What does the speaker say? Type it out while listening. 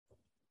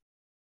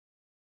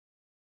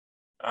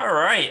All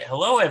right.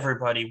 Hello,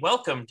 everybody.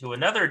 Welcome to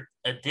another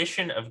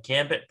edition of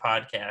Gambit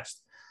podcast.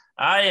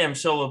 I am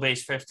Solo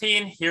Base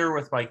 15 here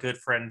with my good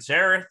friend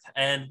Zareth,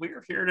 and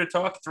we're here to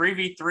talk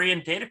 3v3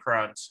 and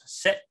Datacrons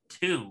set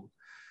 2.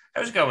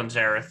 How's it going,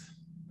 Zareth?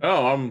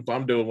 Oh,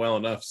 I'm doing well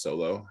enough,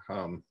 Solo.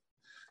 I've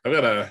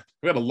got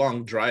a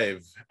long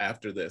drive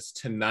after this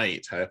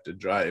tonight. I have to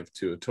drive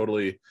to a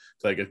town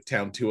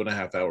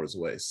 2.5 hours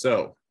away.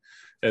 So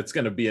it's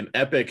gonna be an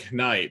epic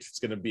night. It's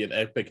gonna be an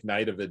epic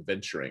night of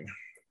adventuring.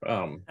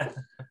 How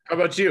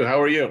about you?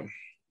 How are you?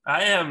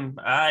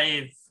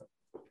 I've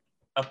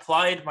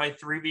applied my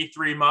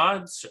 3v3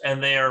 mods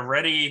and they are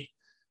ready.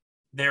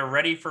 They're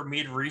ready for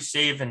me to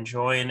resave and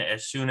join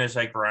as soon as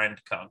I grind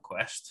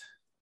Conquest.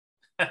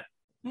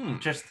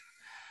 Just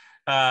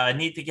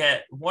need to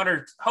get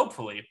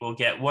hopefully we'll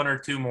get one or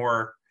two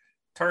more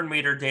turn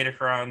meter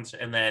Datacrons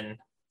and then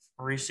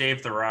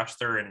resave the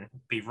roster and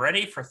be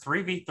ready for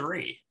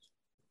 3v3.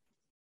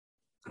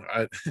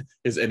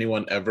 Is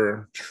anyone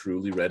ever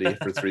truly ready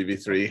for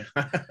 3v3?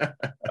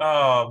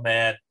 Oh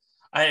man.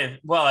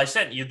 I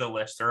sent you the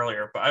list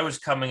earlier, but I was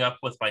coming up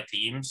with my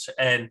teams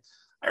and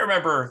I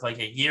remember like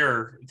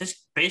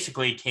this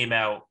basically came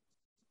out.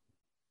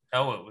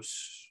 Oh, it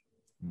was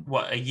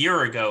a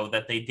year ago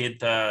that they did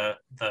the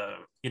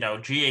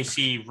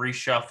GAC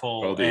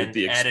reshuffle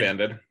the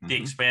expanded added the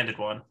expanded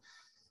one.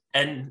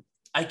 And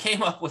I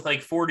came up with like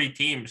 40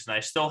 teams and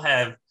I still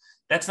have.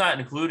 That's not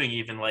including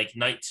even like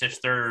Night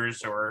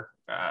Sisters or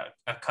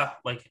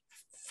like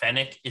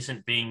Fennec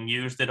isn't being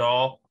used at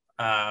all.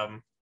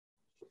 So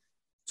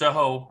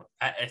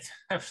I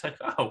was like,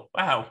 oh,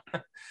 wow.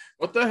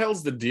 What the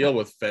hell's the deal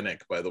with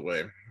Fennec, by the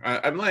way?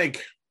 I'm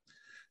like,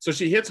 so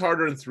she hits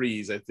harder in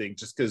threes, I think,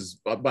 just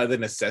because by the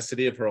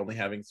necessity of her only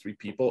having three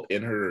people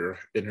in her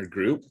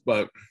group,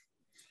 but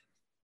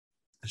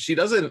she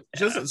doesn't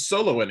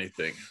solo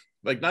anything.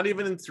 Like not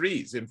even in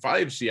threes. In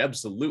fives, she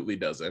absolutely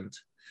doesn't.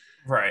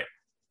 Right.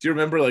 Do you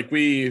remember like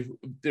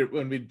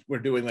when we were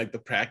doing like the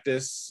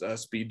practice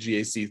speed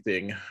GAC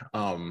thing?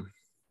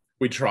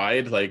 We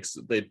tried, like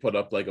they'd put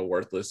up like a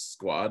worthless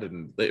squad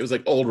and it was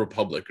like Old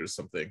Republic or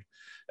something.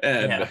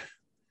 And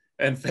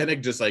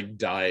Fennec just like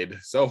died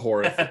so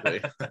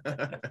horrifically.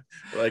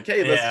 We're like,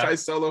 hey, let's try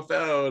solo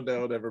found.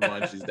 No, never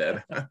mind, she's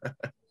dead.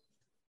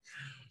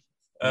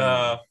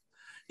 Yeah.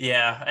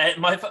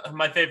 My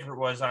favorite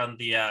was on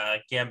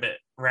the Gambit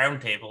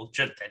roundtable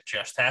that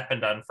just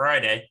happened on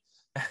Friday.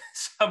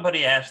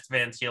 Somebody asked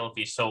Van Seal if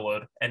he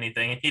soloed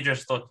anything, and he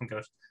just looked and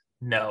goes,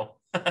 "No."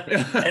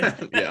 And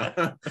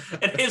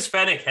his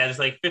Fennec has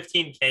like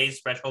 15k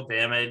special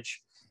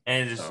damage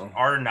and his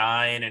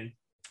R9 and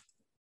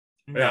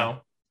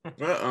no.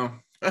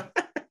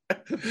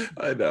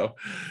 I know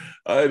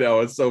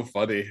it's so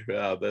funny.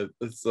 Yeah, that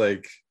it's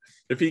like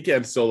if he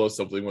can't solo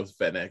something with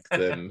Fennec,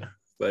 then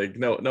like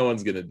no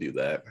one's gonna do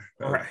that,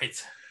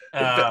 right?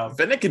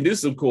 Fennec can do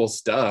some cool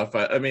stuff.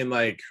 I mean,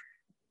 like,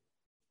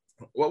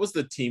 what was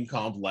the team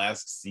comp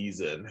last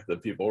season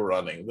that people were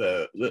running?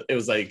 It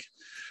was like,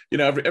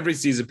 every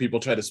season people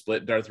try to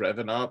split Darth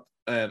Revan up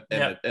and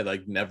it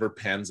like never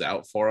pans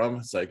out for them.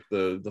 It's like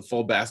the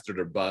full bastard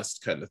or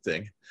bust kind of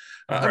thing.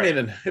 Right. I mean,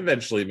 and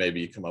eventually maybe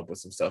you come up with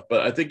some stuff,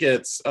 but I think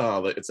it's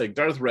like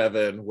Darth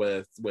Revan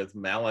with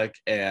Malak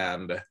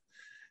and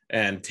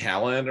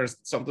Talon or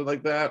something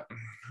like that.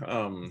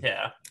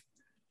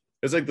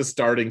 It's like the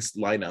starting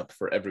lineup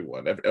for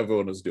everyone.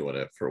 Everyone was doing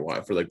it for a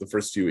while. For like the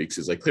first few weeks,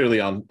 is like clearly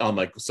on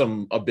like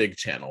a big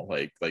channel,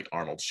 like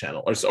Arnold's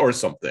channel or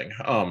something.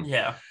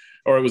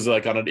 Or it was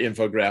like on an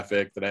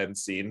infographic that I hadn't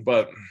seen.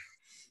 But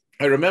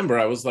I remember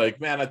I was like,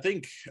 man, I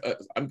think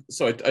I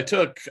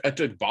took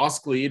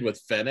Boss Lead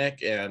with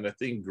Fennec and I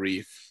think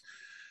Grief,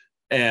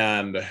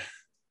 and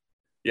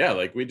yeah,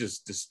 like we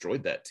just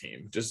destroyed that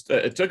team. Just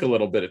it took a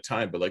little bit of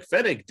time, but like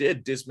Fennec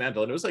did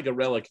dismantle, and it was like a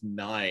Relic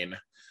 9.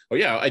 Oh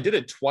yeah, I did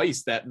it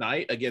twice that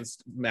night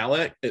against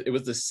Malak. It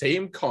was the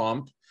same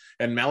comp,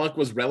 and Malak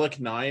was Relic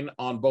 9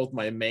 on both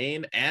my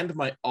main and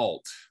my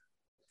alt.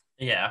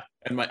 Yeah.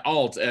 And my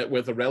alt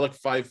with a Relic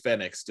 5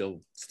 Fennec still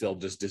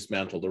just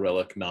dismantled the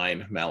Relic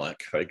 9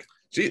 Malak. Like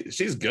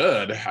she's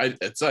good.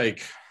 It's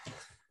like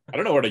I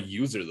don't know where to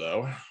use her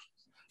though.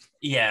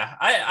 Yeah,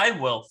 I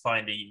will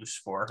find a use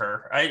for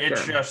her.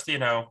 It's just,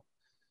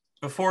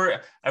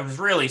 before I was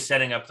really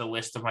setting up the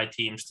list of my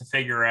teams to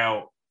figure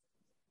out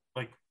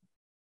like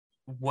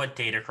what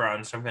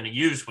Datacrons I'm going to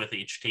use with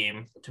each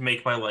team to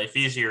make my life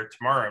easier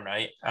tomorrow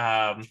night.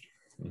 And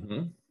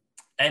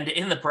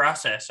in the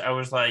process, I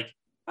was like,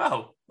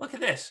 oh, look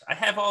at this. I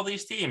have all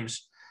these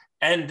teams.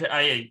 And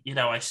I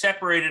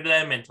separated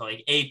them into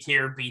like A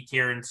tier, B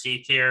tier, and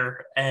C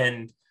tier.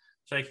 And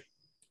it's like,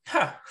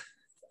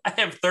 I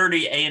have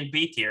 30 A and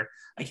B tier.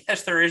 I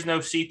guess there is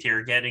no C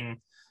tier getting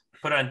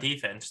put on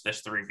defense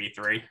this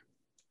 3v3.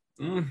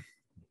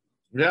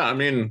 Yeah, I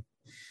mean,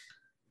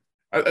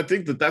 I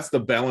think that's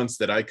the balance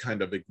that I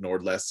kind of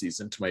ignored last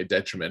season to my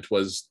detriment.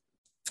 Was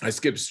I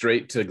skipped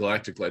straight to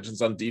Galactic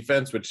Legends on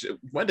defense, which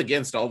went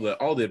against all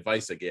the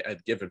advice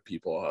I'd given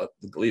people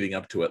leading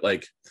up to it.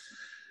 Like,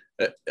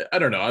 I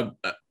don't know.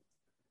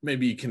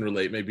 maybe you can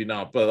relate, maybe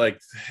not, but like,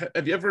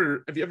 have you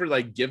ever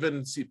like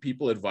given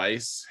people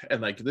advice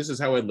and like, this is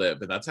how I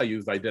live, and that's how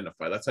you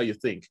identify, that's how you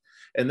think,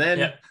 and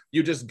then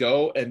you just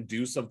go and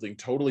do something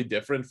totally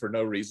different for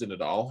no reason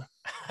at all?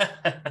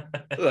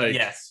 Like,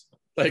 yes,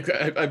 like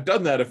I've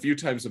done that a few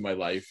times in my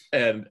life,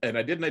 and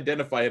I didn't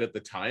identify it at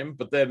the time,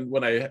 but then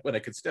when I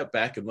could step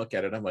back and look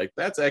at it, I'm like,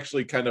 that's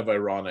actually kind of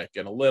ironic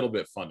and a little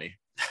bit funny.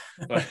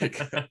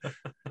 Like,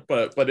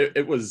 but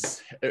it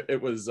was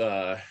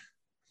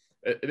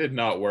it did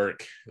not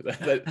work.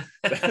 That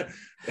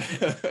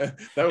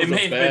was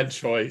a bad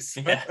choice.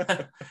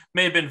 Yeah,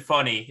 may have been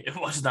funny. It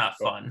was not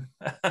fun.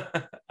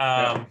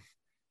 Yeah.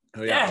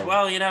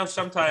 Well,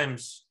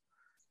 sometimes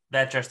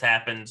that just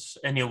happens,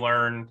 and you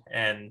learn,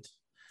 and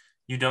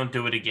you don't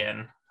do it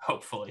again.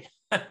 Hopefully,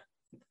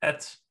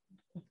 that's.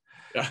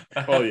 Yeah.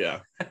 Oh yeah.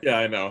 Yeah,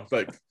 I know.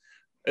 Like,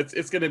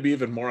 it's going to be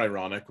even more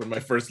ironic when my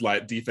first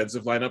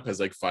defensive lineup has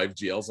like 5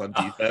 GLs on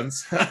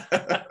defense.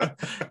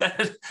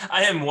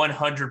 I am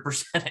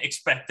 100%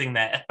 expecting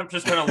that. I'm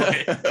just going to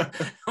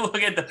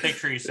look at the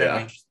picture you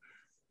sent me.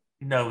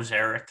 No,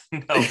 Eric.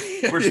 No,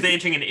 we're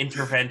staging an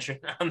intervention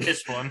on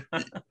this one.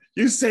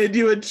 You said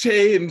you had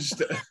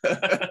changed.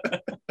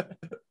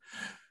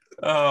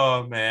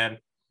 Oh, man.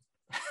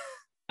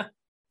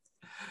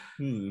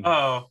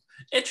 Oh,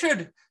 it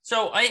should.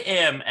 So I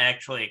am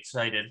actually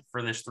excited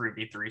for this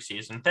 3v3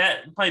 season.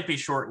 That might be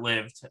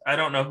short-lived. I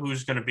don't know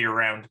who's going to be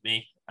around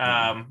me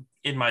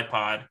in my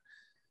pod.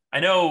 I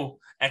know,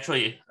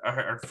 actually,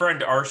 our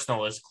friend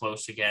Arsenal is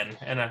close again,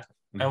 and I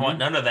want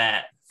none of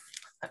that.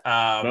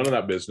 None of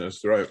that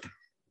business, right?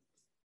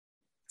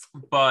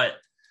 But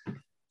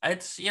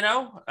it's,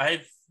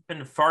 I've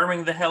been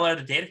farming the hell out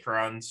of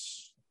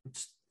Datacrons.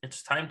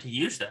 It's time to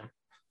use them.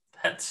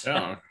 That's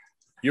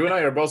You and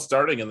I are both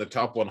starting in the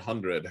top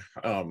 100,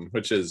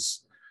 which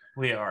is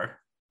we are.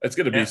 It's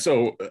going to be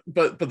so,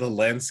 but the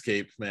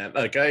landscape, man.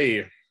 Like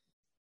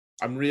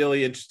I'm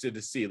really interested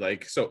to see.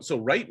 Like so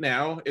right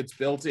now it's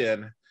built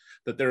in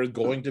that there are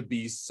going to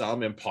be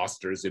some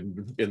imposters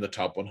in the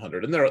top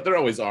 100, and there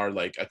always are,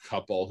 like a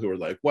couple who are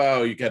like,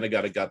 wow, you kind of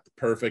got the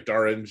perfect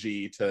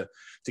RNG to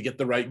get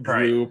the right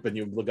group, and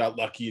you got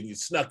lucky and you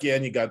snuck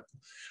in, you got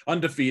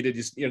undefeated,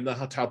 you're in the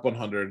top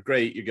 100,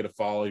 great, you're gonna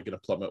fall, you're gonna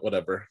plummet,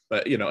 whatever.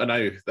 But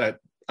and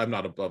I'm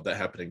not above that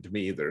happening to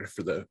me either,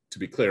 to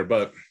be clear,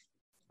 but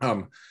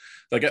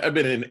like I've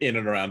been in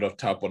and around of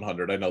top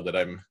 100. I know that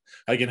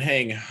I can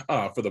hang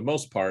for the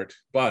most part,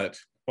 but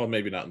well,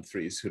 maybe not in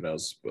threes, who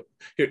knows. But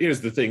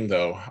here's the thing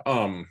though,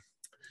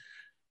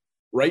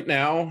 right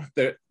now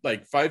they're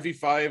like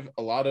 5v5,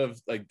 a lot of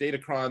like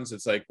Datacrons,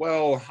 it's like,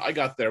 well, I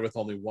got there with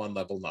only one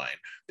level 9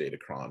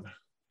 Datacron,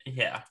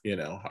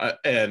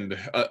 and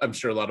I'm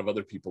sure a lot of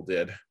other people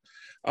did.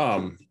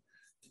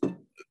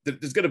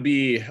 There's going to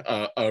be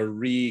a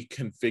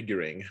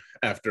reconfiguring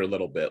after a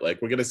little bit.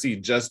 Like, we're going to see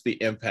just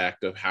the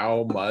impact of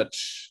how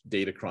much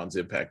Datacrons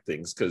impact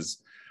things,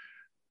 because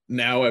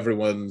now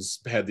everyone's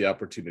had the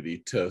opportunity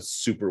to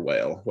super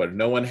whale, what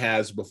no one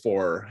has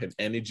before in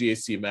any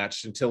GAC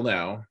match until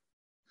now.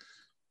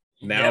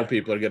 Now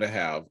people are going to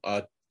have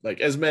like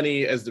as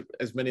many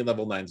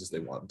level 9s as they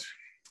want.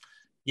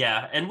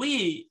 Yeah, and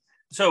we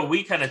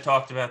kind of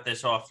talked about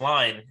this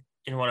offline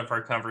in one of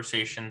our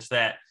conversations,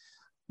 that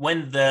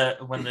when the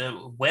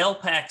whale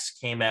packs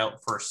came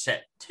out for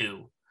set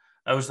 2,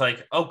 I was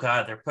like, oh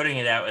God, they're putting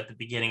it out at the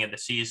beginning of the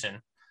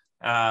season.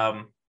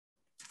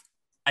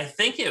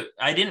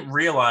 I didn't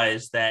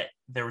realize that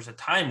there was a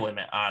time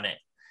limit on it.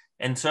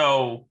 And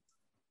so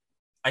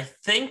I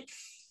think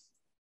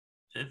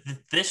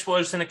this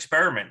was an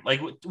experiment. Like,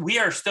 we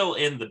are still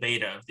in the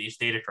beta of these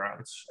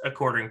Datacrons,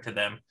 according to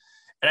them.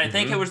 And I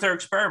think it was their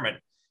experiment.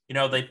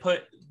 They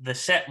put the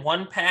set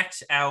 1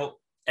 packs out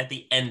at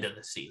the end of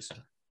the season.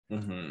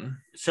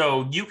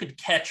 So you could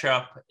catch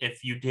up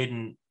if you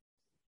didn't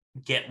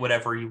get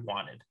whatever you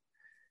wanted.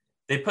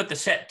 They put the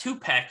set 2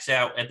 packs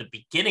out at the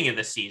beginning of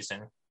the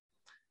season,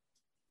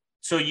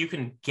 so you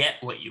can get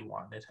what you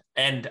wanted.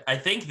 And I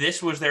think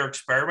this was their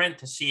experiment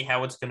to see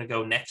how it's going to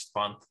go next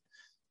month.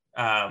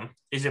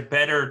 Is it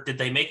better? Did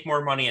they make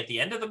more money at the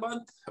end of the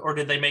month, or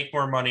did they make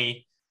more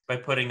money by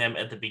putting them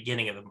at the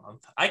beginning of the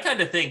month? I kind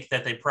of think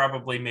that they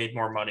probably made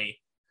more money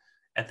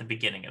at the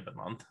beginning of the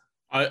month.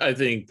 I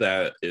think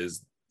that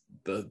is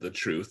the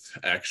truth,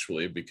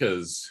 actually,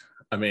 because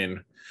I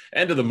mean,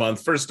 end of the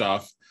month, first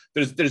off,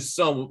 there's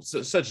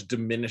such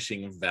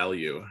diminishing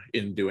value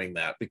in doing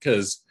that,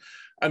 because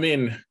I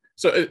mean,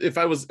 so if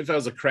I was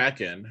a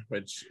Kraken,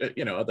 which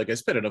like, I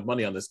spent enough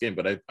money on this game,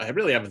 but I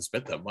really haven't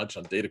spent that much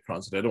on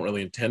Datacrons, and I don't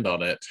really intend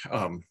on it,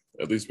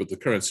 at least with the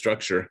current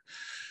structure.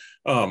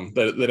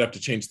 They'd have to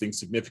change things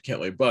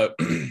significantly, but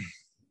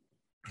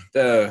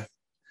the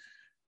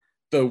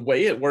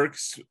way it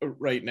works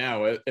right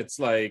now, it's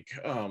like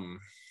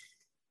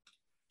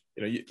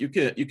you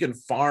can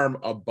farm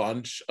a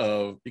bunch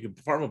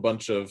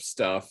of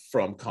stuff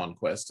from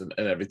Conquest and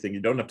everything. You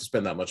don't have to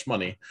spend that much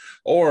money,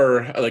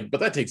 but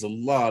that takes a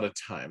lot of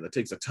time. That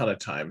takes a ton of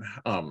time.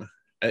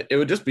 It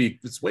would just be,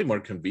 it's way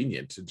more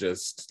convenient to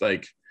just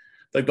like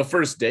like the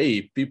first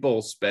day,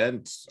 people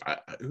spent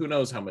who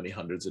knows how many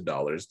hundreds of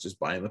dollars just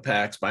buying the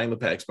packs,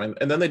 and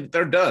then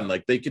they're done.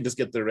 Like they can just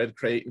get their red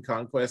crate and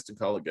conquest and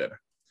call it good.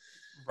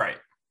 Right.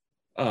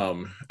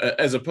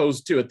 As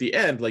opposed to at the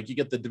end, like you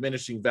get the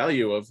diminishing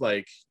value of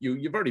like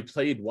you've already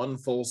played one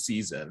full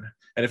season.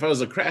 And if I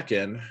was a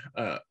Kraken,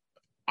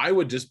 I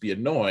would just be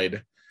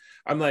annoyed.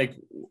 I'm like,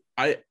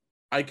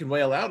 I can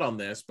wail out on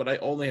this, but I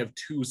only have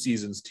 2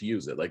 seasons to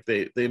use it. Like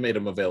they made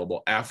them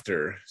available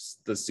after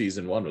the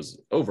season 1 was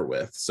over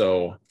with.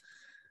 So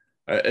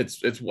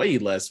it's way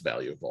less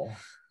valuable.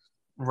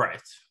 Right.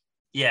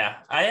 Yeah.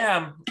 I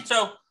am.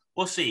 So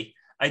we'll see.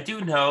 I do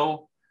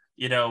know,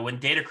 when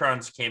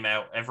Datacrons came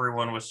out,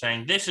 everyone was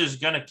saying this is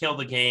going to kill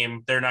the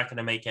game. They're not going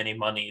to make any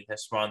money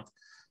this month.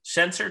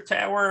 Sensor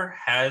Tower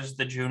has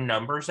the June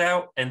numbers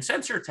out, and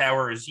Sensor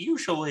Tower is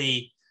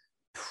usually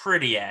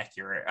pretty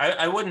accurate.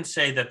 I wouldn't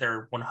say that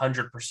they're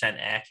 100%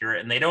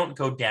 accurate, and they don't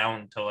go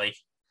down to like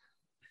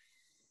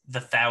the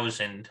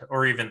 1,000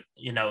 or even,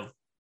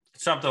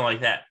 something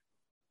like that.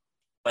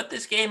 But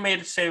this game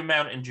made the same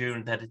amount in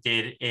June that it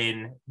did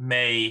in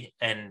May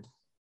and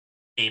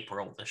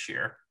April this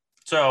year.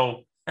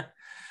 So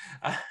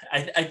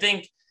I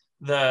think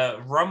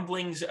the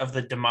rumblings of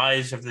the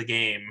demise of the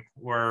game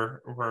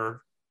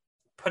were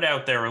put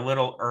out there a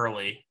little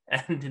early.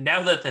 And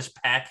now that this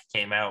pack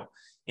came out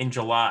in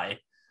July,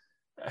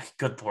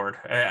 good Lord,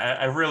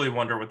 I really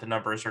wonder what the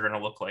numbers are going to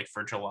look like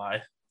for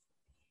July.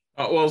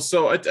 Well,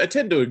 so I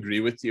tend to agree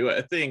with you.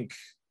 I think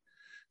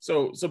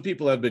so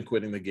people have been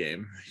quitting the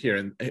game here,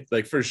 and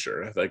like for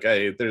sure, like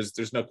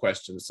there's no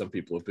question some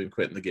people have been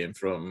quitting the game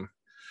for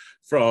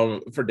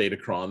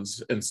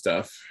Datacrons and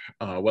stuff.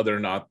 Whether or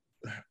not,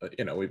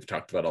 we've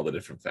talked about all the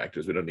different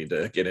factors. We don't need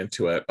to get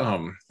into it.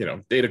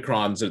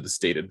 Datacrons are the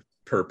stated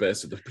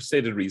purpose, or the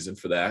stated reason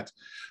for that,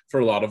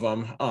 for a lot of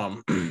them.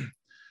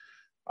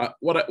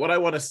 What I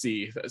want to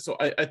see, so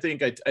I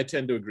think I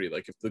tend to agree.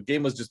 Like if the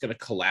game was just going to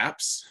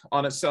collapse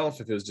on itself,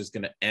 if it was just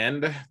going to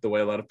end the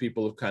way a lot of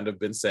people have kind of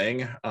been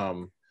saying,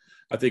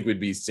 I think we'd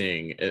be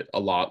seeing a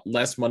lot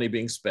less money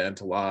being spent,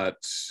 a lot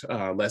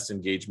less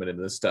engagement in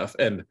this stuff.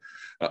 And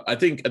I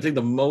think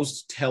the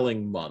most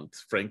telling month,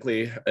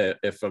 frankly,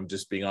 if I'm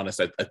just being honest,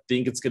 I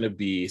think it's going to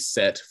be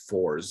set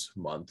 4's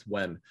month,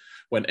 when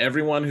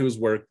everyone who's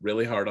worked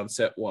really hard on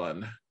set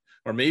 1,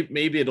 or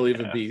maybe it'll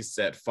even be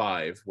set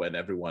 5, when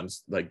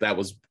everyone's like, that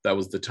was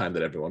the time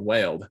that everyone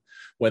wailed,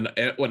 when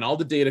all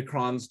the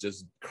Datacrons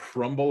just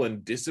crumble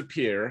and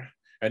disappear,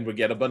 and we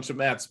get a bunch of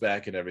mats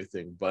back and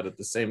everything. But at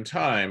the same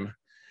time,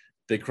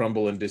 they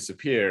crumble and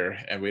disappear,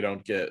 and we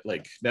don't get,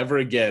 like, never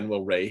again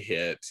will Ray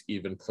hit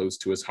even close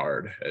to as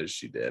hard as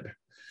she did,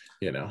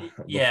 before.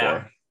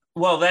 Yeah.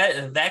 Well,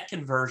 that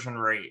conversion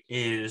rate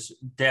is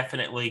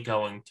definitely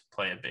going to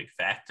play a big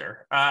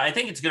factor. I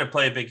think it's going to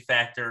play a big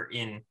factor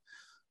in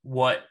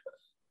what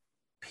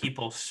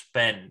people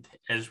spend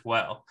as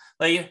well.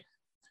 Like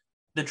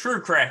the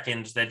true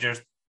Krakens that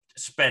just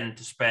spend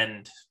to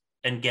spend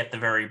and get the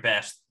very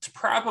best, it's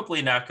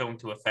probably not going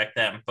to affect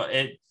them. But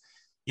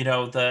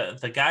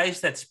the guys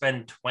that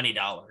spend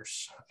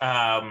 $20,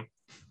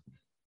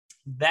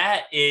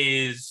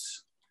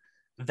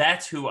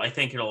 that's who I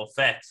think it'll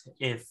affect.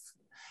 If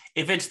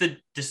it's the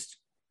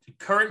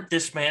current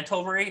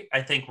dismantle rate,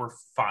 I think we're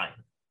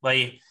fine.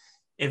 Like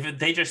if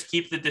they just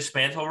keep the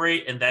dismantle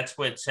rate and that's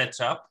what it sets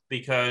up,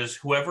 because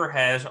whoever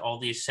has all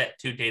these set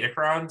 2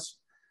 Datacrons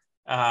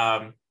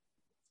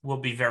will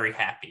be very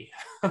happy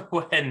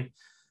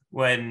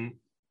when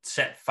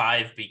set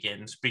 5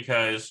 begins,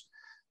 because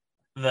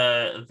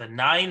the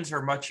 9s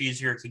are much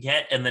easier to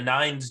get, and the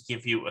 9s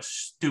give you a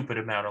stupid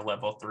amount of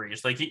level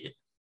 3s. Like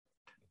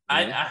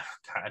I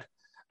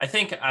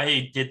think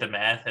I did the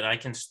math, and I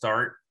can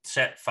start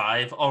set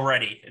 5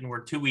 already, and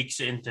we're 2 weeks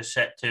into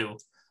set 2.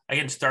 I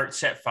can start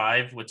set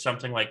 5 with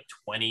something like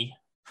 20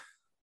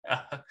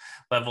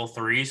 level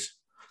 3s.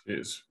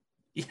 Jeez.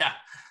 Yeah,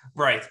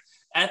 right.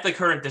 At the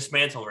current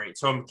dismantle rate.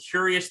 So I'm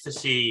curious to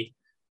see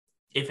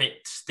if it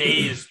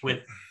stays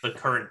with the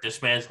current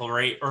dismantle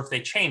rate or if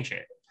they change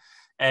it.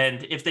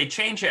 And if they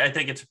change it, I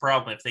think it's a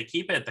problem. If they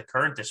keep it at the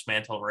current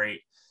dismantle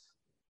rate,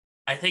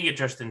 I think it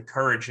just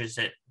encourages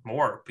it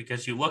more,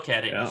 because you look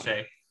at it and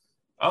say,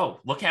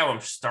 oh, look how I'm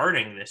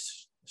starting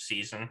this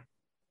season.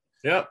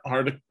 Yeah,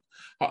 hard to,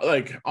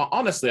 like,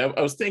 honestly,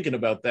 I was thinking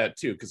about that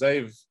too, because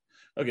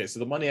so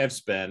the money I've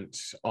spent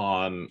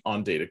on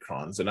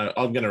Datacrons, and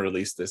I'm going to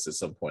release this at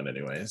some point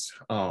anyways.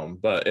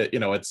 But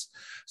it's,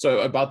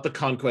 so I bought the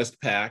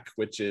Conquest pack,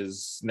 which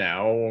is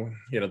now,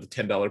 the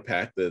 $10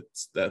 pack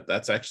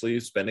that's actually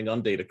spending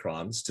on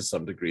Datacrons to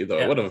some degree, though.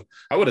 Yeah.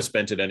 I would have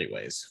spent it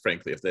anyways,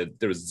 frankly. If there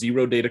was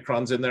 0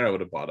 Datacrons in there, I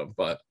would have bought them,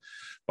 but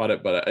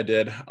I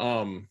did.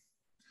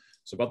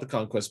 So I bought the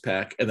Conquest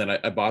pack, and then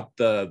I bought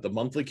the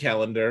monthly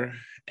calendar,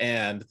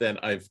 and then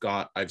I've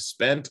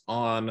spent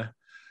on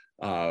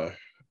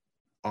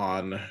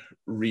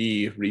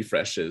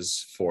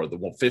refreshes for the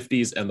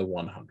 50s and the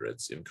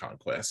 100s in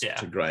Conquest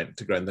to grind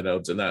the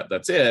nodes, and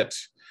that's it.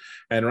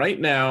 And right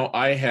now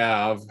I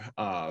have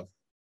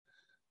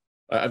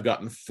I've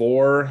gotten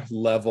 4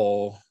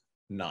 level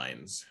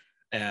 9s,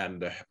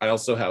 and I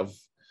also have,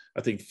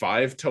 I think,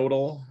 5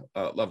 total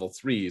level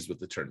 3s with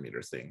the turn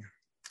meter thing.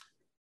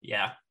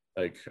 Yeah.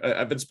 Like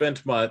I've been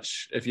spent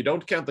much, if you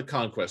don't count the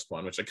conquest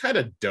one, which I kind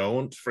of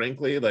don't,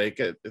 frankly.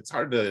 Like it's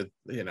hard to,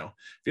 if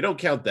you don't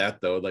count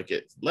that though, like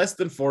it's less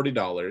than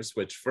 $40,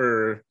 which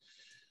for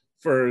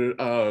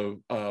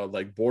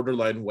like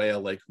borderline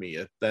whale like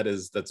me,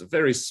 that's a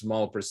very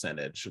small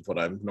percentage of what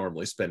I'm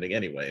normally spending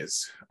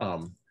anyways.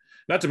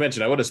 Not to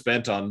mention I would have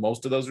spent on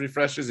most of those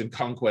refreshes in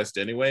conquest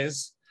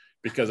anyways,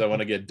 because I want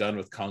to get done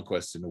with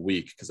conquest in a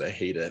week because I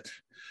hate it.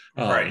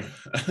 Right.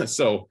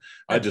 So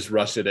I just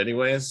rush it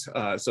anyways.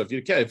 So if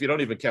you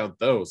don't even count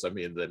those, I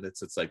mean, then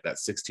it's like that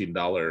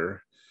 $16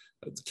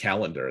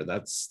 calendar.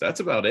 That's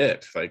about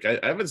it. Like I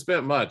haven't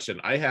spent much,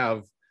 and I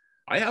have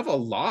a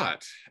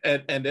lot,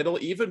 and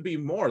it'll even be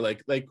more.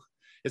 Like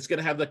it's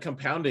gonna have the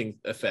compounding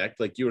effect,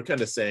 like you were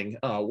kind of saying,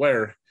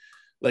 where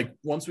like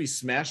once we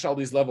smash all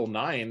these level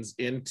 9s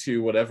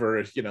into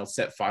whatever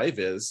set 5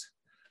 is,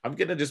 I'm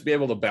gonna just be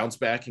able to bounce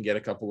back and get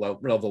a couple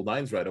level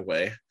 9s right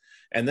away.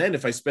 And then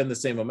if I spend the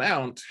same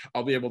amount,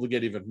 I'll be able to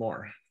get even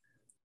more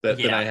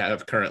than I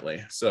have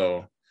currently.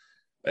 So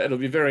it'll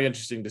be very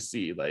interesting to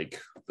see. Like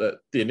the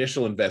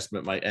initial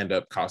investment might end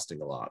up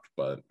costing a lot,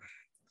 but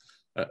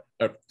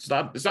it's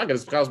not going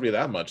to cost me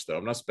that much though.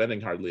 I'm not spending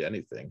hardly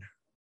anything.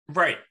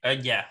 Right.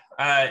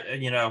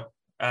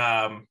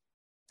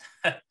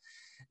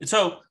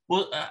 So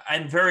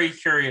I'm very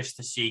curious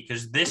to see,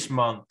 because this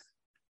month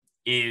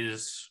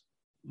is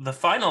the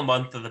final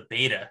month of the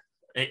beta.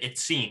 It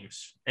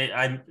seems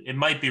it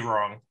might be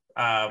wrong,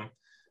 but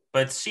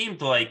it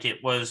seemed like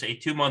it was a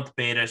 2-month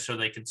beta so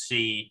they could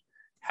see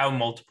how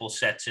multiple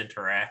sets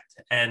interact.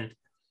 And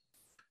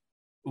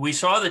we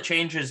saw the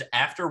changes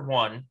after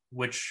 1,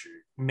 which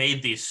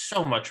made these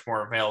so much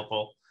more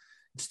available.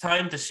 It's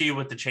time to see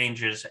what the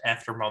changes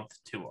after month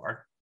 2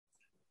 are.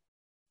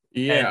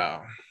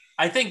 Yeah. And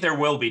I think there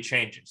will be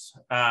changes.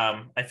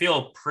 I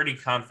feel pretty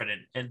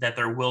confident that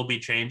there will be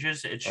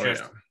changes. It's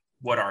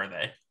what are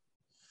they?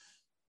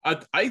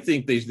 I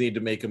think they need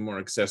to make them more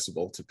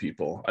accessible to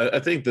people. I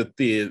think that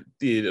the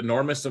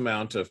enormous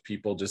amount of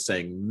people just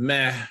saying,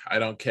 meh, I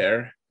don't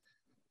care.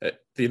 The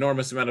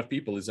enormous amount of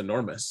people is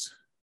enormous.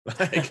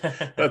 Like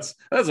that's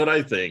what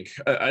I think.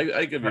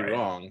 I could be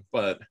wrong,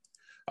 but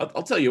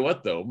I'll tell you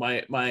what though,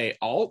 my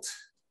alt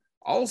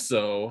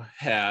also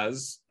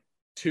has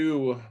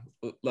 2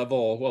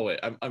 level. Well,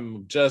 wait,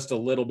 I'm just a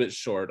little bit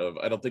short of.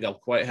 I don't think I'll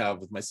quite have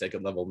with my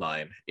second level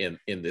 9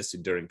 in this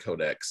Enduring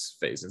Codex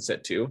phase in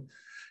set 2.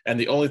 And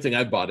the only thing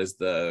I bought is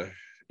the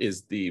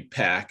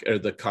pack, or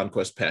the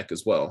conquest pack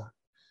as well,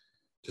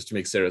 just to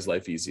make Sarah's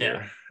life easier.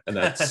 Yeah. And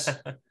that's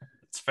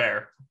it's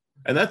fair.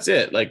 And that's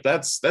it. Like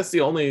that's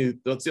the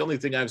only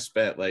thing I've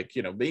spent. Like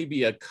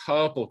maybe a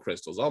couple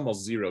crystals,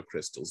 almost 0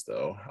 crystals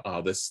though.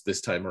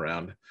 This time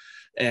around,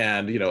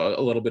 and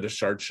a little bit of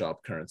shard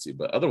shop currency,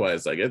 but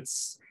otherwise like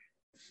it's.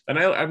 And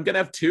I'm gonna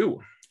have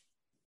 2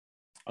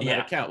 on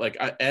that account. Like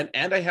and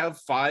I have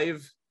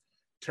 5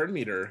 turn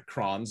meter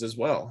crons as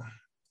well.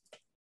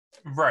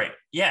 Right.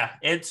 Yeah.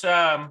 It's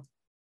I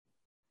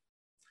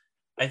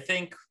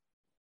think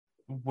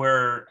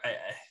one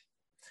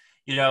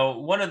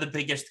of the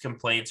biggest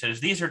complaints is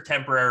these are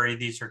temporary.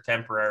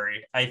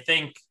 I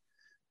think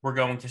we're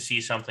going to see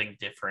something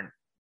different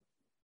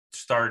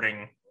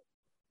starting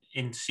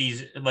in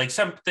season, like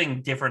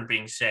something different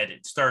being said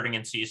starting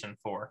in season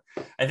 4.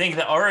 I think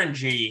the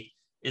RNG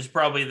is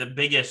probably the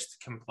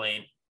biggest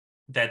complaint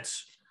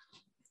that's,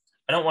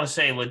 I don't want to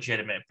say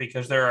legitimate,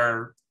 because there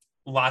are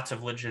lots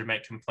of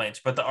legitimate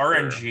complaints, but the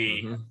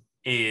RNG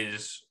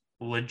is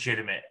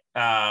legitimate.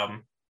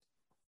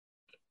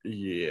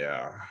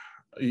 Yeah,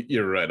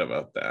 you're right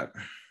about that.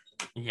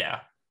 Yeah.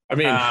 I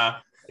mean,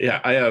 I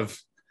have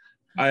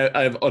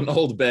an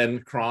old Ben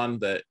Cron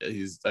that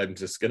I'm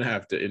just gonna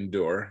have to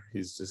endure.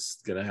 He's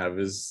just gonna have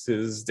his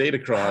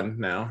Datacron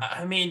now.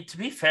 I mean, to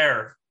be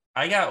fair,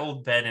 I got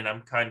old Ben and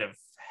I'm kind of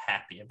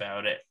happy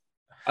about it.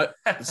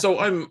 So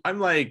I'm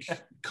like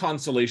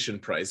consolation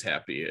prize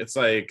happy. It's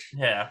like,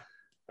 yeah.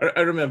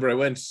 I remember I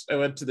went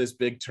to this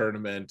big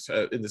tournament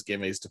in this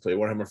game I used to play,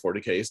 Warhammer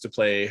 40K. I used to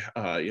play,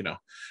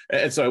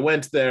 and so I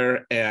went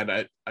there and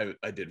I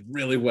did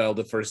really well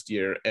the first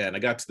year, and I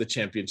got to the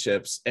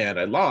championships and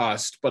I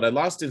lost, but I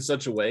lost in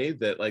such a way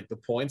that like the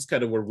points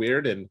kind of were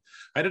weird, and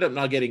I ended up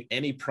not getting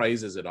any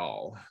prizes at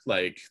all.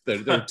 Like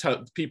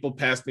people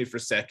passed me for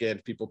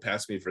second, people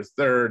passed me for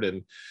third,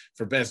 and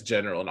for best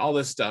general and all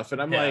this stuff, and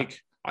I'm like,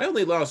 I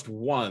only lost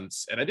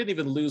once, and I didn't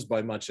even lose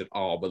by much at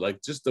all, but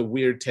like just the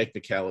weird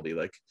technicality.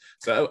 Like,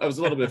 so I was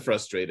a little bit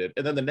frustrated.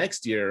 And then the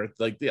next year,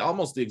 like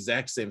almost the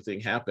exact same thing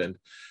happened.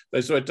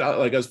 So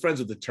I was friends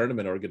with the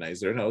tournament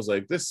organizer, and I was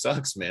like, this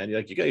sucks, man.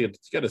 Like, you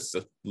gotta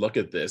look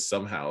at this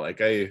somehow.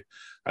 Like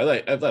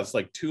I've lost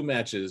like 2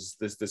 matches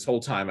this whole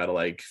time out of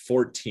like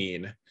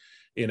 14.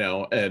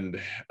 and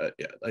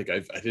yeah, like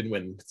I didn't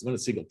win a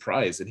single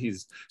prize, and he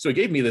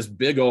gave me this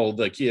big old,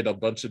 like, he had a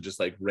bunch of just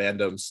like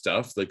random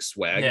stuff, like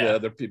swag that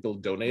other people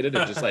donated,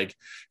 and just like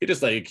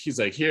he's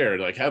like, here,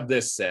 like, have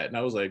this set, and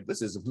I was like,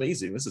 this is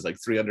amazing, this is like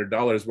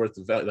 $300 worth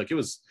of value, like it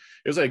was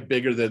like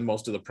bigger than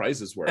most of the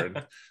prizes were,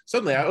 and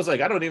suddenly I was like,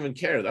 I don't even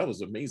care, that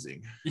was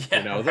amazing.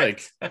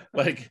 Right.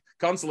 like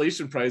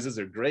consolation prizes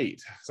are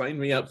great, sign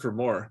me up for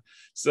more.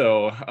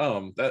 So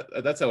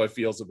that's how it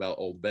feels about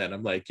Old Ben.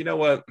 I'm like, you know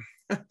what,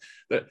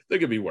 that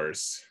could be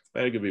worse.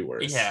 That could be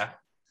worse.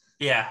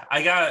 Yeah.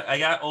 I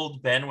got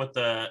Old Ben with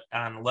the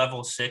on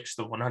level 6,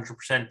 the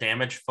 100%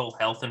 damage, full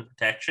health and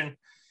protection,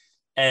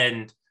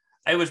 and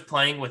I was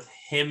playing with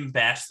him,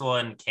 Bastila,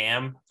 and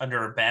Cam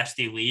under a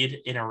Basti lead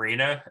in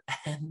arena,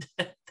 and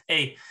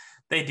they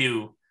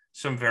do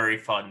some very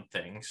fun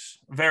things.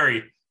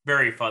 Very,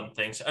 very fun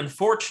things.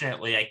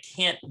 Unfortunately, I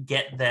can't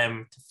get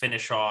them to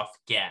finish off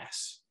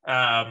gas.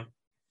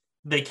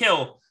 They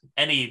kill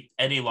any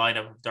line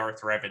of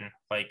Darth Revan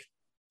like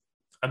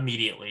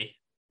immediately.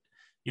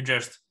 You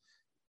just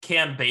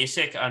Cam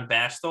basic on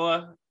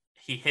Bastila,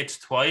 he hits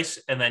twice,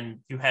 and then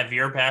you have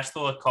your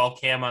Bastila call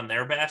Cam on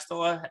their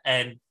Bastila,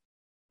 and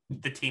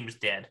the team's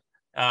dead.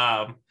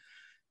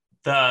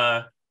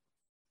 The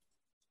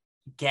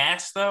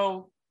gas,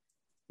 though,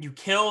 you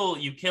kill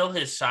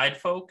his side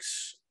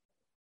folks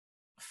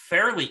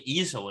fairly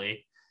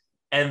easily,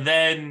 and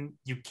then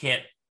you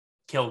can't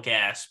kill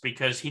gas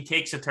because he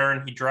takes a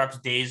turn, he drops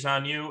daze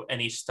on you,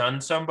 and he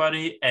stuns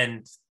somebody,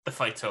 and the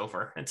fight's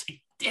over. It's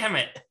like, damn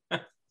it.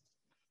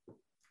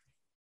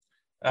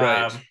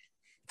 Right.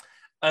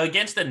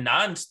 Against a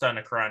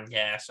non-Stunacron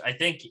gas, I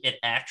think it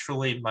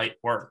actually might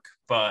work,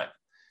 but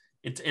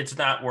it's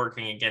not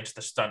working against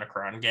the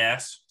Stunacron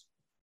gas.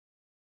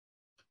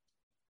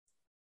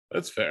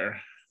 That's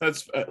fair.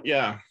 That's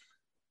yeah,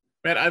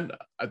 man.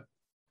 I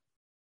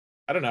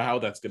don't know how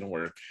that's going to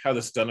work. How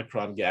the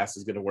Stunacron gas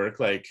is going to work.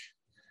 Like,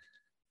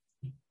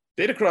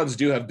 Datacrons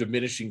do have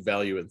diminishing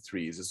value in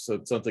 3s. It's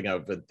something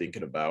I've been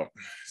thinking about.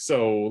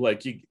 So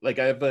like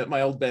I have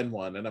my Old Ben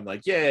one, and I'm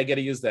like, yeah, I got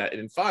to use that. And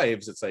in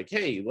 5s, it's like,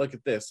 hey, look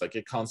at this. Like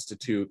it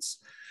constitutes,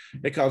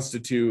 like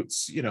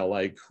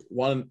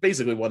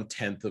basically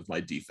 1/10 of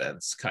my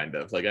defense, kind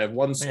of. Like I have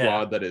one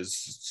squad that is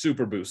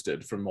super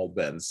boosted from Old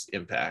Ben's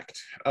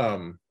impact.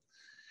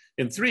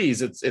 In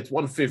 3s, it's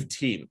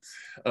 1/15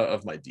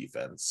 of my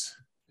defense.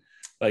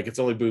 Like it's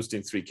only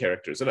boosting 3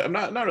 characters, and I'm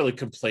not really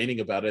complaining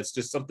about it. It's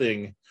just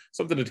something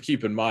to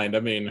keep in mind. I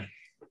mean,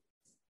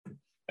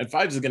 and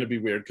 5s is going to be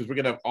weird because we're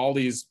going to have all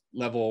these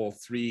level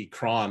 3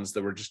 crons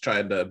that we're just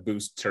trying to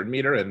boost turn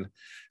meter, and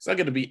it's not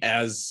going to be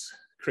as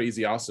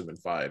crazy awesome in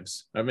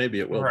 5s. Or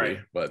maybe it will be,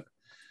 but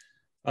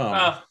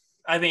I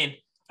mean,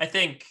 I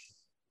think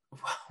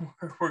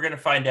we're going to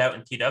find out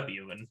in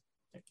TW in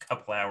a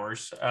couple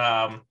hours,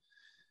 because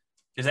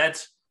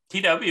that's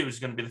TW is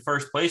going to be the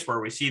first place where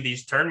we see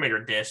these turn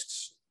meter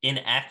discs in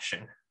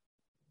action.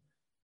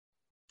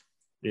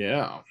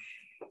 Yeah.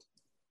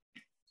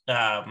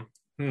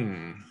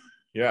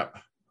 Yeah.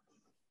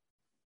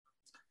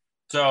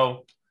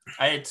 So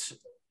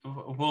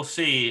we'll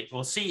see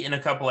in a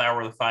couple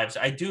hours of the 5s.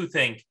 I do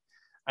think,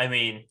 I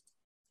mean,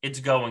 it's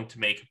going to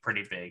make a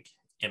pretty big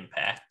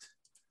impact.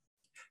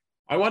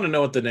 I want to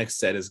know what the next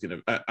set is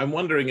going to. I'm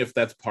wondering if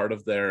that's part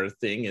of their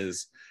thing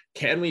is,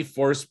 can we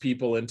force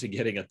people into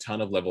getting a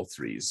ton of level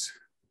 3s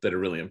that are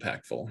really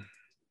impactful?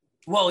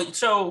 Well,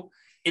 so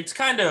it's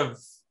kind of,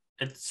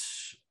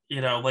 it's,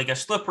 like a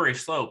slippery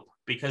slope,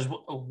 because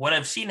what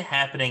I've seen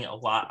happening a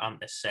lot on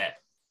this set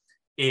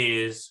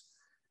is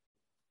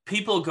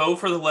people go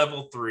for the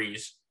level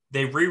 3s,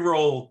 they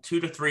re-roll 2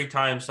 to 3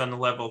 times on the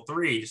level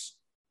 3s,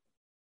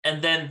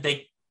 and then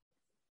they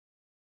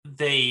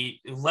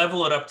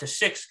level it up to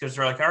 6 because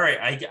they're like, all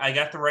right, I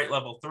got the right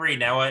level 3.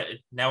 Now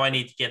I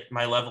need to get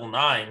my level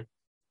 9.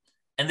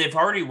 And they've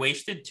already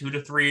wasted 2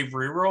 to 3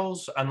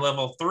 rerolls on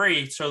level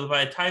 3. So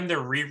by the time they're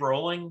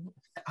rerolling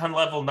on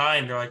level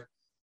 9, they're like,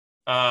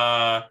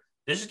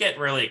 this is getting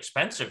really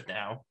expensive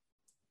now.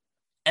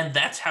 And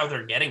that's how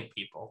they're getting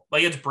people.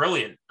 Like, it's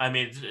brilliant. I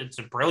mean, it's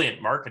a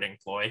brilliant marketing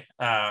ploy.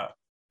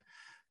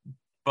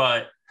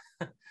 But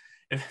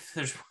if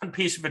there's one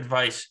piece of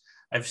advice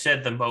I've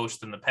said the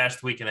most in the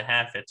past week and a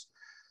half, it's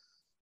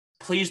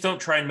please don't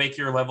try and make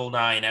your level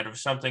 9 out of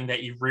something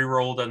that you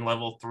re-rolled on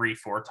level 3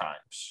 4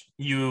 times.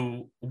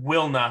 You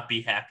will not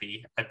be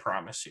happy, I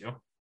promise you.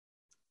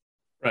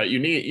 Right. You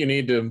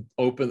need to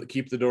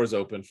keep the doors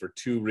open for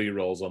 2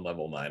 re-rolls on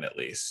level 9 at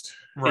least.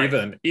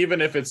 Right.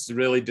 Even if it's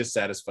really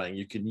dissatisfying,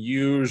 you can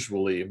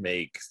usually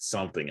make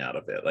something out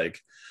of it. Like,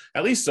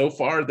 at least so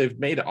far, they've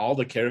made all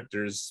the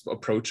characters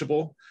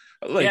approachable.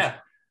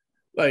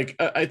 Like,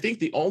 I think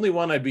the only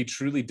one I'd be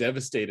truly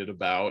devastated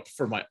about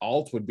for my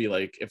alt would be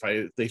like if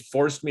they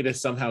forced me to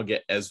somehow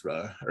get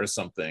Ezra or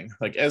something.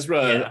 Like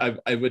Ezra,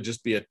 I would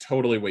just be a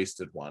totally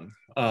wasted one.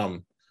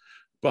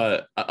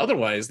 But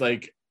otherwise,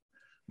 like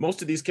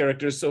most of these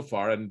characters so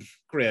far, and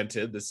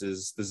granted, this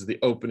is the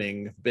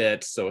opening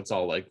bit, so it's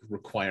all like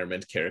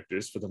requirement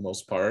characters for the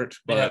most part.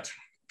 But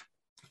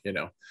you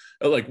know,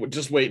 like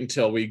just wait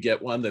until we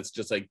get one that's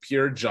just like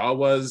pure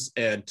Jawas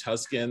and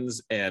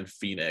Tuscans and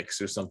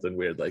Phoenix or something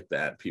weird like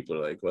that. People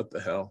are like, what the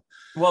hell?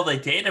 Well, they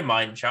data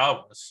mine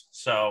Jawas,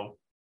 so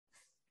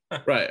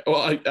right.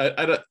 Well,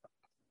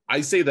 I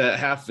say that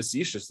half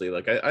facetiously.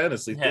 Like I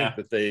honestly think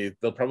that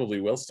they'll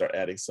probably will start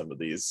adding some of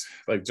these.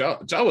 Like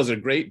Jawas are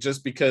great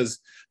just because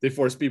they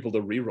force people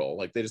to reroll.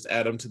 Like they just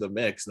add them to the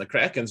mix, and the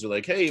Krakens are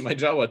like, "Hey, my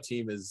Jawa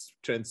team is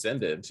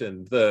transcendent,"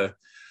 and the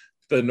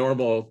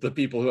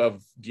people who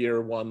have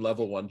gear 1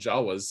 level 1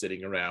 Jawas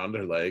sitting around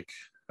are like,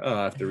 "Oh,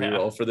 I have to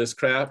reroll for this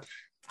crap."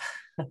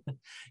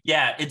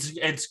 Yeah,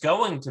 it's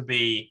going to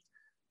be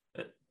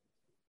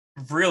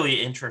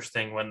really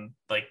interesting when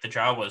like the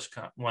Jawas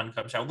one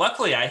comes out.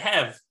 Luckily, I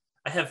have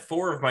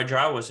 4 of my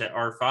Jawas at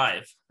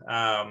R5.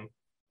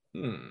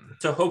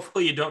 So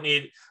hopefully you don't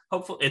need.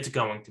 Hopefully it's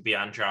going to be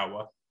on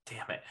Jawa.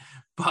 Damn it!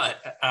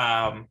 But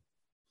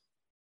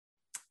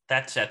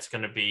that set's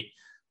going to be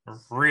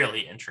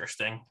really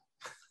interesting.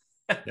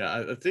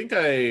 Yeah, I think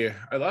I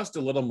lost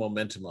a little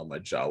momentum on my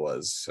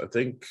Jawas. I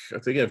think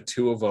I have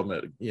 2 of them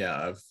at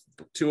I have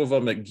 2 of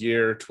them at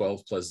gear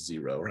 12 plus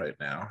 0 right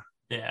now.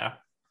 Yeah.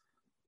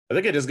 I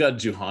think I just got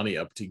Juhani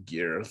up to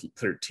gear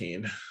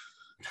 13.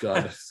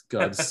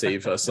 God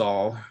save us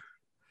all.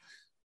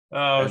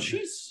 Oh,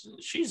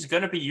 she's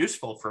gonna be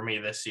useful for me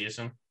this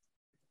season.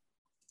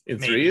 In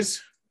maybe. 3s?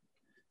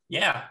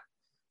 Yeah.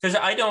 Because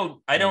I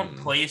don't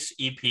place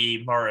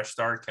EP Mara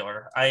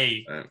Starkiller.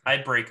 I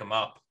break them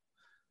up.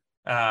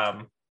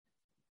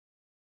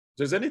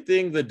 There's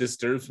anything that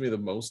disturbs me the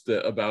most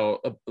about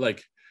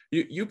like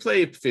you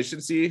play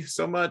efficiency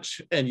so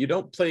much and you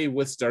don't play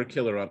with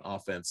Starkiller on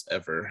offense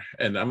ever.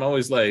 And I'm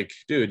always like,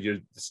 dude, you're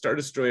the Star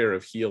Destroyer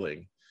of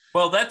healing.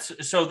 Well, that's in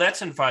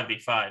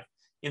 5v5.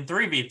 In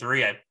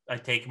 3v3, I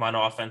take him on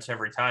offense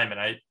every time.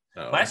 And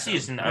last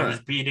season I was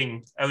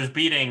beating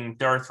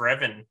Darth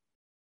Revan,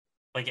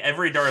 like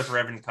every Darth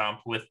Revan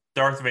comp with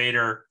Darth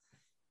Vader.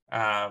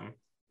 I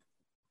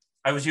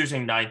was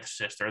using Ninth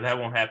Sister. That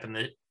won't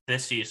happen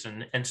this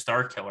season, and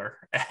Starkiller,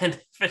 and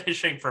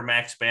finishing for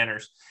max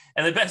banners.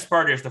 And the best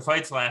part is the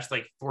fights last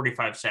like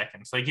 45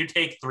 seconds. Like you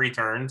take 3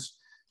 turns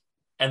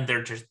and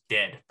they're just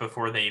dead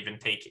before they even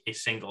take a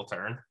single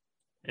turn.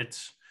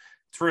 It's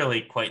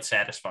really quite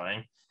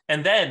satisfying.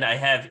 And then I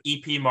have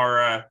EP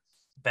Mara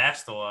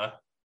Bastila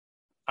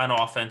on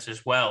offense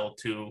as well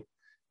to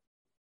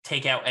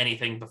take out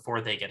anything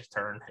before they get a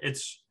turn.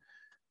 It's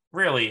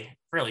really,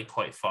 really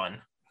quite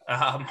fun.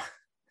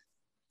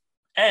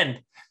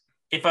 And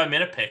if I'm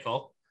in a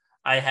pickle,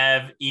 I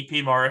have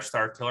EP Mara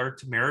Starkiller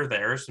to mirror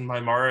theirs, and my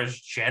Mara is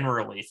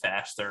generally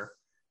faster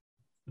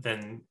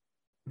than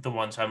the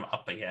ones I'm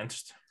up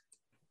against.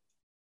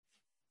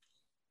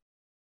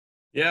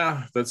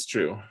 Yeah, that's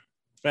true.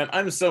 Man,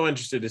 I'm so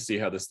interested to see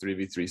how this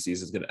 3v3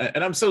 season is going to,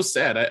 and I'm so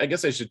sad. I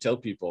guess I should tell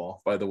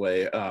people, by the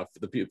way, for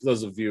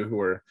those of you who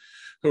are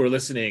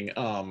listening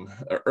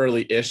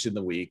early-ish in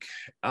the week,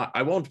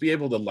 I won't be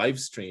able to live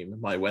stream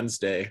my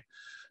Wednesday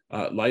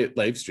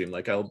live stream.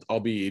 Like I'll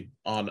be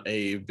on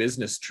a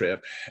business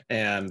trip,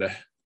 and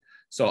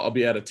so I'll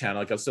be out of town.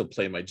 Like I'll still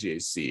play my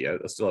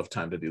GAC. I still have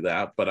time to do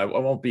that, but I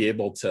won't be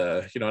able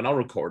to, and I'll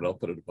record. I'll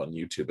put it up on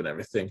YouTube and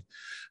everything.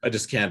 I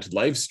just can't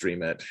live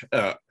stream it.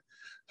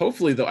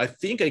 Hopefully, though, I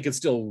think I can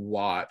still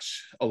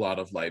watch a lot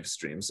of live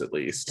streams at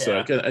least. Yeah. So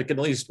I can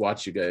at least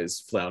watch you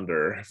guys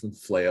flounder and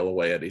flail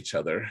away at each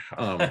other.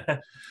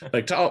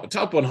 Like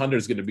top 100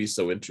 is going to be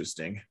so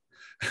interesting.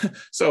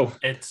 So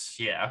it's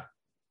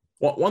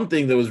One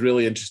thing that was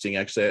really interesting,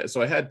 actually.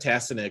 So I had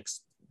Tassinix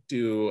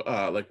do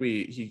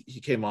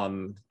he came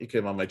on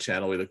my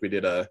channel. We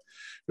did a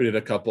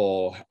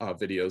couple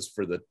videos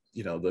for the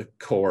the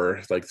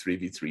core like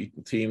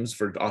 3v3 teams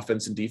for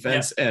offense and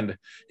defense, and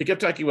he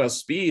kept talking about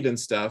speed and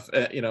stuff.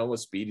 What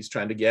speed he's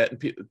trying to get,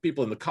 and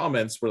people in the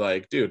comments were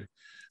like, "Dude,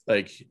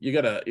 like you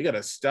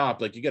gotta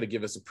stop. Like you gotta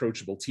give us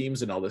approachable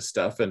teams and all this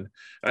stuff." And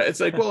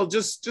it's like, well,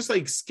 just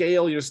like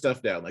scale your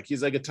stuff down. Like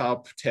he's like a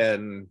top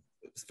 10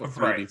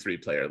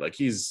 3v3 player. Like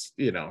he's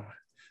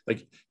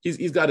like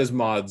he's got his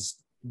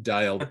mods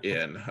dialed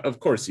in. Of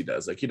course he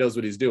does. Like he knows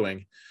what he's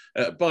doing.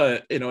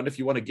 But and if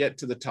you want to get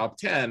to the top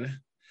 10,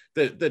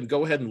 then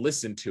go ahead and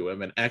listen to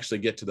him and actually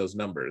get to those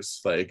numbers.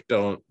 Like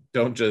don't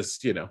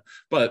just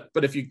but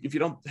if you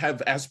don't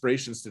have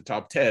aspirations to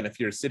top 10, if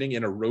you're sitting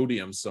in a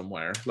rhodium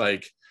somewhere,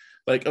 like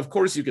of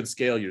course you can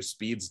scale your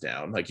speeds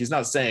down. Like he's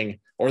not saying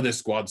or this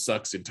squad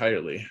sucks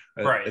entirely.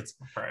 Right.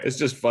 It's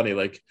just funny.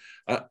 Like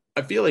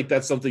I feel like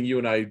that's something you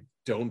and I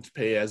don't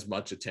pay as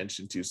much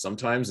attention to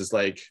sometimes. It's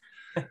like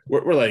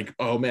we're like,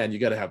 oh man, you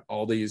got to have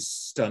all these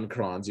stun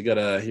crons. You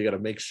gotta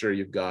make sure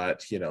you've got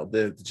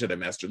the Jedi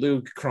Master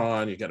Luke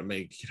cron. You gotta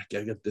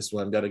get this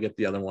one, gotta get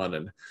the other one,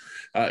 and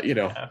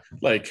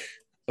like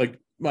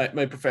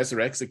my Professor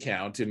X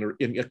account in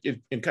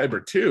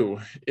Kyber 2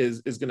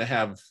 is gonna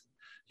have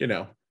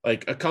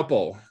like a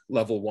couple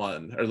level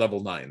 1 or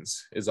level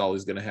 9s is all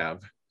he's gonna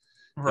have,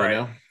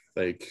 right?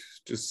 Like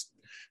just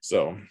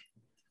so.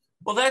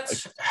 Well,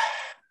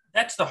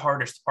 that's the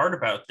hardest part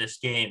about this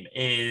game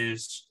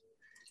is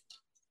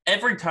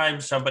every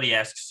time somebody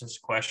asks us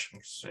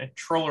questions, I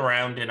troll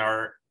around in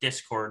our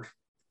Discord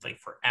like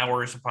for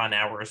hours upon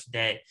hours a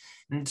day,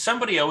 and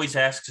somebody always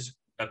asks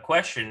a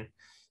question,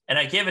 and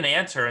I give an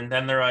answer, and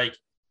then they're like,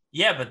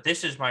 "Yeah, but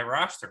this is my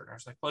roster." And I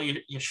was like, "Well,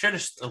 you should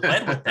have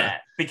led with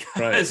that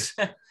because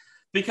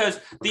because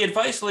the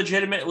advice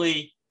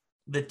legitimately,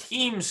 the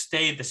teams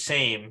stay the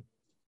same,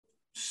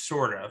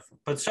 sort of,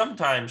 but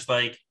sometimes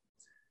like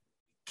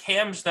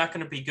Cam's not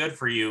going to be good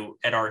for you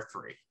at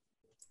R3."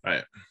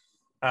 Right.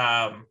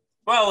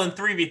 Well, in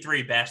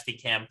 3v3, Basti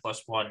Cam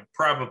 +1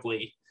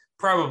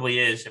 probably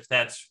is if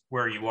that's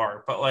where you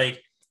are. But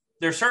like,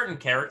 there's certain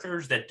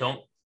characters that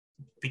don't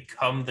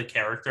become the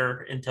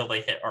character until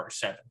they hit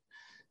R7.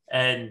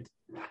 And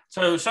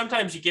so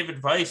sometimes you give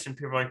advice and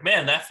people are like,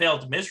 man, that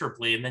failed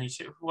miserably. And then you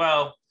say,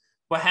 well,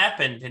 what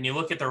happened? And you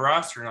look at the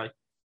roster and like,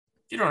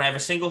 you don't have a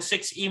single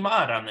 6E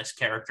mod on this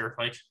character.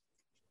 Like,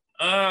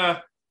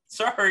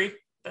 sorry,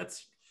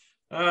 that's,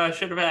 I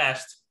should have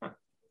asked.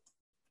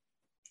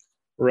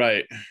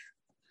 Right.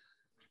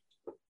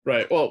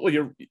 Well,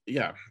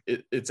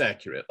 it's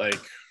accurate. Like,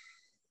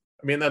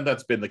 I mean,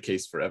 that's been the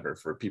case forever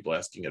for people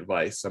asking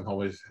advice. I'm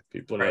always,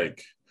 people are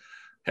like,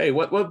 hey,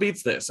 what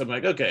beats this? I'm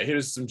like, okay,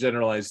 here's some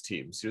generalized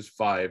teams. Here's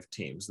 5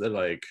 teams. They're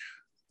like,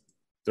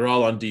 they're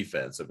all on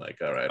defense. I'm like,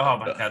 all right. Oh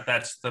my God,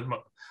 that's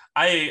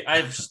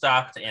I've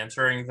stopped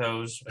answering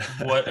those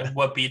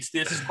what beats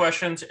this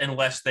questions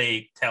unless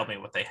they tell me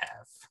what they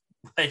have.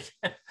 Like,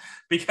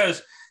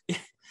 because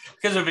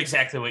of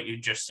exactly what you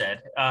just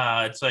said.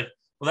 It's like,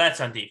 well,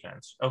 that's on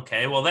defense.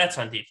 Okay, well, that's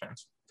on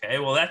defense. Okay,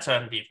 well, that's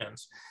on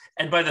defense.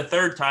 And by the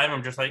third time,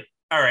 I'm just like,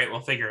 all right,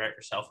 well, figure it out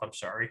yourself. I'm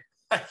sorry.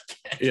 I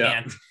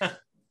can't.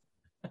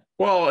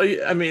 Well,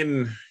 I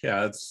mean,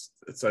 yeah, it's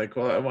like,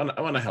 well, I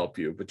want to help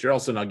you, but you're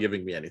also not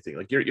giving me anything.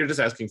 Like you're just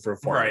asking for a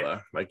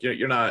formula. Right. Like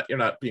you're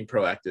not being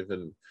proactive,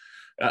 and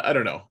I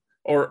don't know.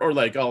 Or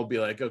like I'll be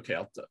like, okay,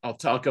 I'll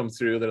talk them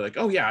through. They're like,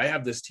 oh yeah, I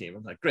have this team.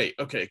 I'm like, great,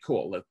 okay,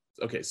 cool.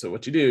 Okay, so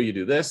what you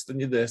do this, then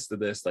you this, then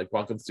this, like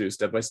walk them through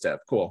step by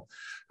step. Cool.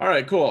 All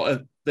right, cool.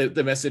 And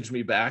they message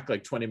me back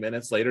like 20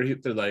 minutes later.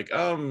 They're like,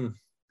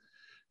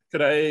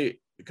 could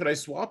I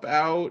swap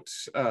out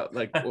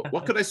like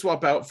what could I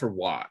swap out for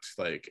what?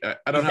 Like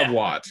I don't have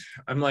what.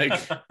 I'm like,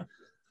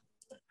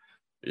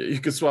 you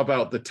could swap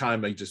out the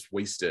time I just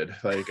wasted.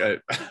 Like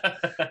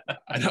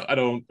I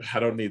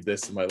don't need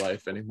this in my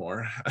life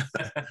anymore.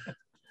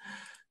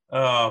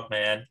 Oh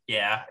man,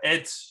 yeah,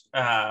 it's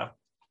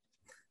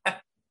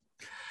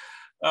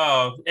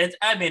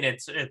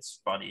it's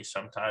funny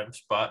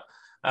sometimes, but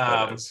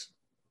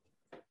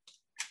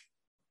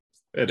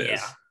it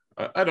is.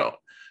 I don't.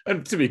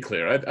 And to be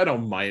clear, I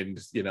don't mind,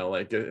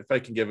 like if I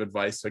can give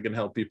advice, I can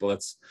help people.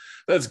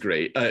 That's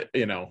great.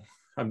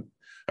 I'm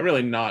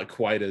really not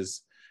quite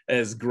as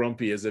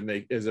grumpy as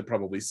it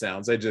probably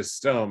sounds. I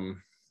just,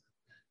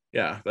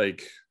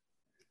 like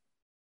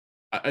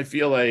I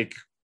feel like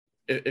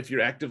if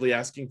you're actively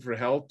asking for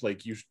help,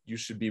 like you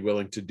should be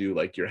willing to do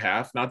like your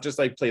half, not just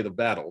like play the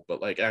battle,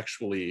 but like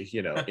actually,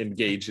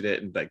 engage in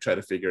it and like try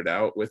to figure it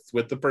out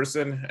with the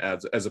person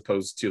as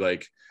opposed to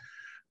like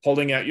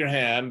holding out your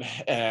hand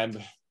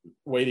and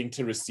waiting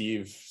to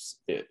receive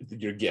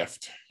your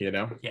gift,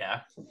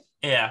 Yeah.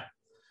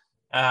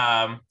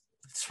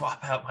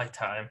 Swap out my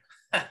time.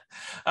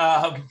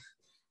 Oh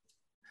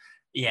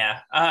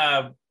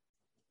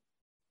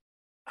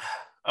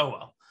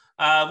well.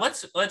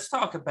 Let's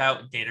talk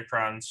about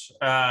DATACRONS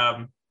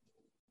a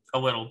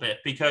little bit,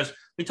 because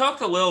we talked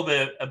a little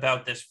bit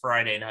about this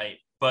Friday night,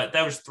 but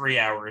that was 3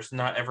 hours.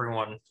 Not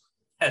everyone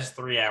has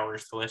 3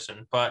 hours to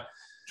listen, but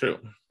true.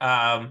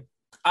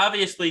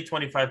 Obviously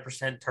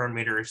 25% turn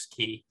meter is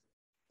key,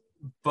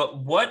 but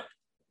what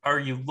are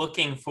you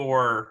looking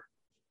for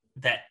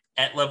that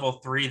at level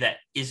 3 that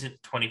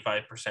isn't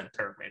 25%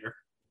 turn meter?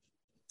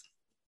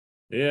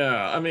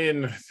 Yeah, I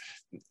mean,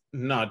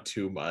 not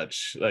too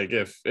much. Like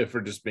if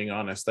we're just being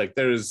honest, like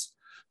there's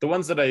the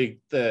ones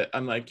that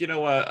I'm like, you know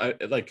what, I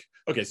like,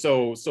 okay,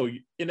 so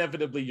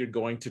inevitably you're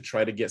going to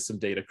try to get some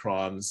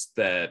DATACRONs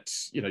that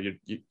you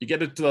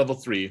get it to level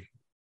 3,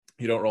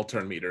 you don't roll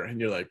turn meter, and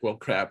you're like, well,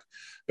 crap,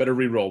 better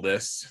re-roll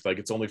this. Like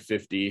it's only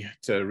 50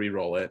 to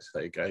re-roll it.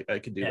 Like I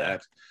can do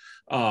that.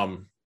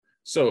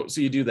 So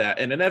you do that,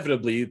 and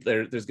inevitably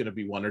there's going to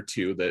be 1 or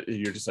 2 that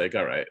you're just like,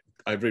 all right,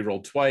 I've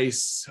re-rolled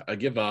twice, I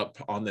give up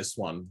on this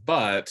one,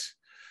 but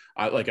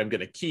I'm going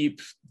to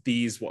keep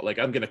these. Like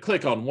I'm going to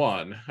click on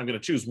one. I'm going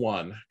to choose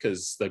one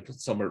because like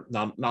some are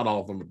not all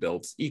of them are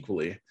built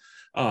equally.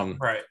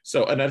 Right.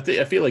 So, and I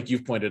feel like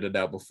you've pointed it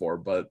out before,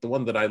 but the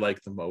one that I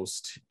like the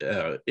most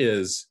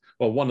is,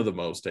 well, one of the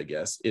most, I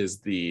guess,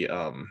 is the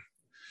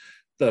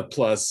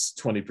plus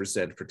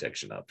 20%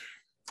 protection up.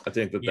 I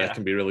think that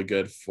can be really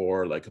good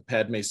for like a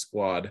Padme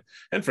squad,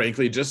 and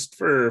frankly, just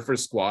for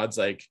squads,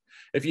 like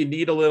if you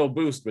need a little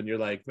boost when you're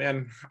like,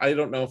 man, I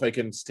don't know if I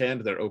can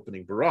stand their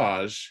opening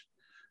barrage,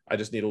 I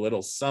just need a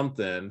little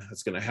something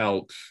that's going to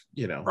help,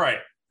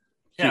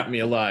 keep me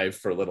alive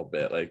for a little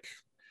bit. Like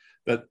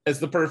that is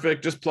the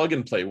perfect just plug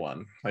and play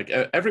one. Like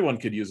everyone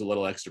could use a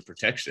little extra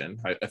protection,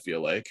 I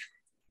feel like.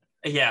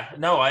 Yeah,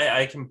 no,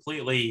 I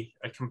completely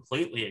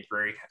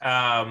agree.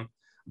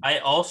 I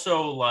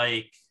also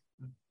like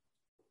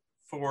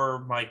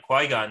for my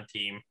Qui-Gon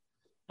team,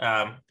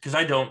 because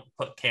I don't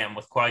put Cam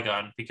with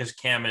Qui-Gon because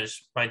Cam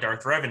is my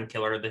Darth Revan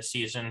killer this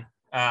season.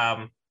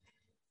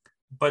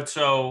 But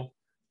so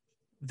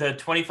the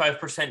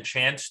 25%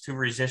 chance to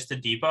resist a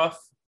debuff,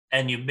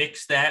 and you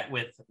mix that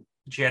with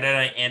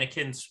Jedi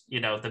Anakin's,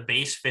 the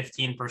base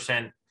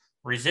 15%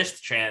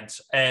 resist chance,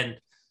 and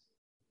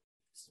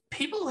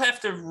people have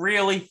to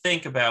really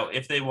think about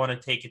if they want to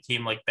take a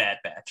team like Bad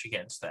Batch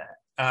against that.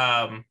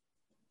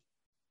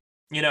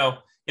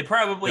 It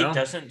probably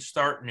doesn't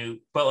start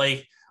Newt, but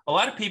like a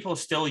lot of people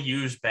still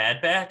use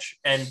Bad Batch,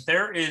 and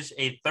there is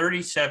a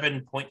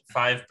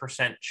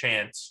 37.5%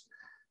 chance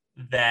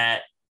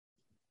that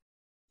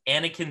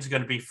Anakin's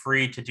going to be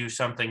free to do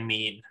something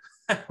mean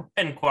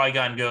when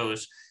Qui-Gon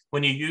goes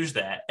when you use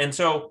that. And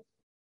so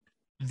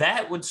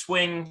that would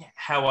swing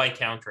how I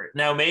counter it.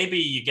 Now, maybe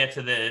you get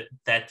to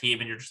that team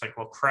and you're just like,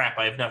 well, crap,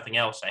 I have nothing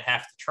else. I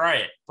have to try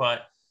it.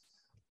 But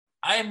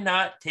I'm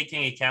not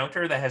taking a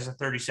counter that has a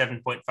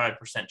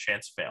 37.5%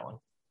 chance of failing.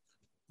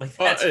 Like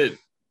that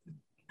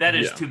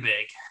is too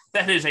big.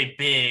 That is a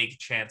big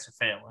chance of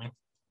failing.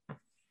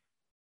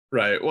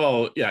 Right.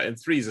 Well, yeah, in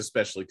threes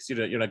especially, because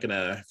you're not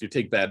gonna, if you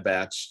take Bad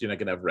Batch, you're not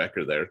gonna have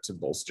Wrecker there to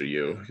bolster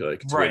you, like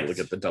to be able to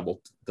get the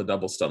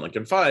double stun. Like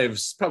in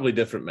fives, probably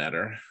different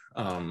matter.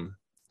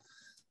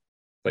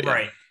 But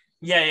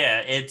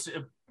yeah,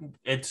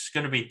 it's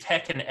gonna be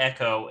Tech and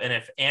Echo, and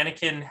if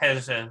Anakin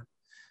has a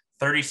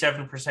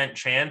 37%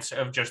 chance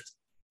of just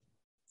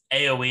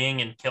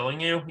AoEing and killing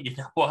you, you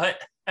know what?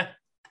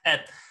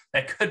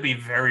 that could be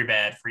very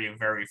bad for you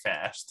very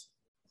fast.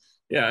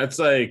 Yeah, it's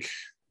like,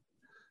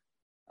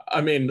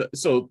 I mean,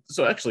 so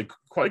actually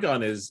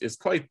Qui-Gon is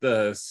quite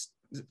the,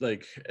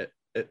 like,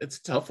 it's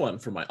a tough one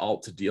for my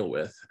alt to deal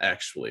with,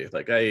 actually.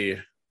 Like in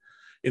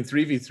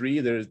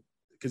 3v3, there's,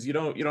 because you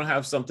don't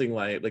have something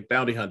like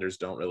bounty hunters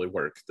don't really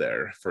work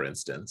there, for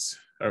instance.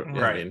 Or,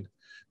 right. I mean,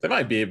 they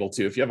might be able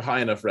to if you have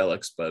high enough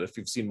relics, but if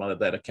you've seen one of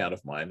that account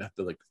of mine,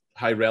 the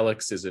high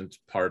relics isn't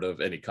part of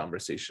any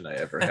conversation I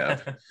ever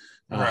have.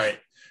 Right.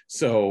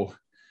 So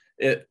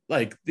it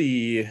like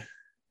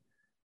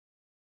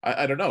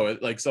I don't know.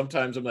 Like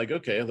sometimes I'm like,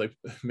 okay, like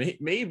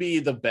maybe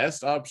the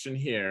best option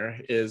here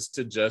is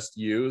to just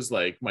use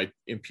like my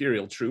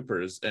Imperial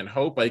troopers and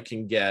hope I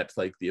can get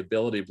like the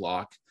ability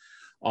block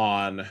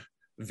on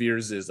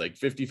Veers is like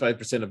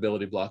 55%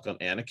 ability block on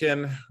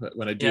Anakin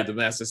when I do the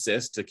mass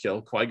assist to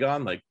kill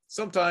Qui-Gon. Like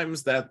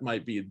sometimes that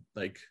might be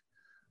like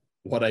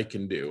what I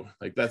can do.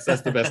 Like that's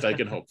the best I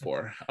can hope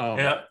for.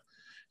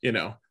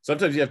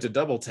 Sometimes you have to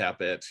double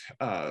tap it.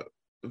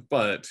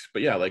 But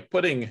yeah, like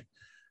putting.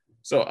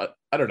 So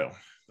I don't know.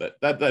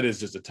 That is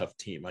just a tough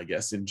team, I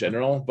guess, in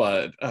general.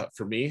 But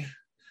for me,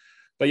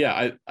 but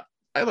yeah,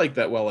 I like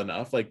that well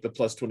enough. Like the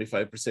plus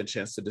 25%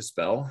 chance to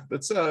dispel.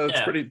 It's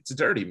it's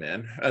dirty,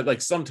 man.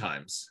 Like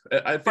sometimes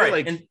I feel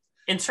like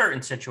in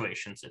certain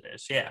situations it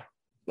is. Yeah.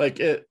 Like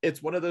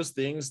it's one of those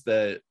things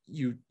that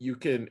you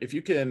can, if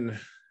you can.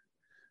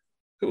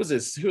 Who was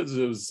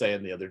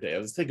saying the other day?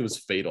 I think it was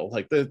Fatal.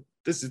 Like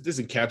this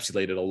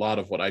encapsulated a lot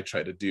of what I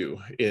try to do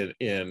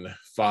in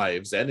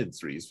fives and in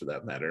threes for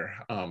that matter.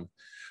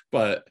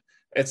 But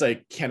it's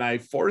like, can I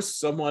force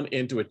someone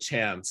into a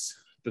chance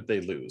that they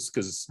lose?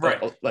 Because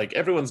like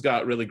everyone's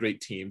got really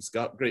great teams,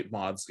 got great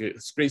mods,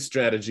 great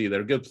strategy,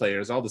 they're good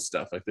players, all this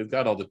stuff. Like they've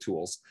got all the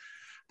tools.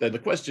 Then the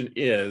question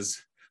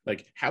is,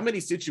 like, how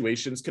many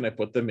situations can I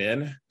put them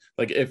in?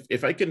 Like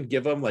if I can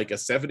give them like a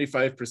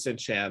 75%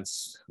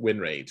 chance win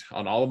rate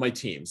on all of my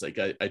teams, like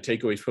I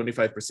take away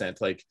 25%,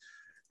 like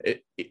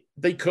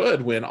they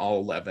could win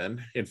all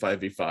 11 in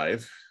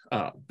 5v5,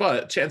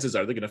 but chances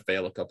are they're going to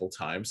fail a couple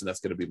times, and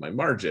that's going to be my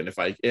margin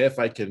if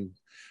I can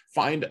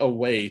find a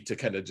way to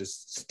kind of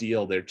just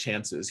steal their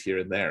chances here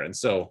and there. And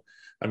so,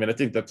 I mean, I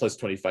think the plus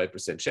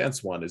 25%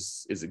 chance one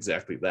is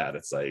exactly that.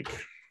 It's like,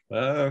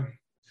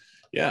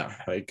 yeah,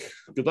 like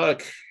good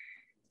luck.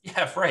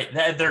 Yeah, right.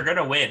 They're going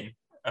to win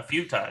a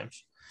few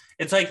times.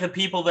 It's like the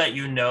people that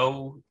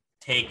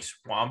takes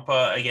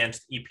Wampa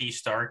against EP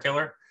Star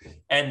Killer,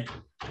 and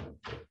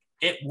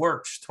it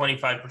works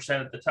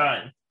 25% of the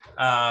time,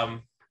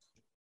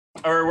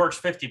 or it works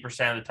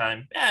 50% of the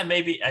time. Yeah,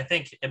 maybe I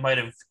think it might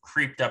have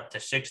creeped up to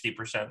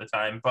 60% of the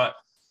time, but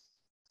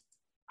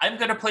I'm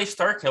going to play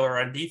Star Killer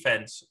on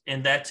defense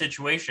in that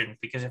situation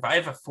because if I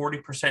have a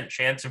 40%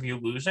 chance of you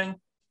losing,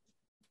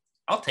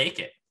 I'll take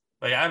it.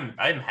 Like I'm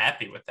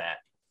happy with that.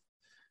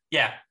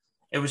 Yeah.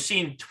 It was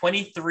seen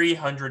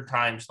 2,300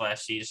 times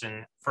last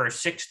season for a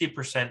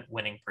 60%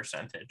 winning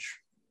percentage.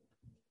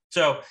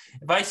 So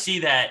if I see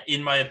that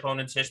in my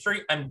opponent's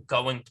history, I'm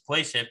going to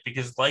place it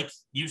because like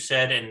you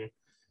said, and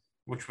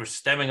which was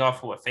stemming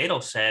off of what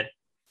Fatal said,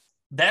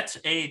 that's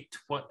a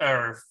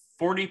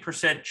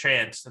 40%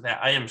 chance that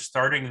I am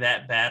starting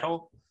that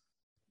battle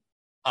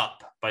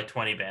up by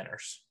 20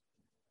 banners.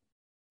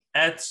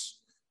 That's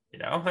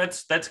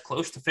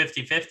close to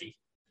 50-50.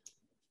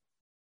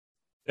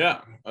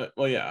 Yeah.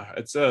 Well, yeah,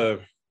 it's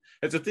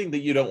it's a thing that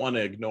you don't want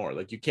to ignore.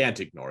 Like you can't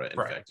ignore it. In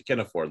right. fact, you can't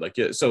afford like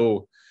it.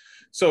 So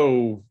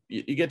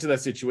you get to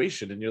that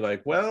situation and you're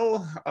like,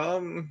 well,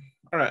 all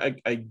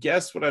right, I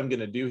guess what I'm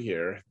going to do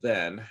here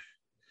then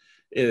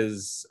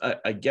is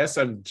I guess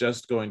I'm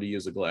just going to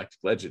use a Galactic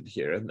Legend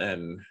here, and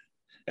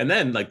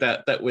then like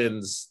that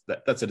wins.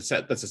 That's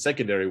a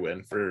secondary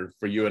win for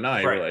you and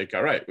I. Right. We're like,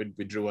 all right,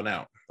 we drew one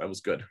out. That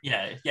was good.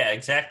 Yeah,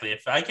 exactly.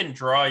 If I can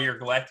draw your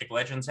Galactic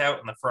Legends out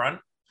in the front,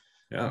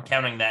 I'm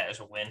counting that as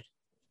a win.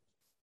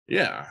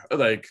 Yeah,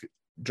 like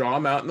draw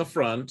them out in the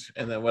front,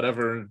 and then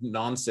whatever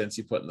nonsense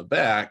you put in the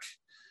back,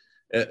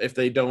 if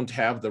they don't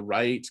have the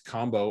right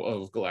combo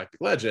of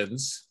Galactic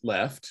Legends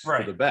left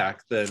for the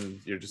back, then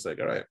you're just like,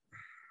 all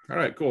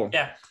right, cool.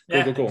 Yeah,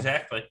 cool.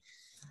 Exactly.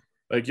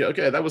 Like,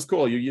 okay, that was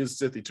cool. You used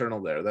Sith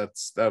Eternal there.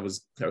 That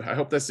was. I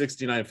hope that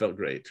 69 felt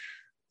great.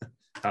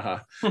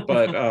 But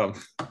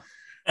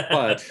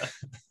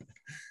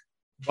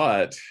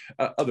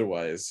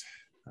otherwise,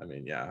 I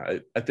mean, yeah,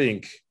 I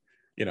think,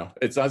 you know,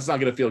 it's not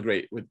going to feel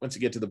great once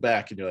you get to the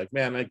back and you're like,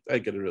 man, I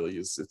got to really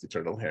use Sith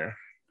Eternal here.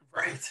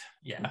 Right.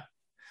 Yeah.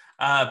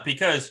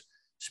 Because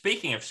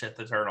speaking of Sith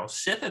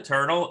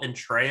Eternal and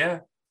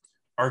Traya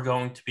are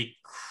going to be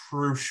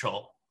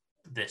crucial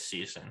this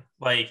season.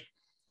 Like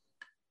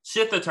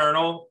Sith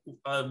Eternal,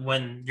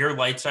 when your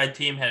light side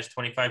team has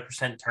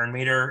 25% turn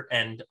meter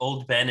and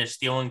Old Ben is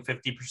stealing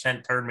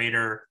 50% turn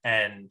meter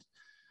and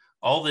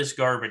all this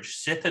garbage,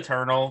 Sith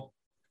Eternal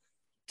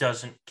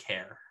doesn't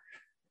care.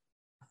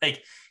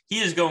 Like, he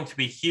is going to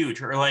be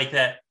huge. Or like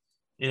that,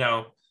 you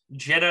know,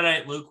 Jedi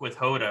Knight Luke with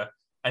Hoda.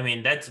 I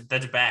mean, that's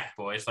back,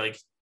 boys. Like,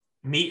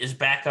 meat is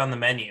back on the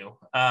menu.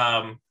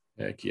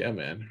 Heck yeah,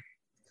 man.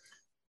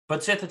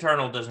 But Sith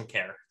Eternal doesn't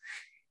care.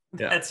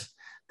 Yeah.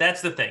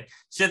 That's the thing.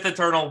 Sith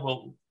Eternal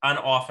will, on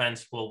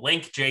offense, will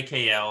link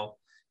JKL.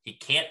 He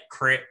can't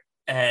crit,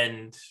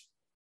 and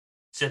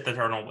Sith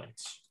Eternal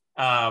wins.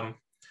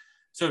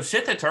 So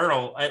Sith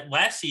Eternal,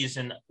 last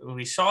season,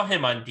 we saw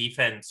him on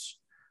defense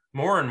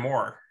more and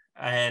more.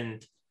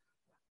 And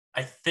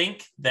I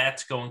think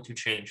that's going to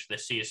change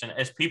this season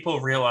as people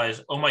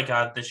realize, oh my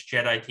God, this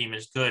Jedi team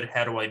is good.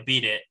 How do I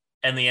beat it?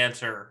 And the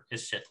answer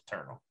is Sith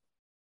Eternal.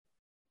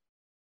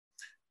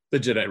 The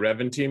Jedi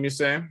Revan team, you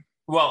say?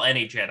 Well,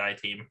 any Jedi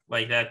team.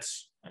 Like,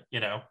 that's, you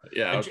know,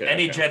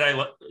 any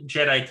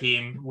Jedi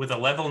team with a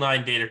level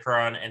 9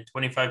 Datacron and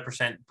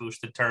 25%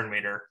 boosted turn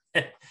meter,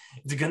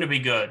 it's going to be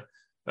good.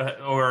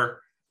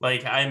 Or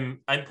like I'm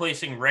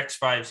placing Rex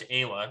 5's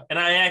Ayla, and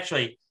I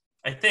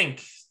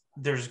think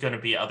there's going to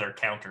be other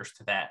counters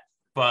to that.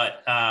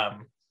 But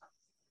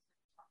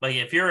like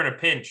if you're in a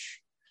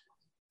pinch,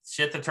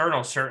 Sith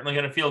Eternal's certainly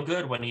going to feel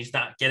good when he's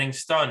not getting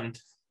stunned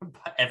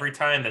every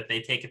time that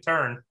they take a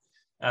turn.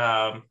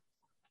 I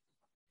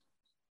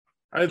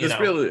had this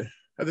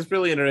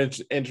really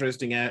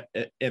interesting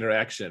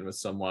interaction with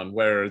someone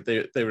where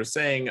they were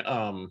saying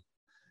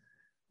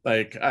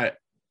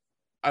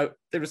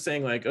they were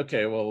saying like,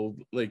 okay, well,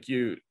 like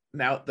you,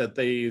 now that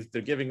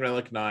they're giving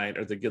Relic 9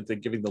 or they're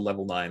giving the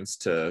level 9s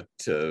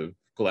to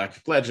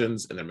Galactic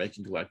Legends, and they're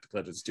making Galactic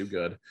Legends too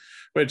good,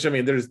 which, I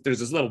mean, there's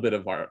this little bit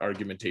of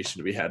argumentation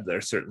to be had there.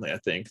 Certainly, I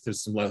think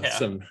there's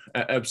some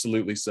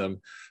absolutely some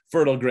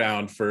fertile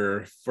ground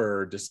for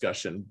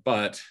discussion,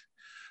 but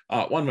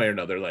one way or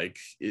another, like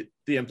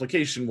the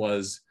implication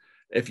was,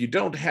 if you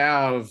don't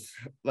have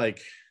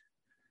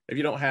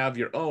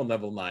your own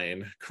level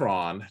 9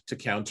 Kron to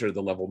counter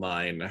the level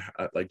 9,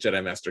 like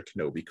Jedi Master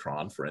Kenobi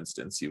Kron, for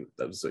instance,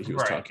 that was what he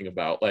was talking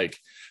about, like,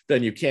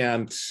 then you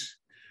can't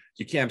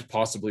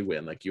possibly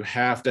win. Like, you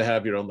have to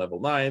have your own level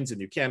 9s,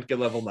 and you can't get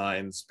level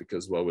 9s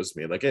because woe is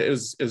me. Like, it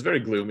was very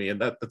gloomy, and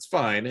that's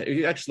fine.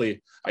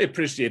 I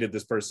appreciated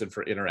this person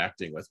for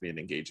interacting with me and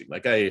engaging.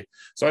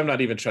 So I'm not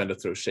even trying to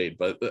throw shade,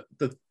 but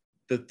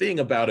the thing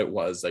about it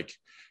was, like,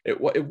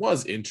 it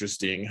was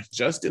interesting,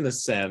 just in the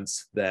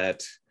sense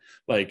that,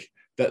 like,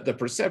 the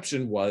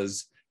perception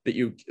was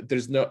that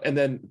there's no, and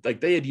then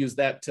like they had used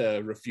that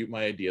to refute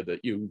my idea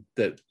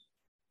that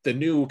the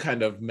new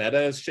kind of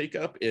meta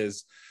shakeup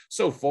is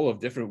so full of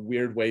different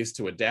weird ways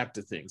to adapt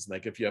to things.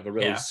 Like, if you have a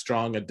really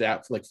strong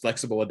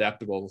flexible,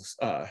 adaptable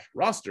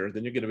roster,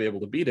 then you're going to be able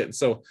to beat it. And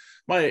so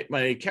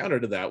my counter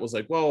to that was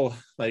like, well,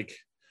 like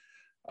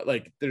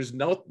there's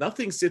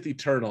nothing Sith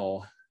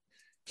Eternal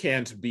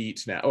can't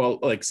beat now. Well,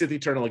 like Sith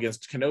Eternal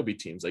against Kenobi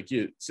teams, like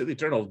Sith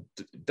Eternal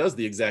does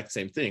the exact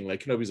same thing.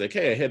 Like, Kenobi's like,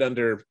 hey, I hit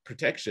under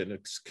protection.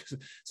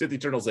 Sith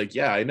Eternal's like,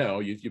 yeah, I know,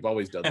 you've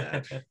always done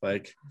that.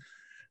 Like,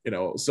 you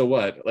know, so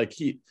what? Like,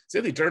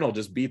 Sith Eternal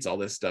just beats all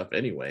this stuff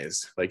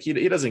anyways. Like, he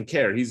doesn't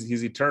care.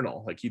 He's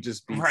eternal. Like, he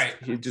just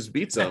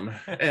beats them.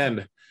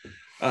 And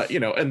you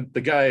know, and the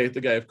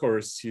guy of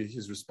course,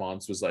 his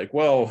response was like,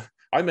 well,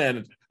 I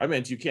meant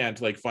you can't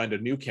like find a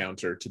new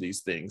counter to these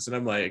things. And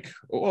I'm like,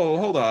 oh,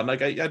 hold on.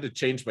 Like, I had to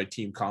change my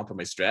team comp and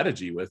my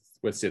strategy with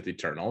Sith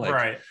Eternal.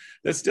 Like,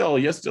 that's still,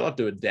 you still have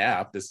to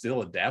adapt. It's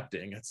still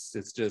adapting.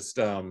 It's just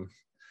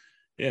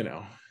you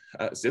know,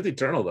 Sith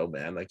Eternal though,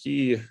 man, like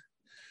he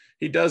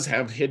does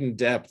have hidden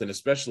depth, and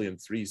especially in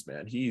threes,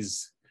 man,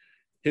 his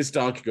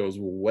stock goes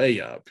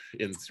way up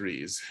in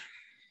threes.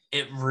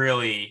 It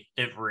really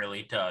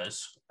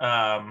does.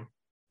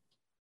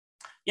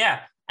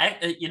 Yeah.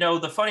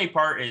 The funny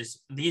part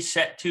is these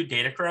set 2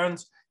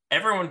 Datacrons,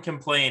 everyone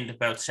complained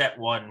about set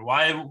 1.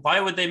 Why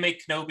would they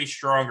make Kenobi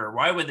stronger?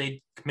 Why would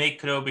they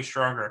make Kenobi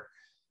stronger?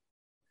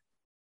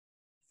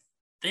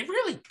 They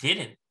really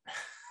didn't.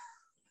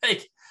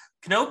 Like,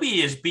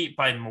 Kenobi is beat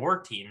by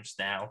more teams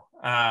now.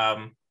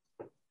 Now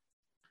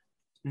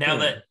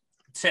that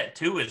set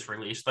 2 is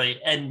released,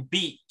 and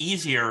beat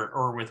easier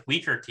or with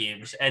weaker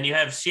teams. And you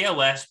have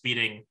CLS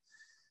beating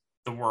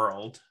the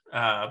world,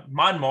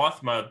 Mon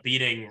Mothma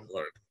beating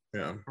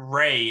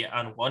Rey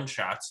on one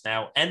shots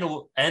now,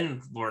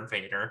 and Lord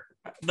Vader.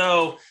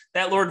 Though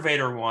that Lord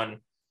Vader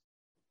one,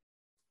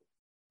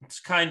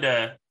 it's kind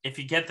of, if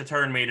you get the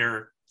turn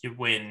meter, you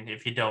win.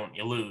 If you don't,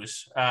 you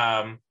lose.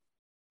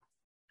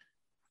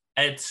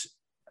 It's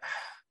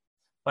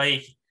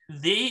like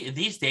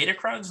these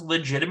Datacrons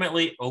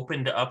legitimately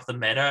opened up the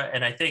meta,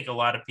 and I think a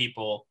lot of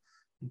people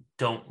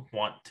don't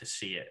want to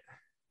see it.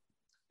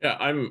 Yeah,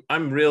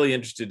 I'm really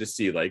interested to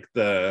see like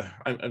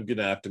I'm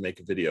gonna have to make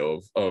a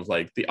video of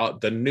like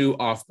the new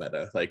off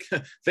meta, like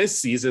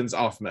this season's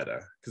off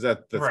meta, because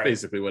that's right.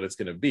 Basically what it's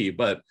gonna be.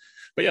 But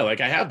yeah,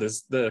 like I have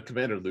the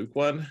Commander Luke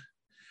one,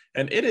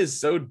 and it is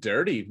so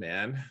dirty,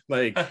 man.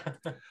 Like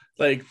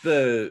like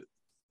the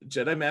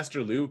Jedi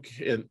Master Luke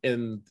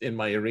in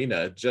my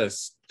arena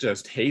just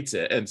hates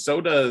it, and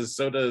so does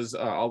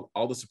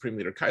all the Supreme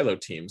Leader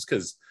Kylo teams,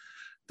 because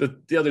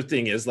the other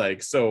thing is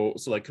like so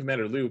like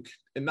Commander Luke,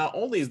 and not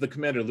only is the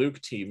Commander Luke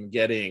team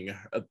getting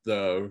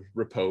the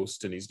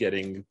riposte, and he's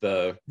getting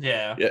the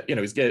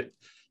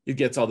he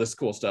gets all this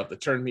cool stuff, the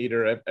turn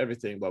meter,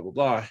 everything, blah blah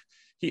blah.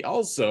 He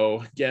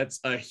also gets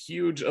a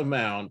huge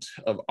amount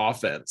of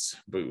offense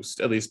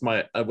boost. At least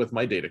with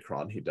my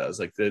Datacron, he does.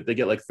 Like they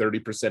get like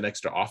 30%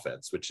 extra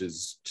offense, which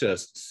is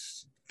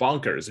just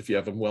bonkers if you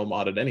have them well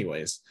modded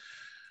anyways.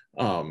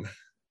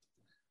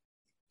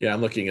 Yeah,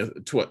 I'm looking at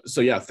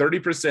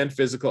 30%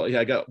 physical.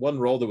 Yeah, I got one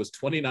roll that was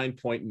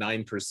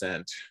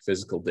 29.9%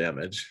 physical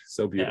damage.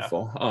 So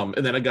beautiful. Yeah.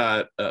 And then I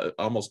got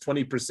almost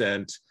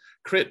 20%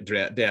 crit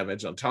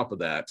damage on top of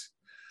that.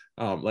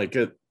 And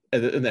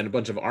then a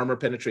bunch of armor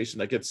penetration.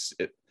 Like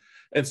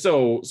and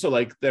so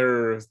like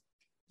their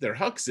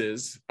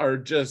huxes are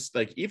just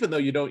like, even though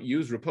you don't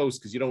use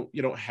riposte because you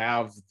don't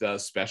have the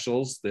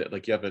specials that,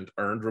 like, you haven't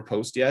earned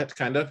riposte yet,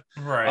 kind of.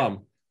 Right.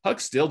 Hux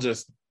still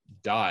just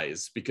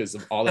dies because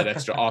of all that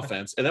extra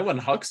offense, and then when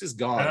Hux is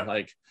gone,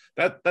 like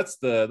that's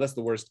the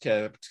worst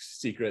kept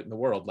secret in the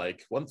world.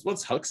 Like once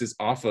Hux is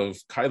off of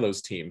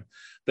Kylo's team,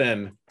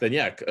 then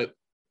yeah,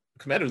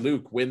 Commander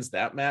Luke wins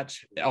that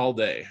match all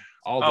day.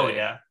 Oh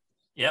yeah,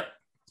 yep.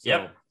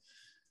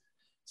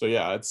 So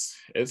yeah,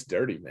 it's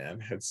dirty,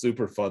 man. It's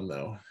super fun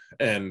though,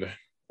 and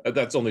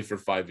that's only for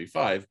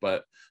 5v5,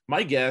 but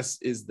my guess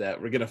is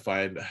that we're going to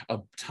find a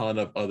ton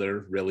of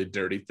other really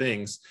dirty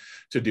things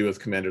to do with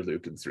Commander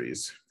Luke in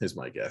 3s, is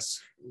my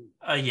guess.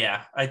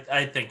 Yeah,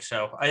 I think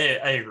so. I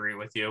agree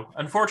with you.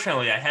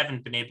 Unfortunately, I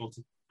haven't been able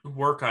to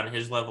work on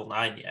his level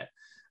 9 yet.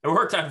 I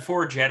worked on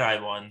 4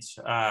 Jedi ones.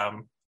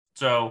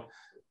 So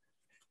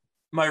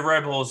my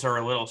Rebels are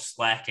a little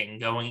slacking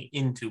going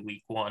into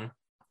week 1.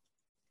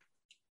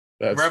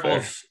 That's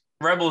fair.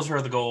 Rebels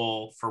are the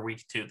goal for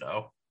week 2,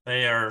 though.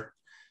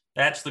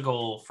 That's the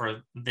goal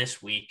for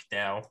this week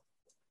now,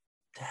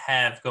 to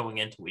have going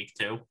into week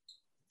 2.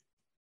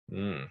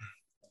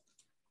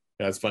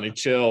 That's funny.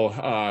 Chill.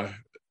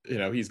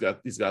 He's got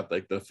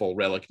like the full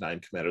Relic 9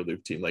 Commander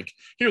Luke team. Like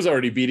he was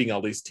already beating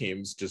all these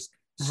teams just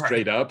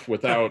straight up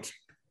without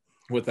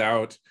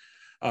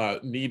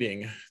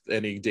needing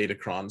any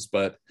Datacrons.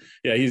 But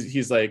yeah,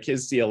 he's like,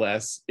 his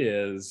CLS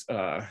is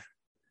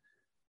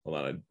hold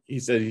on. He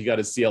said he got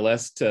his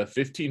CLS to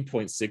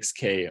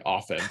 15.6k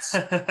offense.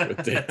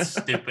 That's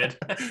stupid.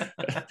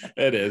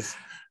 It is.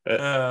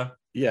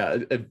 Yeah,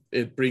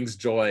 it brings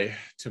joy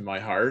to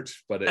my heart,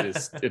 but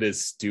it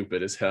is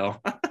stupid as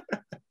hell.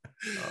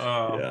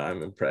 Yeah,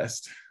 I'm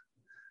impressed.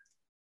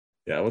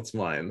 Yeah, what's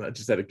mine? I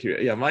just had a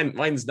curious. Yeah,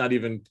 mine's not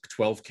even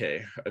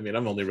 12k. I mean,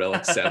 I'm only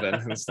Relic 7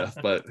 and stuff,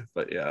 but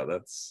yeah,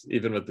 that's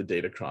even with the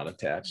Datacron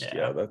attached.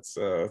 Yeah, that's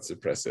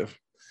impressive.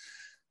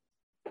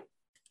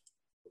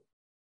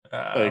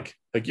 Like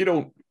you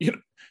don't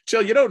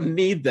Chill, you don't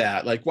need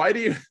that. Like, why do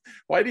you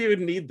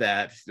need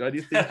that? Why do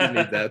you think you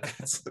need that?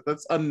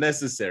 That's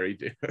unnecessary,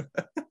 dude.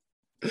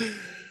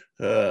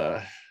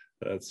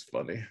 That's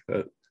funny.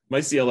 My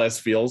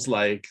CLS feels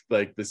like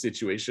the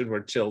situation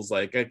where Chill's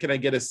like, can I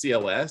get a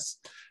CLS?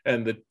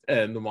 And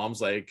the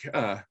mom's like,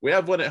 we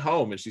have one at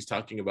home, and she's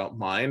talking about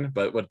mine,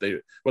 but what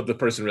the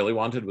person really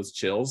wanted was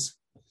Chill's.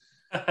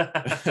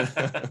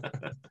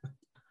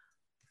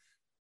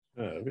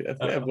 We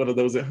have one of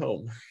those at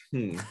home.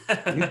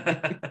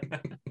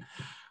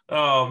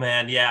 Oh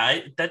man, yeah,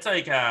 that's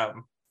like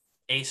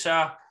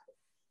Asa.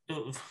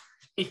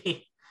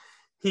 He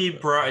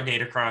brought a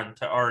Datacron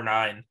to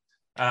R9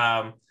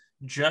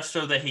 just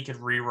so that he could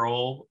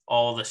re-roll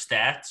all the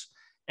stats,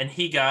 and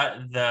he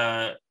got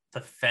the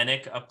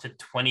Fennec up to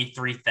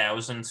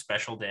 23,000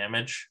 special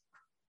damage.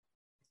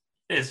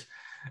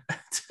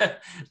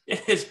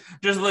 It is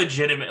just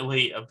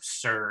legitimately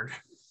absurd.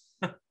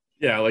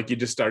 Yeah, like you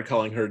just start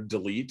calling her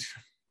delete.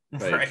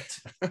 Like, right.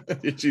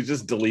 She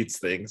just deletes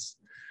things.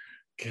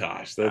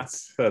 Gosh,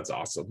 that's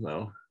awesome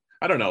though.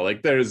 I don't know,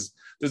 like there's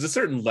a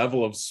certain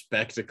level of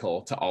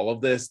spectacle to all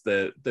of this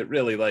that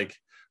really, like,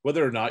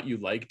 whether or not you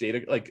like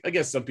data, like I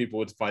guess some people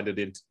would find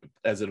it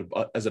as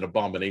an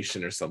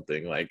abomination or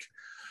something. Like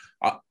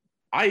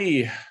I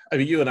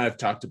mean, you and I have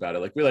talked about it.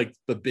 Like we like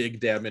the big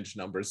damage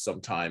numbers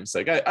sometimes.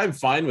 Like I'm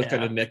fine with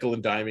kind of nickel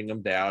and diming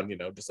them down,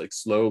 just like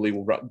slowly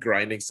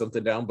grinding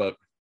something down. But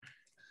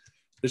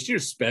the sheer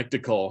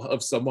spectacle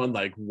of someone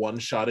like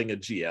one-shotting a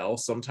GL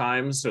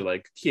sometimes, or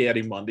like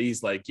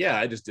Kiadimundi's like, yeah,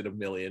 I just did 1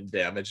 million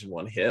damage in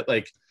one hit.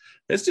 Like,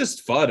 it's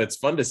just fun. It's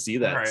fun to see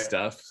that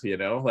stuff,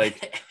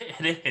 like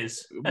it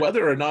is.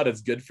 Whether or not it's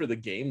good for the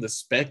game, the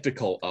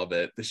spectacle of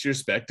it, the sheer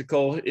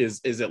spectacle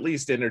is at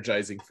least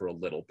energizing for a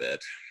little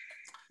bit.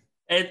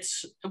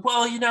 It's,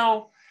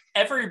 well,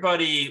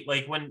 everybody,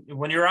 like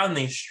when you're on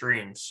these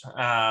streams,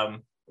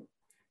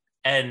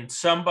 and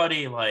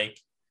somebody like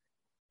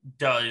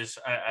does,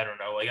 I don't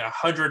know, like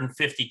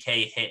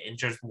 150k hit and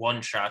just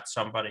one shot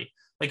somebody,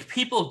 like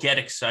people get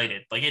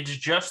excited. Like it's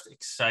just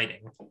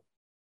exciting.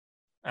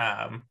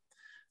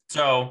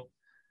 So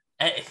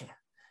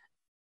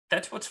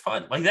that's what's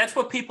fun. Like that's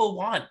what people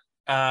want.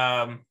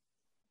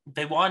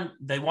 They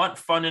want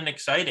fun and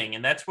exciting,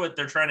 and that's what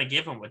they're trying to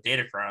give them with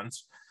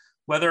DATACRONS.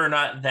 Whether or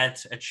not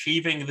that's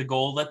achieving the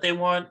goal that they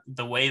want,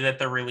 the way that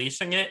they're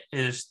releasing it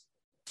is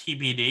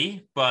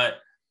TBD. But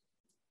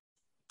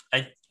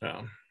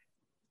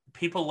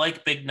people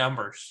like big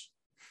numbers.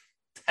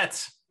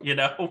 That's,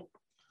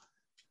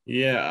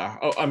 Yeah.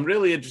 Oh, I'm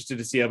really interested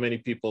to see how many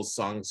people's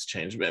songs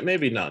change.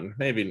 Maybe none.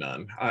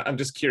 I'm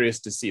just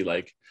curious to see,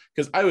 like,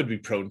 because I would be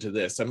prone to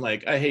this. I'm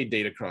like, I hate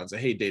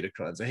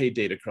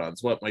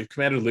DATACRONs. What, my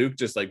Commander Luke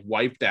just like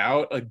wiped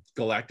out a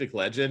Galactic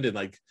Legend in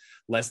like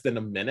less than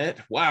a minute?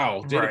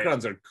 Wow,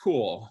 DATACRONs are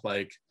cool.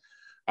 Like,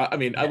 I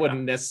mean, I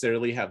wouldn't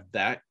necessarily have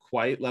that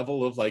quite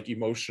level of like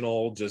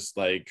emotional, just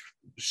like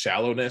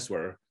shallowness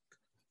where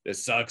it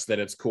sucks that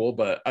it's cool,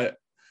 but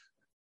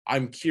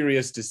I'm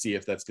curious to see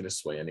if that's going to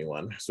sway any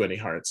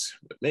hearts.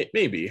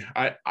 Maybe.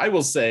 I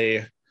will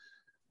say,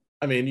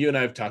 I mean, you and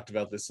I have talked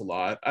about this a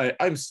lot.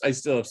 I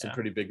still have some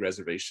pretty big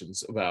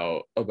reservations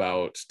about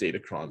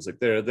DATACRONs. Like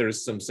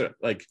there's some,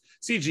 like,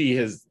 CG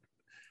has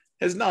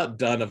not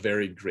done a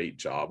very great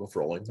job of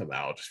rolling them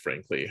out,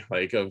 frankly,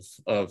 like of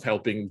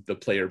helping the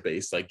player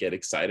base like get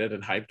excited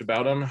and hyped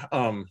about them.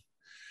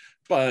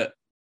 But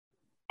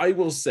I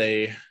will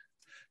say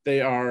they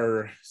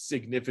are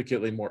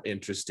significantly more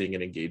interesting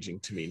and engaging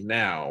to me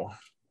now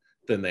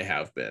than they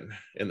have been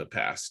in the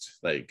past.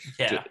 Like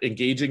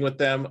engaging with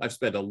them, I've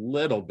spent a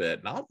little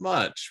bit, not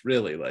much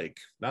really, like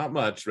not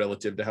much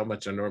relative to how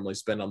much I normally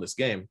spend on this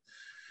game.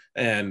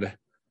 And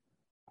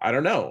I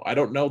don't know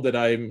that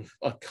I'm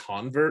a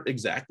convert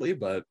exactly,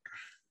 but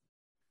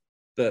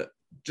the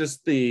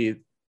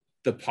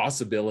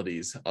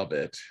possibilities of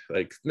it,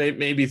 like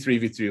maybe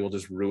 3v3 will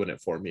just ruin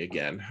it for me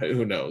again.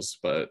 Who knows?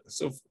 But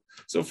so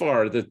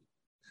far that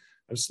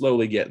I'm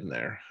slowly getting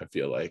there, I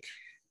feel like.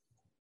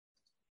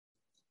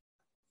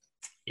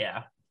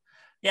 I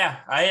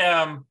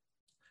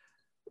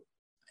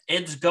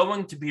it's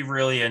going to be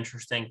really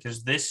interesting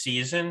because this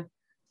season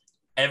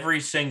every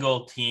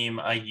single team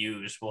I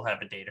use will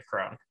have a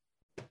DATACRON.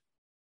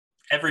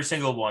 Every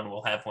single one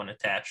will have one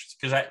attached,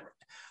 because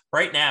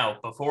right now,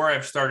 before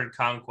I've started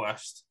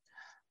Conquest,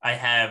 I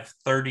have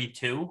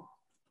 32.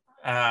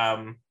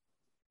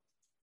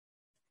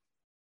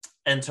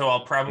 And so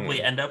I'll probably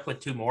end up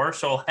with 2 more.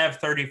 So I'll have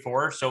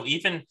 34. So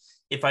even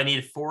if I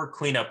need 4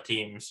 cleanup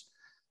teams,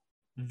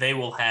 they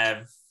will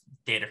have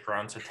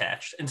DATACRONs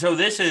attached. And so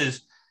this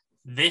is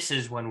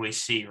when we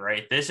see,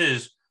 right? This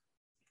is,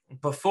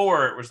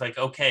 before it was like,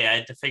 okay, I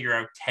had to figure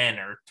out 10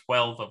 or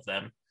 12 of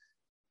them.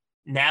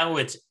 Now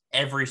it's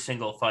every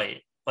single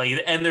fight.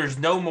 Like, and there's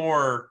no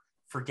more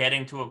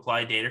forgetting to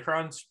apply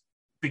DATACRONs,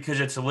 because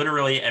it's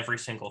literally every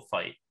single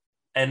fight.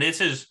 And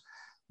this is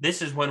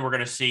when we're going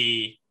to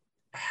see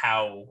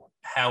how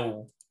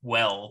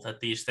well that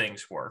these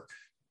things work.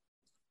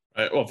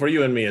 Well, for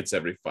you and me, it's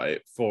every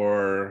fight.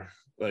 For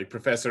like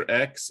Professor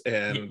X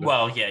and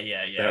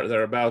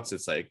thereabouts,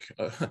 it's like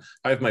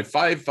I have my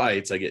 5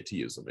 fights I get to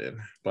use them in.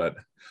 But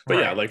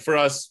yeah, like for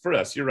us,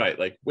 you're right.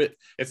 Like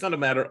it's not a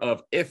matter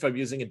of if I'm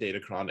using a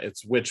DATACRON,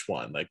 it's which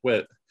one. Like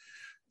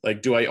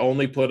like, do I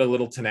only put a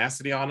little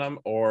tenacity on them,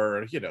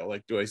 or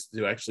like do I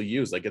actually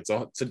use, like, it's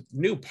a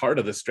new part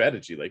of the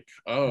strategy. Like,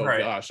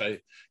 gosh,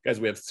 guys,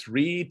 we have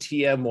 3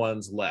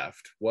 TM1s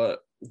left.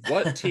 What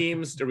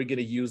teams are we going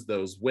to use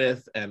those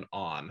with and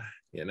on?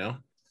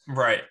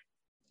 Right.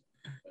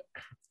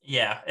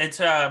 Yeah, it's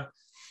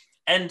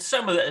and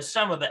some of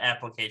the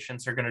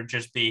applications are going to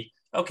just be,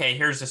 okay,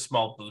 here's a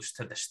small boost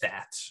to the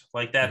stats.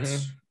 Like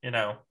that's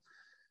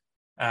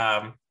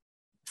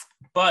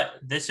but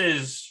this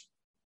is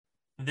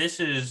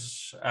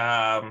it's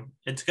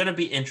going to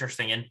be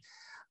interesting, and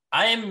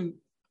I'm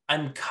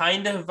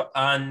kind of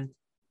on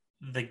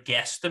the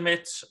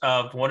guesstimates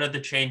of one of the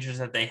changes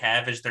that they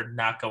have is they're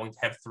not going to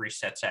have 3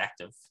 sets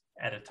active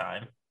at a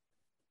time.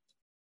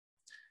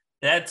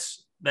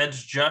 That's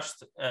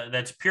just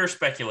that's pure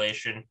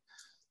speculation.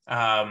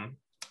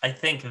 I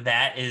think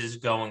that is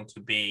going to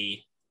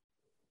be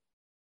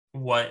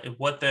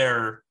what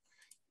their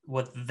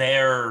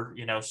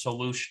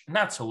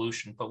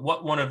solution, but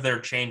what one of their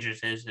changes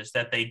is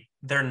that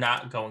they're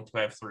not going to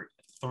have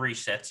three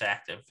sets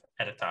active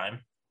at a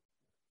time.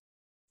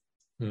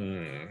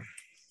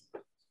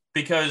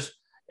 Because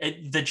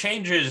the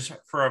changes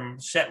from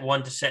set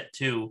 1 to set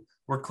 2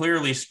 were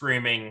clearly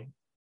screaming,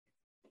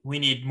 we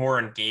need more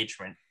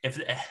engagement.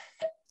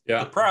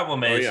 The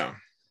problem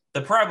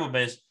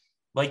is,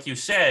 like you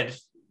said,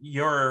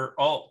 your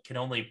alt can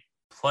only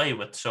play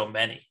with so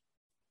many.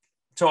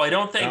 So I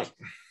don't think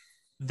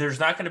there's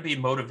not going to be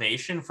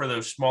motivation for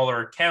those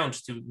smaller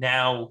accounts to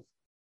now,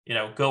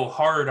 go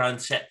hard on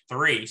set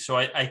 3. So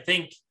I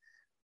think,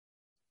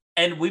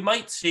 and we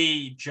might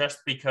see, just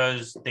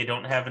because they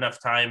don't have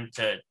enough time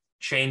to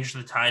change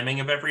the timing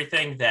of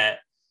everything, that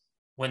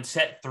when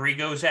set 3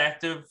 goes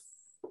active,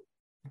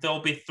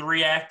 there'll be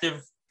 3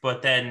 active,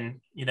 but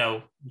then,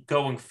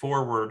 going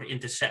forward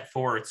into set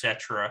 4,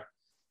 etc.,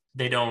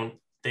 they don't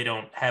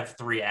have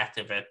 3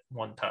 active at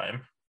one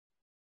time.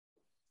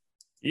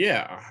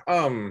 Yeah.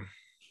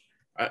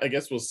 I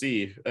guess we'll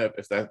see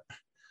if that.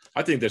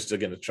 I think they're still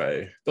going to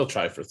try. They'll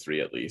try for 3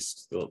 at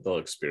least. They'll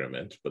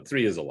experiment, but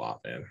 3 is a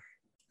lot, man.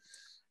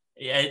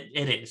 Yeah,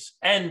 it is,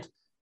 and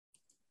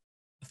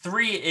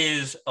 3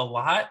 is a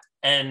lot.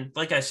 And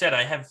like I said,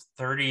 I have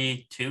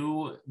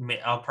 32.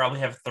 I'll probably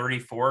have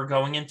 34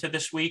 going into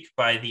this week.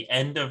 By the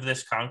end of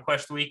this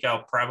Conquest week,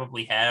 I'll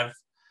probably have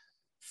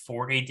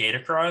 40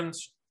 Datacrons.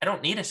 I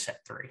don't need a set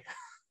 3.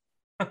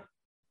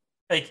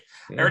 I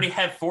already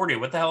have 40.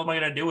 What the hell am I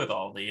going to do with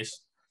all these?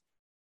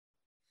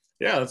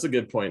 Yeah, that's a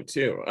good point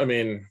too. I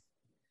mean,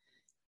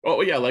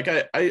 yeah, like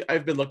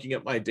I've been looking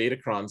at my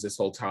Datacrons this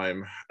whole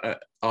time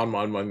on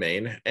my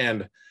main,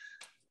 and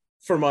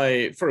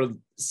for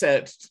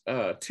set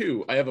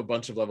 2, I have a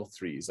bunch of level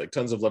 3s, like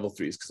tons of level 3s,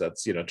 because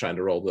that's trying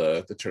to roll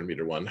the turn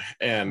meter one,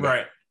 and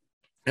right.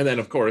 And then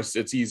of course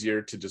it's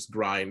easier to just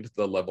grind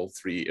the level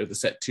 3 or the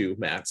set 2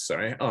 mats,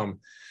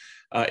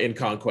 in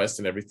Conquest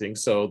and everything.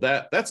 So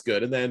that's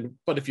good. And then,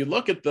 but if you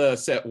look at the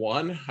set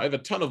 1, I have a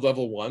ton of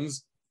level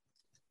 1s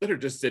that are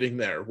just sitting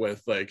there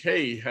with like,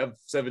 hey, have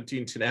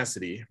 17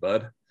 tenacity,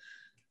 bud.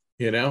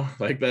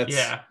 Like that's,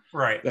 yeah,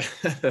 right.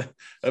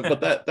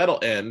 But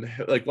that'll end.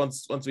 Like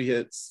once we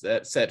hit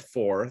set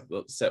 4,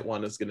 the set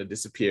 1 is going to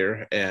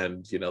disappear,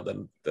 and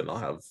then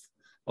I'll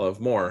have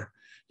more.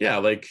 Yeah,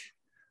 like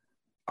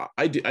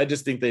I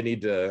just think they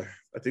need to.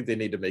 I think they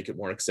need to make it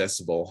more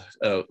accessible.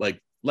 Like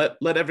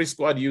let every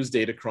squad use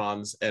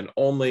Datacrons and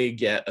only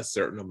get a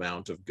certain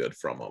amount of good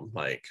from them.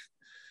 Like,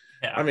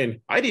 yeah. I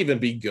mean, I'd even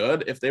be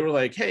good if they were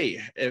like,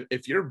 hey,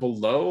 if you're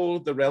below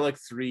the Relic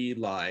 3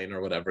 line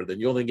or whatever, then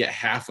you only get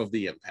half of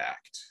the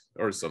impact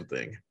or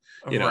something.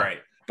 Right.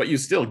 But you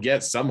still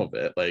get some of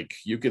it. Like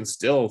you can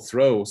still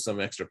throw some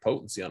extra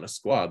potency on a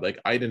squad. Like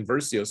Iden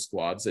Versio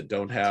squads that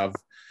don't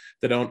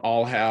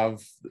all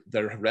have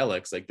their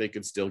relics, like they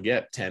could still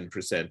get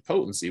 10%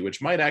 potency,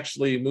 which might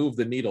actually move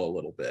the needle a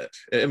little bit.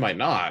 It might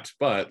not,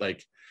 but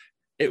like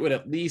it would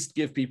at least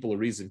give people a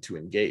reason to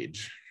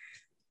engage.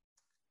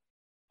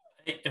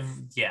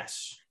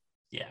 Yes.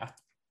 Yeah.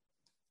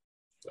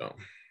 So.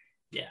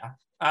 Yeah.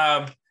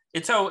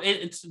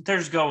 It's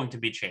there's going to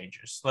be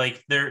changes.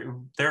 Like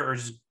there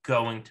is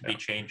going to be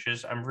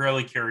changes. I'm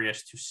really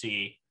curious to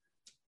see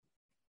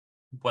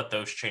what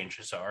those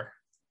changes are.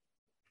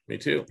 Me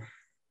too.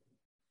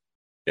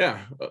 Yeah,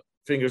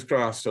 fingers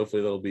crossed.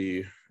 Hopefully that'll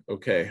be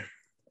okay.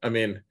 I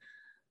mean,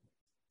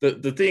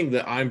 the thing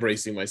that I'm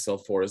bracing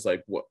myself for is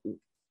like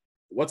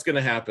what's going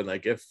to happen.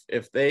 Like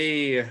if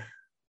they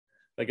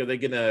like, are they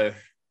gonna?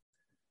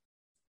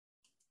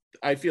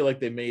 I feel like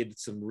they made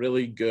some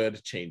really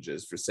good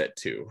changes for set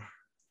 2,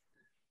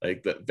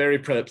 like the very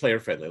player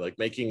friendly, like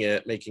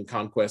making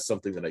Conquest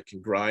something that I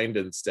can grind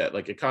instead.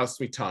 Like it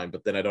costs me time,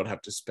 but then I don't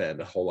have to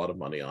spend a whole lot of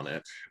money on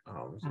it.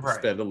 Right.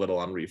 Spend a little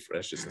on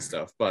refreshes and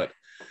stuff, but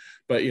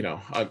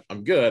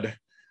I'm good.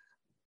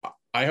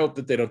 I hope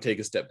that they don't take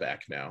a step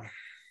back now.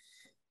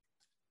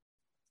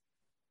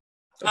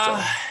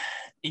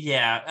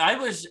 Yeah, I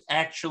was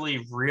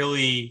actually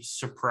really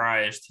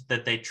surprised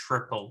that they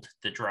tripled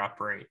the drop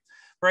rate,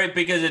 right?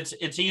 Because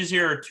it's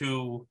easier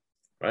to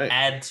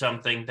add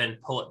something than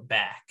pull it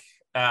back.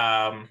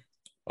 Well,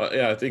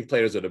 yeah, I think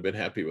players would have been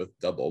happy with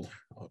doubled,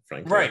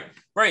 frankly.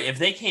 Right. If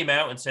they came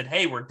out and said,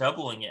 hey, we're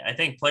doubling it, I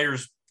think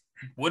players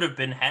would have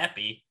been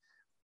happy.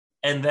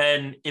 And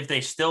then if they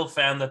still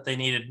found that they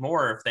needed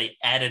more, if they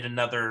added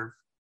another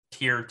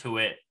tier to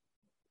it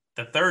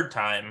the third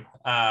time,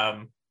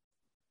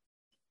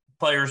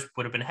 players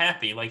would have been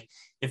happy. Like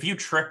if you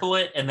triple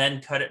it and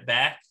then cut it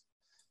back,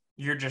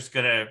 you're just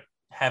going to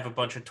have a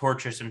bunch of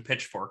torches and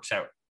pitchforks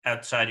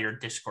outside your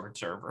Discord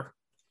server.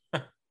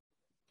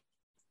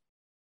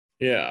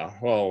 Yeah,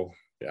 well,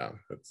 yeah,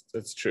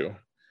 that's true.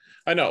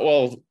 I know.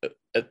 Well,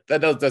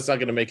 that's not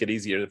going to make it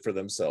easier for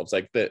themselves.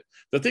 Like the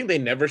thing they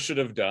never should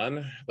have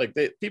done, like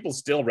people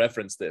still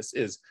reference this,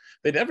 is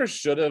they never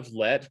should have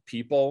let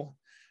people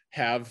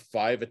have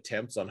 5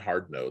 attempts on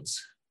hard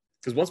nodes.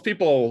 Because once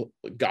people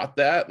got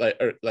that,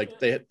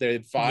 they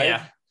had 5.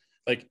 Yeah.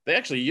 Like they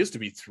actually used to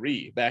be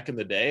 3 back in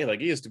the day. Like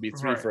it used to be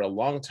 3 for a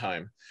long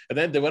time, and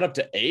then they went up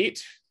to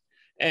 8.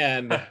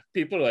 And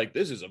people are like,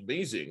 "This is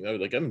amazing!"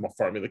 Like I'm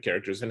farming the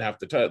characters in half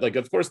the time. Like,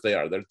 of course they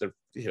are. They're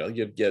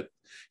you get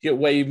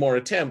way more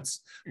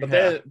attempts, but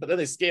then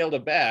they scaled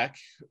it back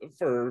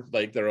for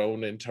like their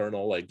own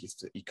internal like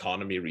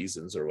economy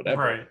reasons or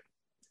whatever.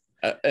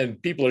 Right.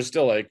 And people are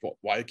still like, well,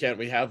 "Why can't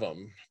we have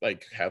them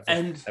like have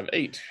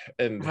 8?"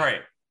 And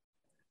right.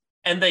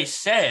 And they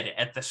said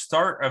at the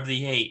start of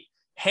the 8,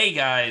 "Hey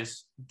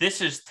guys,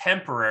 this is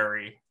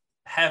temporary.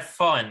 Have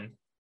fun."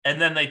 And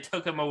then they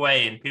took them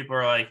away, and people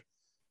are like,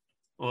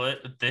 "Well,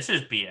 this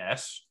is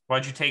BS.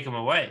 Why'd you take them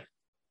away?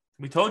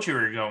 We told you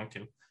we were going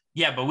to."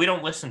 Yeah, but we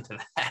don't listen to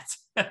that.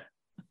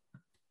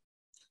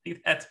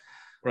 That's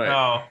right.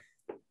 Oh,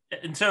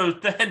 and so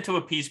then to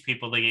appease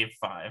people, they gave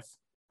 5.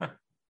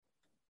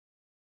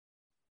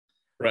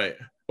 Right.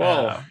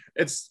 Well,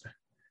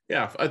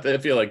 I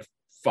feel like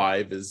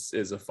 5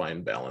 is a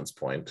fine balance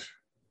point.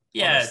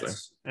 Yeah,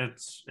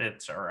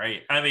 it's all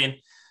right. I mean,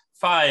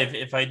 5,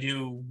 if I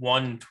do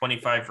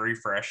 125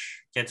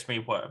 refresh, gets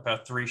me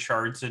about 3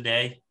 shards a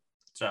day.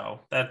 So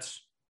that's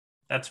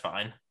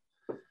fine.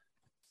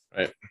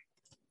 Right.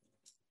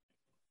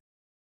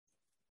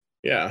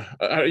 Yeah.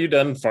 Are you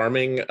done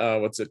farming?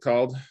 What's it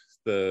called?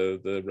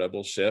 The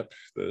rebel ship,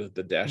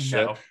 the dash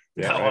ship?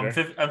 Yeah, no,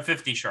 I'm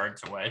 50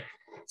 shards away.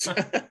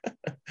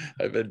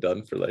 I've been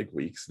done for like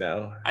weeks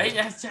now.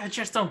 I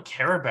just don't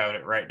care about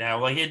it right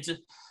now. Like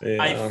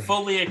I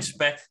fully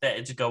expect that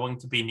it's going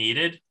to be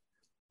needed,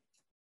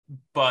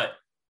 but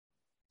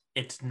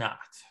it's not.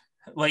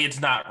 Like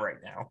it's not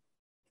right now.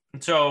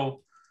 And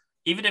so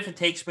even if it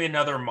takes me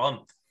another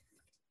month,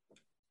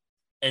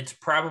 it's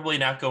probably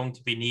not going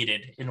to be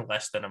needed in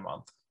less than a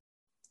month.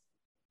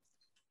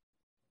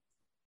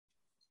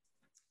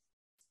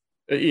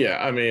 Yeah,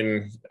 I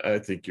mean, I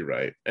think you're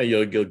right. And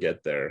you'll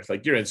get there.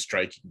 Like you're in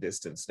striking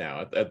distance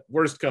now. At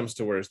worst comes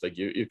to worst, like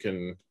you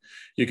can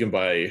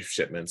buy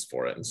shipments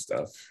for it and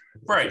stuff.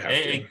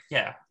 Right.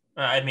 Yeah.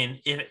 I mean,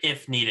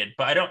 if needed,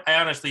 but I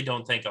honestly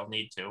don't think I'll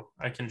need to.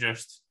 I can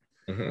just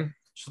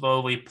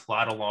slowly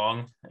plod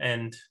along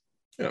and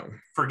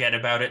forget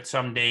about it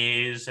some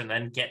days and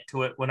then get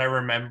to it when I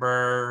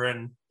remember.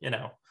 And,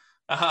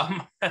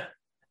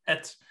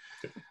 that's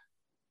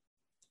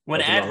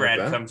when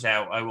Adrad comes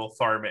out, I will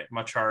farm it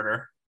much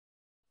harder.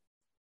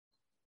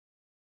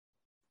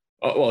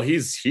 Oh, well,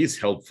 he's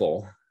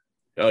helpful.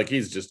 Like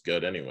he's just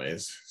good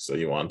anyways. So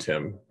you want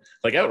him.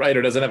 Like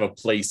Outrider doesn't have a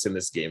place in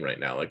this game right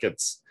now. Like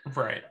it's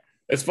right.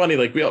 It's funny.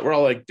 Like we're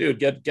all like, dude,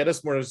 get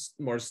us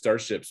more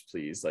starships,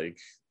 please. Like,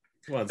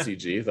 come on,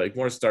 CG. Like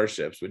more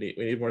starships. We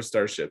need more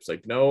starships.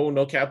 Like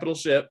no capital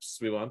ships.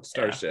 We want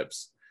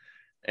starships.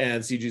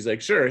 And CG's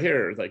like, sure,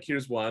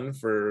 here's one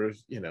for,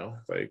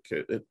 like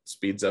it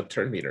speeds up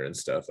turn meter and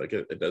stuff. Like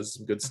it does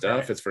some good stuff.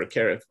 Right. It's for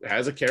it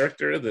has a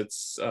character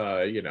that's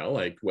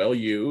like well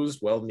used,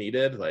 well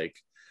needed. Like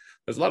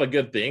there's a lot of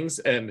good things.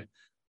 And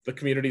the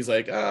community's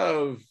like,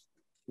 oh,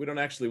 we don't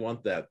actually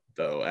want that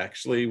though.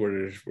 Actually,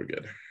 we're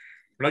good.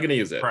 We're not going to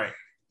use it. Right.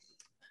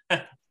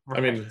 Right. I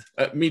mean,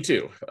 me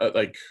too.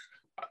 I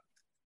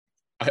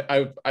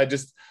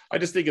just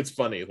think it's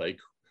funny. Like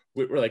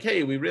we're like,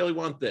 hey, we really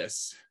want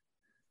this.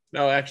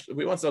 No, actually,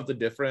 we want something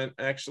different.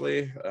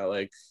 Actually,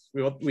 like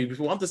we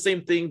want the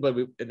same thing, but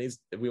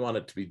we want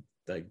it to be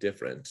like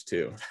different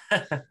too.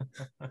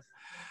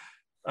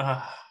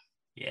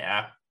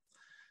 Yeah.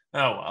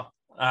 Oh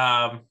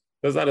well.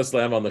 There's not a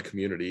slam on the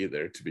community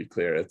either. To be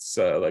clear, it's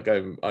like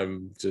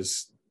I'm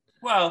just.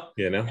 Well,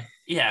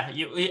 Yeah.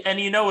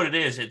 You know what it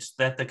is. It's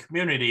that the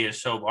community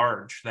is so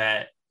large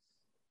that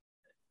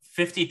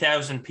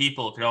 50,000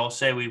 people could all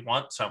say we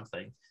want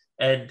something,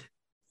 and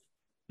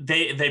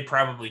they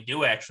probably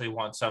do actually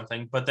want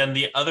something, but then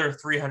the other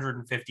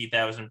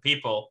 350,000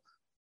 people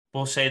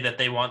will say that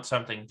they want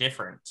something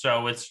different.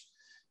 So it's,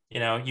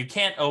 you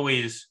can't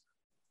always,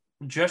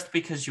 just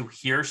because you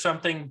hear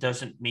something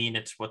doesn't mean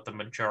it's what the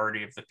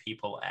majority of the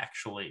people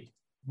actually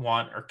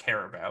want or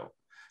care about.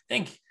 I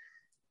think,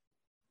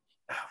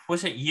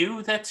 was it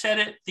you that said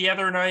it the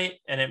other night?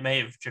 And it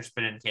may have just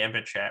been in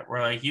Gambit chat where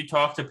like you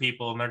talk to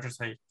people and they're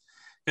just like,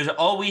 because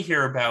all we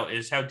hear about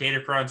is how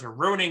Datacrons are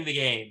ruining the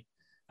game.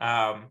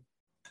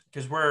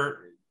 Because we're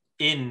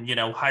in,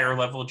 higher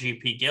level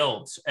GP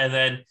guilds. And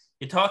then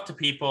you talk to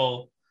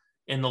people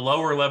in the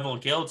lower level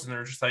guilds and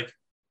they're just like,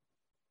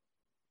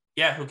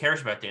 yeah, who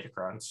cares about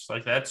Datacrons?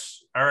 Like,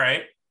 that's all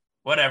right.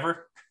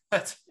 Whatever.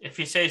 That's if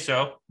you say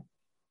so.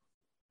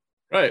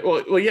 Right.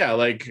 Well, yeah,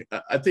 like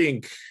I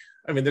think,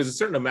 there's a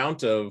certain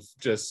amount of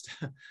just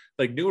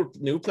like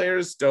new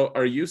players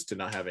are used to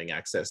not having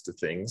access to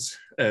things.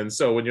 And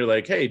so when you're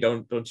like, hey,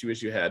 don't you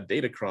wish you had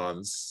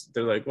Datacrons?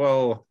 They're like,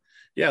 well,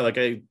 yeah, like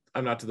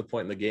I'm not to the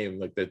point in the game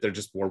like that they're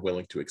just more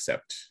willing to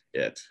accept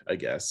it, I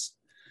guess.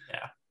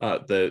 Yeah.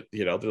 They're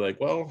like,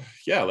 well,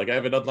 yeah, like I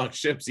haven't unlocked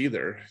ships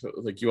either.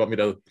 Like, you want me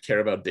to care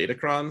about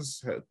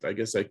datacrons? I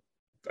guess I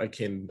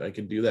can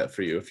do that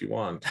for you if you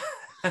want.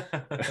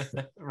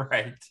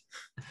 Right.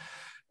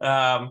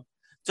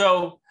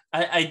 So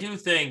I do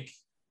think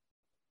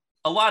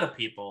a lot of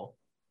people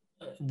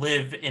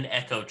live in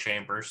echo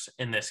chambers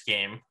in this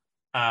game.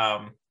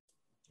 Yeah.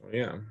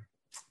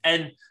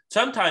 And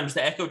sometimes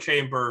the echo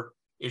chamber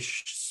is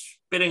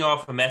spitting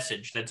off a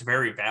message that's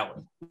very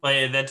valid.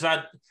 Like, that's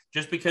not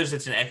just because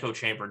it's an echo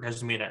chamber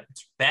doesn't mean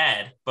it's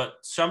bad, but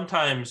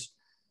sometimes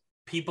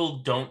people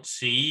don't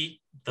see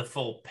the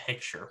full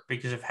picture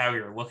because of how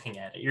you're looking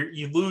at it.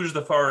 You lose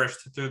the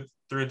forest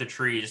through the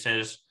trees,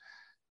 as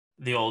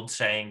the old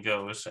saying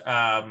goes.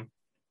 And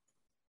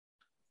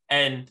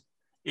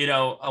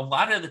a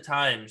lot of the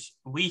times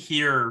I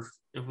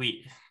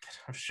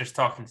was just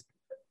talking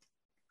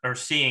or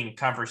seeing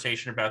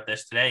conversation about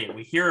this today.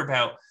 We hear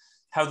about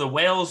how the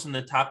whales in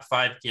the top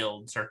 5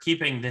 guilds are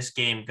keeping this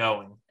game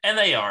going, and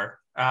they are.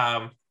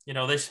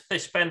 They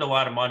spend a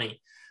lot of money,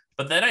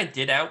 but then I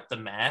did out the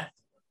math,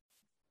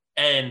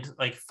 and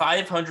like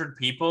 500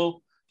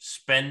 people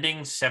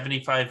spending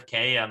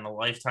 75K on the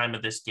lifetime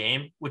of this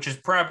game, which is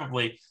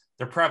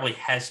there probably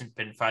hasn't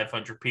been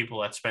 500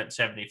 people that spent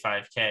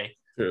 75K.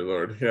 Dear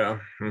Lord, yeah.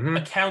 Mm-hmm.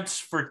 Accounts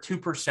for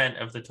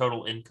 2% of the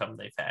total income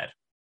they've had.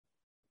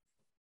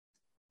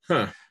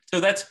 Huh. So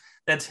that's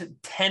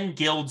 10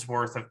 guilds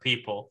worth of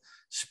people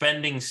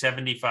spending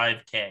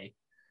 75K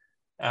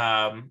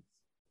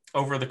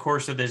over the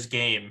course of this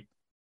game,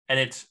 and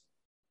it's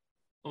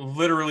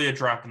literally a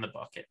drop in the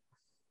bucket.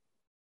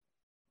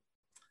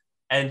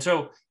 And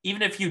so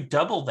even if you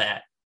double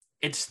that,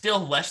 it's still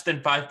less than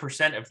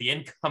 5% of the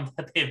income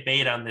that they've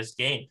made on this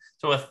game.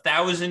 So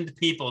 1,000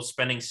 people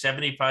spending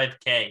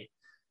 75K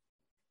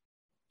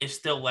is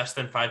still less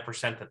than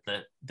 5%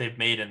 that they've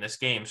made in this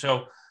game.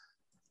 So,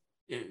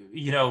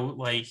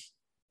 like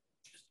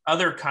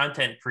other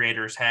content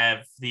creators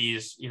have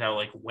these,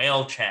 like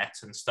whale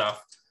chats and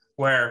stuff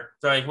where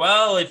they're like,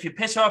 well, if you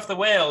piss off the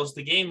whales,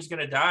 the game's going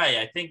to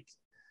die. I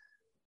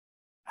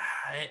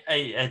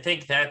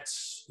think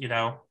that's,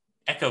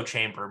 echo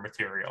chamber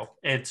material.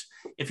 It's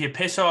if you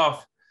piss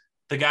off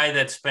the guy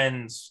that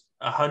spends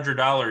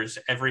 $100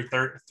 every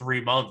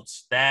 3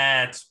 months,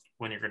 that's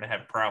when you're going to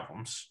have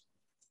problems.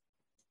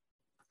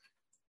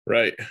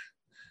 Right.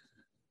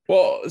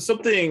 Well,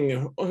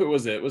 who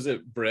was it? Was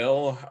it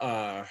Brill?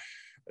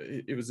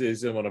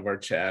 He's in one of our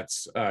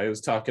chats. He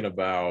was talking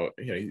about,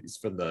 he's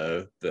from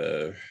the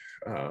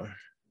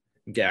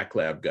GAC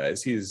Lab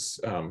guys. He was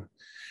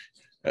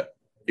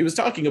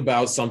talking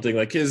about something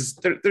like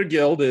their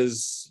guild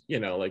is,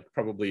 like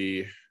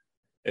probably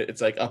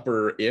it's like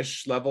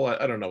upper-ish level.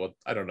 I don't know what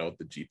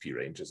the GP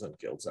ranges on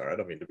guilds are. I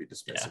don't mean to be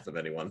dismissive of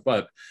anyone,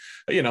 but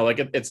like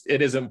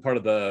it isn't part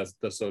of the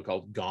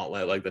so-called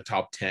gauntlet, like the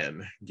top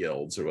 10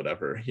 guilds or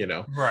whatever,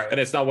 Right. And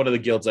it's not one of the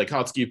guilds like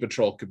Hot Ski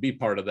Patrol could be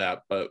part of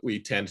that, but we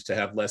tend to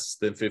have less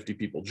than 50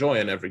 people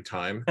join every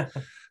time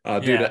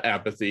due to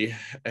apathy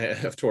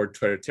toward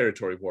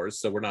territory wars.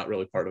 So we're not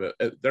really part of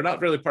it. They're not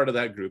really part of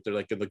that group. They're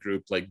like in the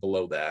group like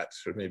below that,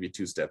 or maybe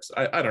 2 steps.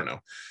 I don't know.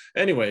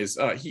 Anyways,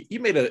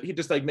 he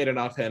just like made an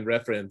offhand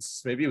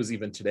reference. Maybe it was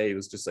even today. It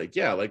was just like,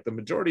 yeah, like the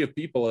majority of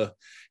people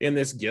in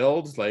this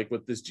guild, like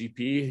with this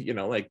GP,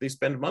 like they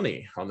spend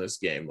money on this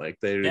game. Like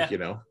they're,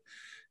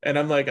 and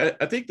I'm like,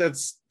 I think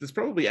that's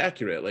probably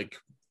accurate. Like,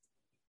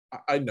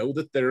 I know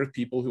that there are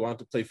people who want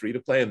to play free to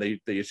play, and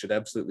they should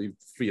absolutely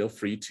feel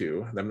free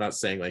to. And I'm not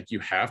saying like you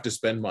have to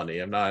spend money.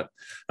 I'm not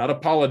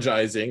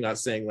apologizing, not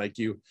saying like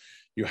you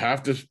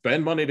have to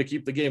spend money to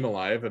keep the game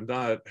alive. I'm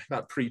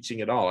not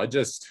preaching at all. It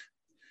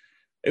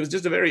was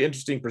just a very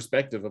interesting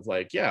perspective of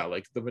like, yeah,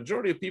 like the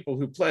majority of people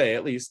who play,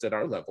 at least at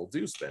our level,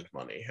 do spend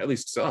money, at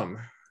least some,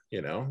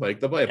 like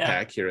they'll buy a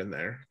pack here and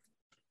there.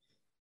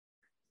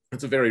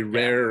 It's a very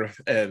rare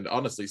and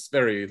honestly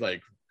very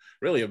like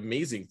really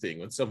amazing thing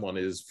when someone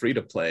is free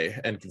to play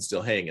and can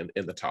still hang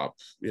in the top,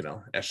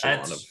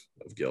 echelon of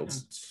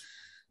guilds.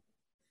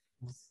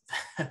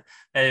 That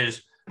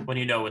is when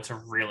it's a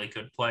really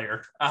good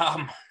player.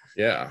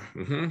 Yeah,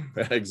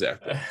 mm-hmm.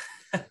 Exactly.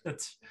 I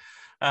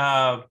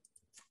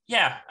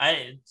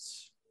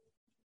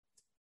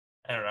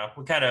don't know.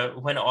 We kind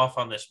of went off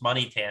on this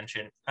money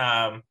tangent,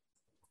 but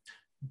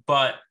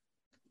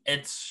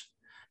it's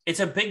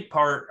a big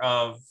part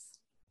of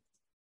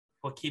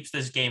what keeps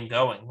this game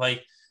going.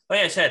 Like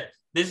I said,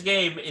 this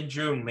game in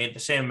June made the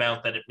same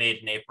amount that it made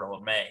in April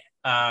and May.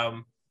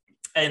 And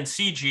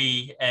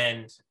CG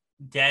and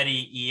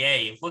Daddy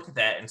EA look at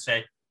that and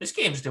say, this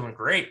game's doing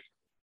great.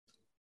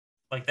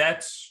 Like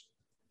that's,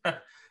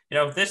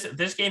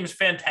 this game is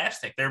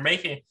fantastic.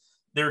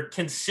 They're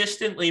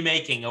consistently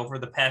making over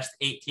the past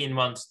 18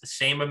 months the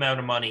same amount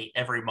of money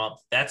every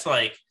month. That's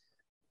like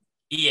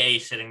EA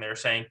sitting there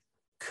saying,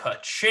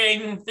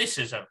 ka-ching,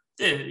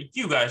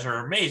 you guys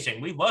are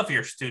amazing. We love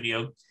your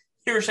studio.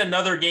 Here's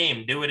another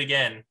game. Do it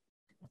again.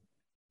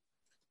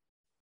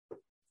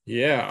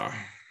 Yeah.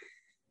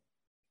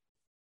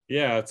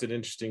 Yeah, it's an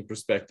interesting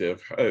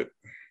perspective.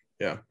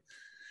 Yeah.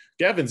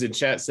 Gavin's in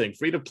chat saying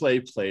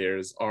free-to-play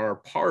players are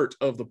part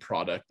of the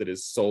product that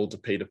is sold to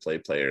pay-to-play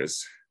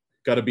players.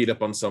 Got to beat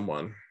up on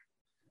someone.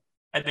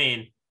 I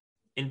mean,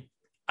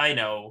 I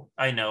know.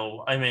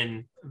 I'm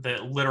in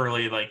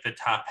literally like the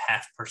top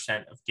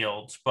 0.5% of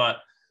guilds, but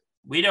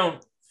we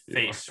don't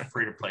face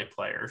free-to-play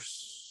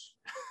players.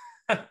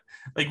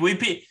 Like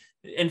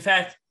in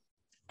fact,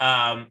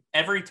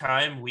 every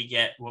time we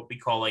get what we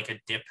call like a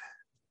dip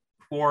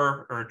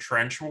war or a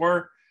trench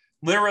war,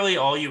 literally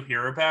all you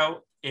hear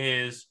about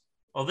is,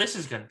 well, this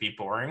is going to be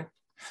boring.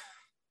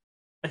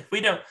 Like we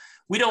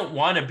don't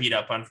want to beat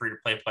up on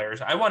free-to-play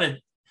players.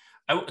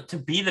 To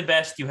be the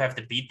best, you have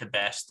to beat the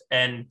best,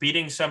 and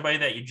beating somebody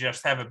that you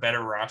just have a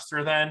better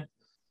roster than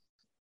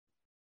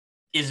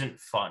isn't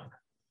fun.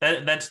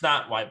 That's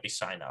not why we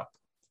sign up.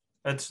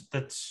 I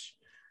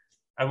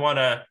want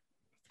to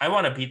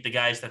beat the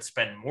guys that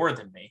spend more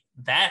than me.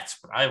 That's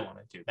what I want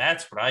to do.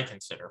 That's what I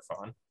consider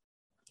fun.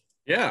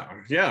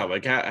 Yeah,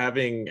 like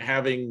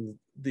having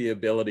the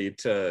ability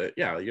to,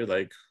 you're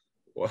like,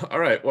 well, all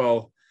right,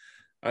 well,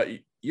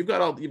 you've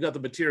got the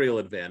material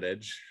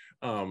advantage.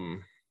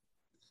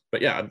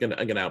 But yeah, I'm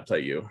gonna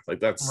outplay you. Like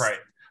that's right.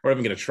 Or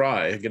I'm gonna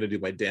try. I'm gonna do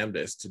my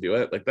damnedest to do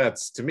it. Like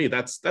that's, to me,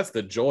 that's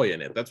the joy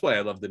in it. That's why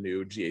I love the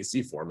new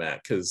GAC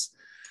format, because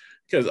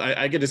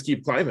I can just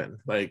keep climbing.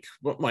 Like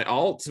my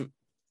alt,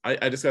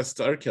 I just got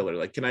Star Killer.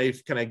 Like can I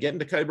get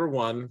into Kyber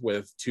 1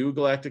 with 2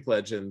 Galactic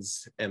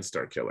Legends and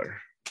Star Killer?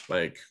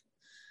 Like,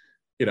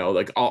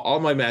 like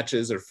all my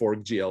matches are 4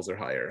 GLs or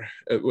higher,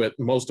 with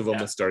most of them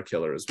with Star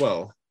Killer as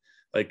well.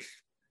 Like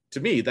to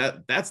me,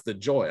 that's the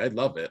joy. I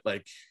love it.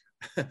 Like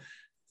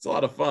it's a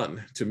lot of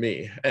fun to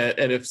me.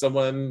 And if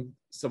someone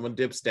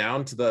dips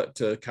down to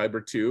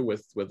Kyber 2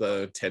 with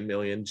a 10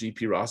 million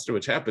GP roster,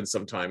 which happens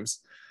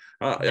sometimes,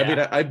 I mean,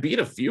 I beat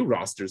a few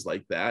rosters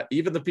like that,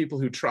 even the people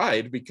who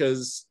tried,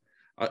 because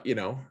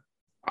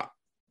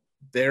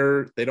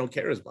they don't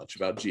care as much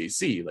about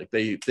GAC. Like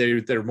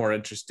they're more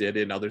interested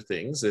in other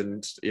things,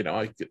 and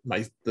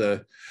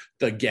the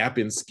gap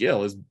in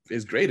skill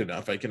is great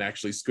enough. I can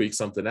actually squeak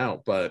something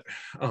out. But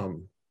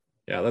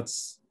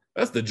that's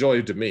the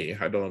joy to me.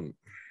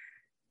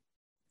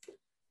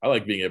 I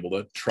like being able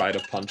to try to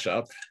punch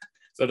up.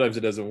 Sometimes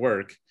it doesn't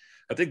work.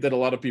 I think that a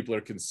lot of people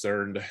are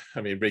concerned. I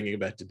mean, bringing it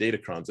back to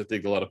Datacrons, I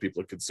think a lot of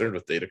people are concerned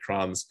with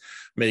Datacrons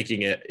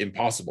making it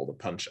impossible to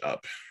punch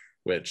up,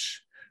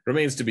 which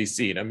remains to be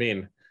seen. I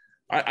mean,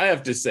 I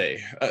have to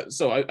say,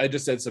 so I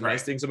just said some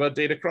nice things about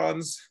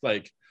Datacrons.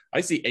 Like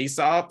I see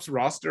Aesop's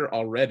roster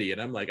already,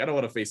 and I'm like, I don't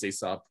want to face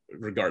Aesop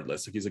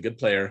regardless. Like he's a good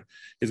player.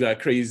 He's got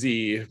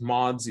crazy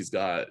mods. He's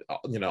got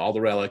all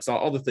the relics,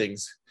 all the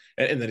things.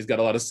 And then he's got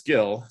a lot of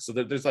skill. So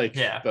there's like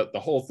the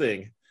whole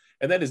thing.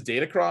 And then his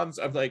Datacrons,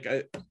 I'm like,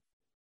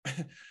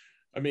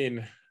 I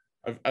mean,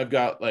 I've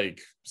got like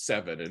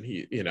 7, and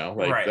he,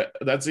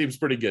 that seems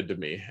pretty good to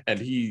me. And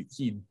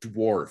he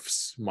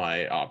dwarfs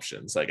my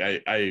options. Like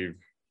I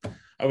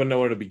wouldn't know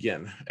where to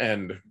begin.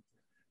 And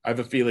I have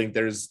a feeling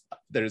there's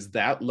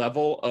that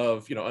level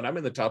of, and I'm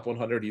in the top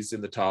 100. He's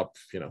in the top,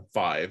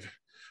 5,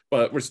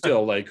 but we're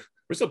still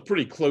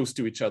pretty close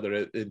to each other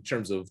in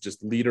terms of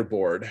just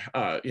leaderboard,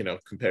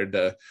 compared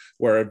to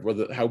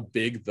how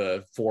big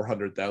the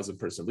 400,000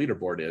 person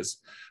leaderboard is.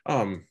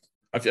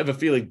 I have a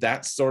feeling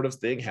that sort of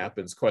thing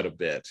happens quite a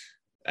bit,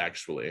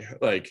 actually.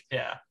 Like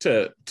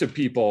to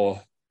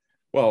people.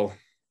 Well,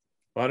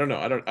 I don't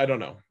know. I don't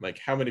know. Like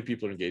how many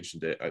people are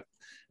engaged in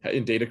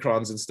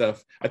Datacrons and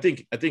stuff. I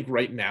think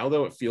right now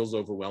though it feels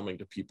overwhelming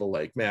to people.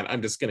 Like, man,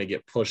 I'm just gonna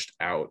get pushed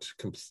out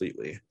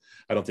completely.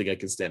 I don't think I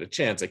can stand a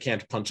chance. I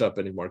can't punch up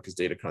anymore because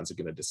Datacrons are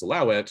gonna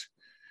disallow it.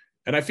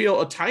 And I feel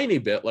a tiny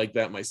bit like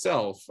that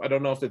myself. I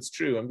don't know if it's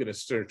true. I'm gonna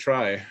sort of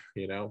try,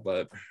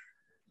 but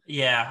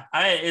yeah,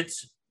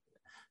 it's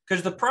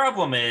because the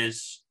problem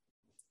is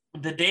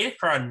the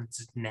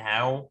Datacrons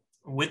now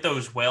with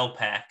those whale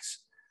packs.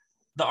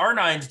 The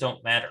R9s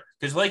don't matter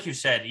because, like you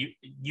said,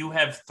 you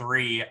have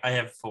 3, I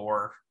have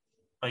 4.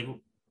 Like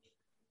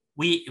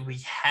we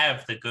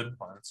have the good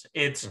ones.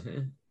 It's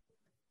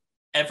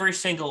every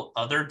single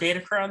other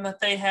Datacron that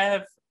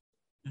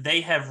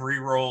they have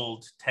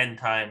re-rolled 10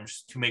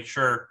 times to make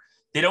sure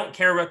they don't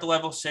care about the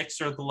level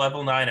 6 or the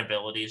level 9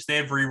 abilities. They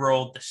have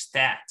re-rolled the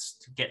stats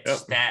to get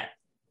stat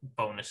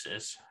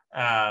bonuses,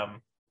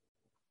 and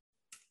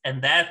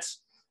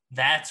that's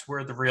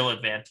where the real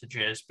advantage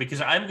is,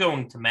 because I'm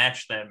going to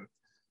match them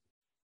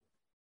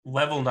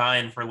level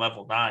 9 for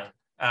level 9.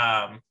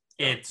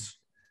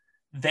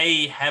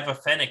 They have a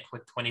Fennec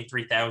with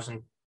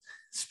 23,000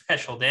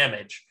 special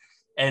damage,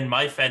 and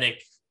my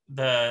Fennec,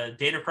 the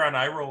Datacron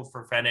I rolled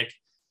for Fennec,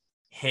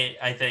 hit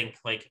I think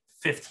like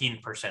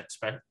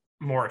 15%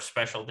 more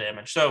special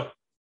damage. So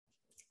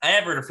I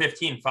averaged a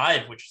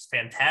 15.5, which is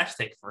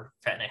fantastic for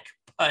Fennec,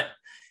 but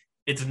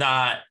it's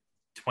not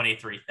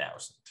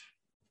 23,000.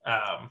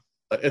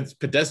 It's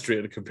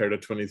pedestrian compared to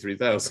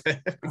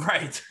 23,000.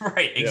 Right,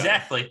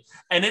 exactly.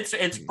 And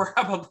it's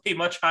probably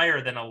much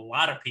higher than a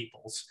lot of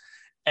people's,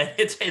 and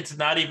it's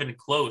not even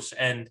close.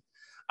 And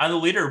on the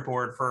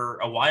leaderboard for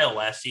a while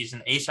last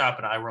season, Aesop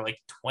and I were like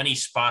 20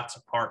 spots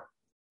apart.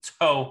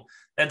 So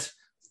that's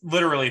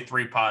literally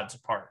 3 pods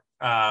apart.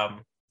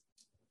 And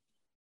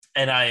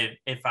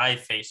if I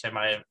face him,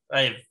 I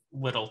have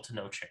little to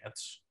no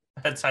chance.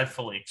 I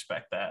fully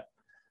expect that.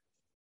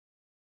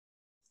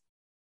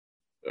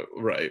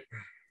 Right.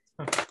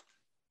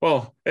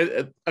 Well,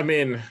 I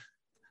mean,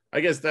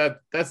 I guess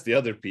that's the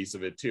other piece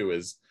of it too,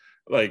 is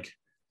like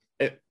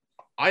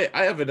I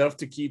have enough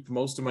to keep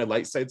most of my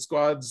light side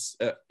squads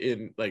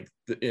in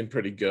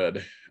pretty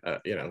good,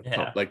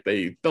 like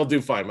they'll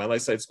do fine. My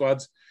light side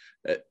squads,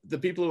 the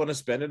people who want to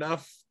spend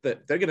enough,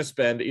 that they're going to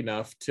spend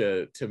enough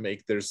to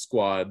make their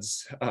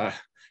squads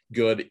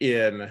good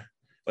in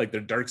like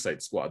their dark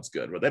side squads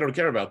good, where they don't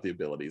care about the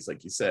abilities,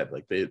 like you said,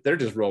 like they're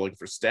just rolling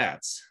for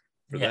stats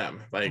for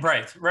them. Like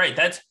right.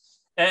 That's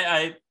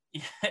I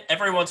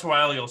every once in a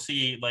while you'll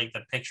see like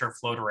the picture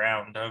float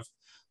around of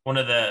one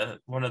of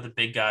the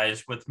big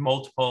guys with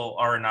multiple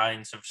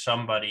R9s of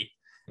somebody,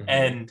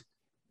 and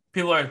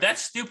people are,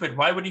 that's stupid.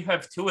 Why would you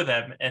have 2 of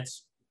them? And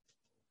it's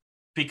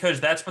because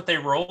that's what they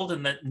rolled,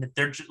 and that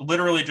they're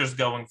literally just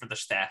going for the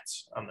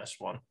stats on this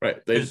one. Right.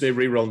 They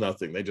re-roll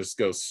nothing. They just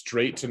go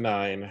straight to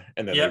 9,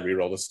 and then they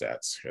re-roll the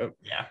stats. Yep.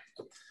 Yeah.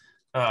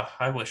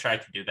 I wish I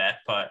could do that,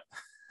 but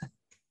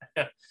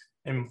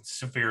I'm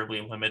severely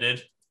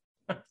limited.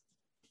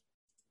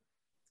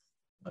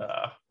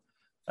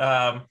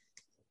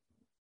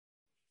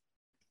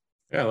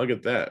 Yeah, look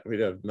at that. We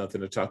have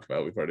nothing to talk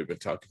about. We've already been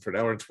talking for an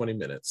hour and 20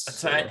 minutes.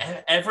 So.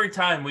 Every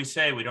time we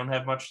say we don't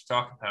have much to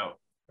talk about.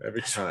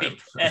 Every time.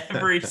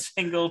 Every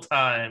single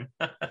time.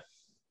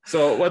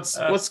 So what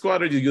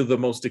squad are you the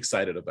most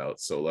excited about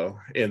solo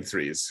in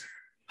 3s?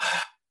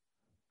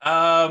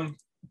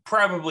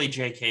 Probably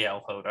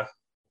JKL Hoda.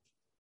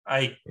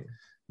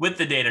 With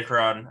the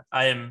Datacron,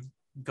 I am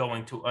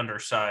going to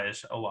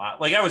undersize a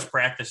lot. Like I was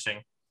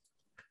practicing.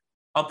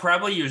 I'll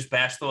probably use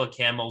Bastila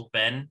Camel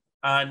Ben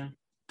on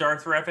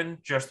Darth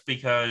Revan just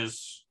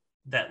because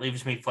that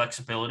leaves me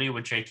flexibility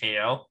with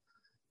JKL.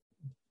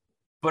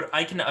 But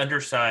I can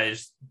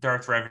undersize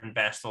Darth Revan,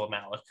 Bastila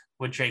Malik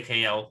with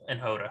JKL and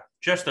Hoda.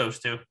 Just those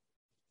 2.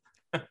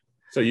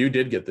 So you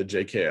did get the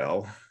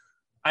JKL.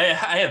 I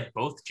have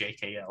both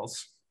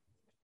JKLs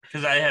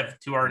because I have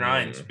 2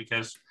 R9s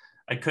because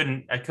I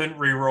couldn't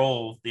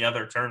re-roll the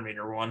other turn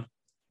meter one.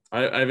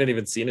 I haven't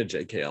even seen a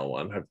JKL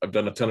one. I've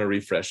done a ton of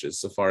refreshes.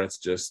 So far it's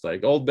just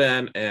like Old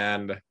Ben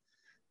and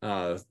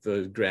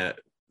the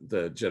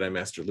Jedi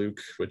Master Luke,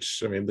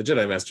 which, I mean, the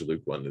Jedi Master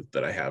Luke one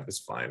that I have is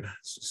fine.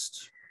 It's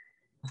just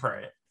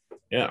right.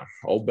 Yeah,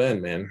 Old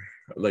Ben, man.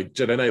 Like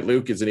Jedi Knight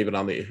Luke isn't even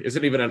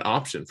an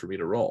option for me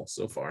to roll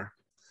so far.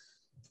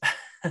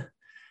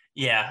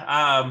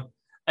 Yeah.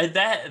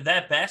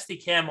 That Basti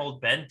Cam Old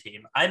Ben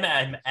team,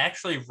 I'm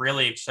actually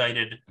really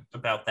excited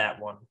about that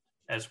one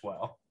as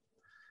well.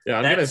 Yeah,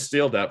 I'm gonna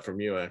steal that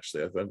from you.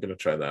 Actually, I'm gonna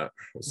try that.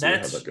 We'll see how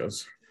that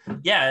goes.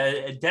 Yeah,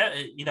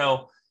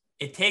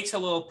 it takes a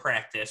little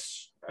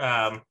practice.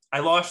 I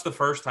lost the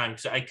first time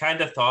because I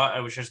kind of thought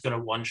I was just gonna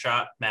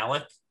one-shot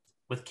Malik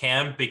with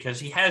Cam because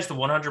he has the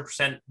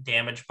 100%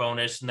 damage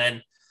bonus, and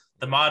then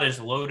the mod is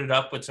loaded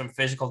up with some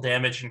physical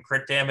damage and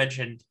crit damage,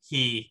 and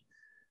he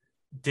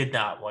did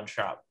not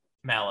one-shot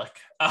Malik.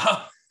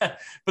 But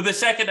the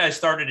second I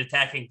started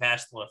attacking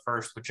Bastila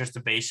first with just a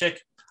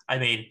basic, I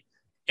mean,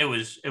 it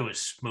was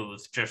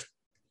smooth. Just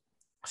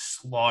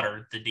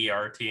slaughtered the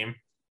DR team.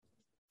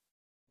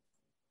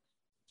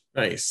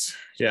 Nice.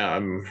 Yeah,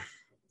 I'm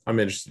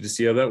interested to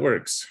see how that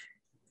works.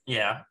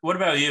 Yeah. What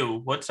about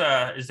you?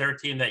 Is there a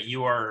team that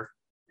you are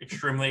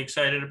extremely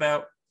excited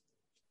about?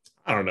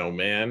 I don't know,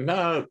 man.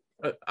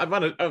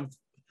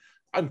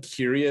 I'm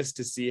curious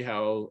to see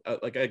how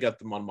like I got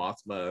the Mon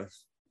Mothma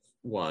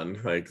one.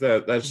 Like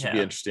that should be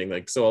interesting.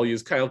 Like, so I'll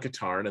use Kyle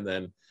Katarn, and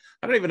then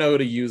I don't even know who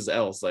to use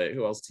else. Like,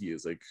 who else to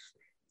use? Like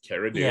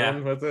Cara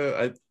Dune with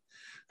it.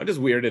 I'm just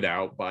weirded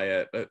out by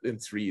it in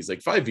 3s.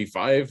 Like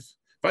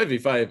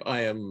 5v5.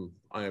 I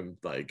am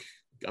like,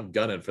 I'm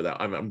gunning for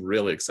that. I'm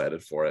really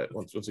excited for it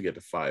once we get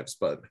to 5s.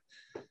 But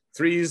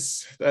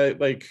 3s,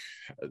 like,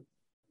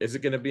 is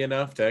it going to be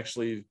enough to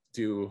actually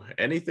do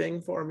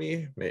anything for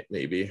me?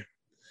 Maybe.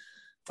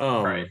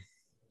 Right.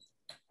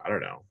 I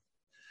don't know.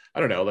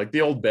 Like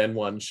the Old Ben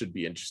one should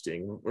be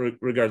interesting,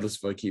 regardless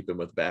if I keep him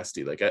with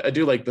Basti. Like I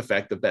do like the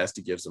fact that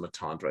Basti gives him a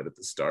taunt right at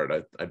the start.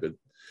 I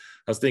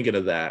was thinking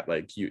of that,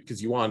 like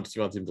because you want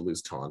him to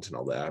lose taunt and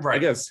all that. Right. I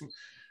guess.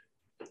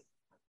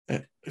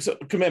 So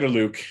Commander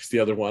Luke is the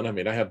other one. I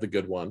mean, I have the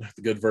good one,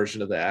 the good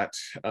version of that.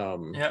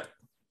 Yeah.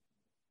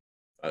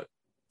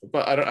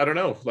 But I don't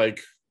know. Like,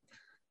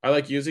 I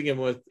like using him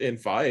in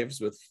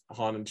 5s with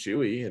Han and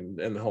Chewie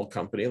and the whole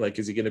company. Like,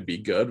 is he going to be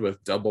good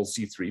with double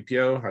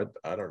C-3PO?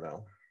 I don't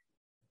know.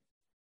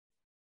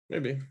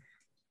 Maybe.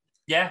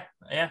 Yeah.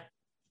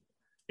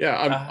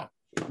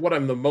 What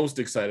I'm the most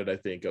excited, I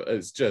think,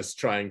 is just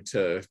trying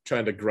to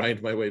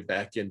grind my way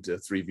back into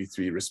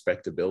 3v3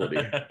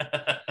 respectability.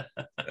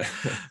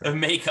 The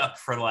makeup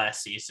for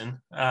last season.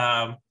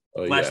 Last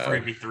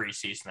 3v3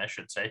 season, I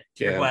should say.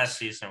 Your last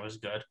season was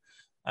good.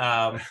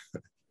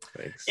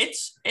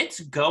 thanks. It's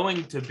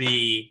going to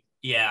be,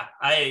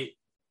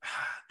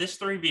 this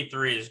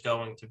 3v3 is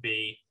going to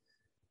be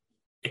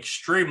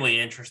extremely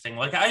interesting.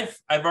 Like I've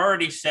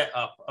already set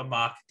up a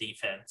mock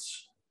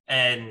defense,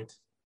 and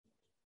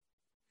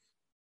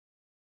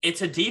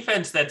it's a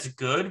defense that's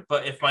good,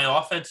 but if my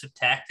offense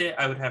attacked it,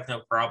 I would have no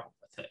problem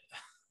with it.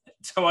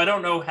 So I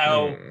don't know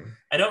how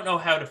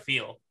to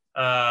feel.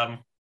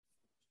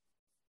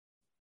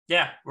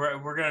 Yeah,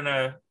 we're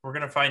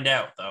gonna find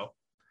out though.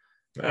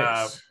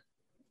 Nice.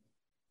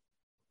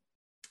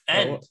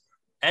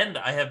 And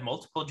I have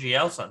multiple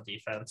GLs on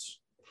defense,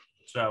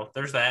 so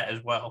there's that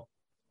as well.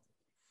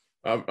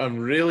 I'm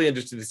really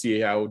interested to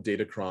see how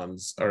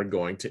Datacrons are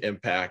going to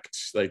impact,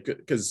 like,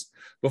 because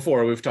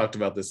before we've talked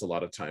about this a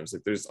lot of times,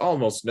 like there's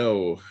almost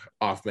no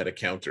off meta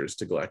counters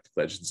to Galactic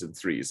Legends in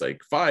threes.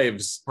 Like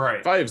fives,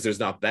 there's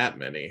not that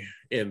many.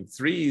 In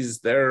threes,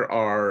 there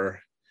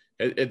are,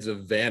 it's a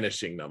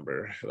vanishing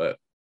number,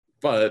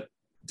 but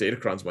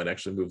Datacrons might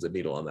actually move the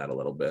needle on that a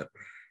little bit.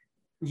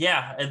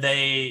 Yeah,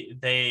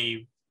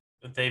 they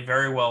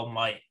very well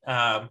might.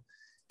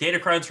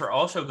 Datacrons are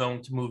also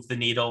going to move the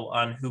needle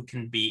on who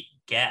can beat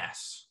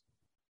Gas,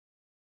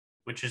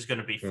 which is going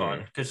to be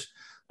fun because,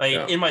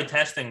 in my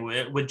testing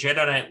with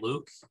Jedi Knight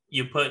Luke,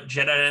 you put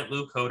Jedi Knight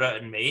Luke,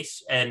 Hoda, and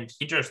Mace, and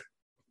he just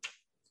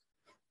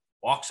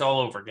walks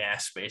all over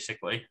Gas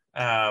basically.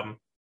 And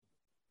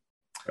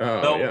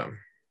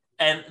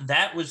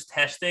that was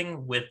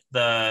testing with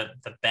the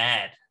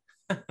bad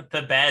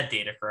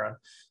Datacron,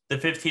 the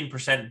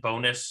 15%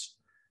 bonus,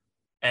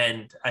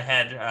 and I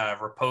had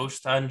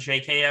riposte on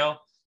JKL.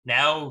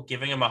 Now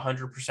giving him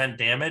 100%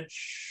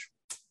 damage,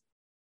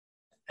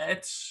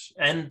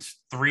 and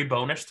 3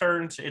 bonus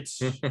turns.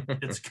 It's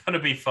gonna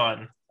be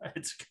fun.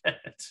 It's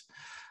good.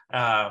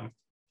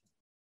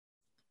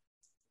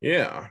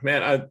 Yeah,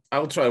 man,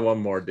 I'll try one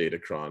more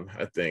Datacron,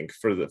 I think,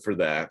 for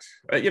that.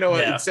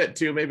 It's set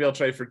 2. Maybe I'll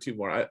try for 2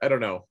 more. I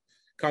don't know.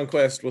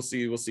 Conquest, we'll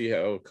see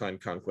how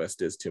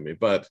Conquest is to me,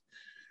 but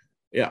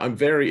yeah, I'm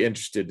very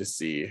interested to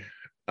see.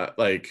 I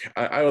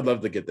would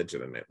love to get the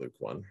Jedi Knight Luke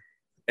one.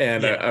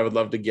 And I would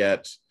love to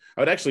get,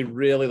 I would actually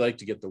really like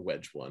to get the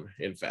Wedge one.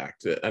 In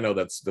fact, I know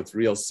that's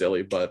real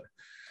silly, but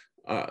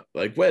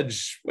like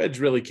Wedge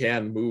really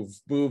can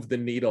move the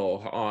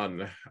needle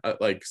on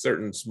like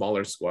certain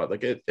smaller squad.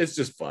 Like it's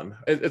just fun.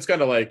 It's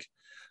kind of like,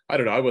 I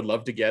don't know, I would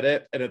love to get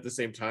it. And at the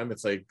same time,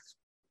 it's like,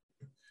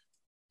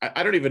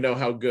 I don't even know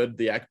how good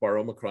the Akbar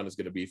Omicron is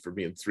going to be for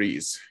me in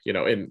threes,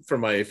 and for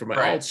my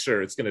alt,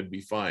 sure, it's going to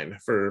be fine.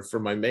 For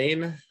my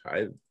main,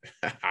 I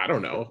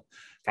don't know.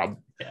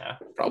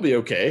 Probably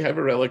okay. I have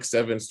a Relic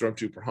 7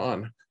 Stormtrooper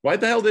Han. Why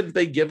the hell didn't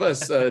they give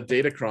us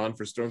Datacron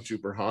for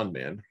Stormtrooper Han,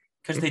 man?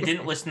 Because they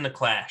didn't listen to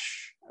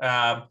Clash.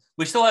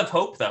 We still have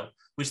hope, though.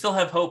 We still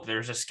have hope.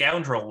 There's a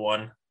Scoundrel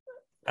one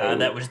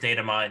that was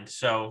data mined.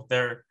 So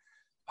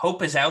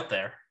hope is out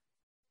there.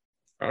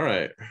 All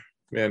right,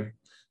 man.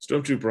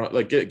 Stormtrooper,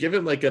 like give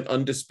him like an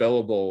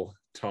undispellable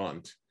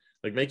taunt.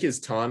 Like make his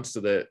taunt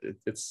so that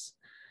it's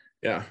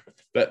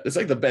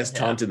like the best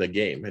taunt in the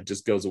game. It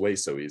just goes away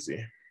so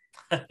easy.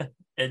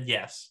 And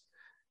yes.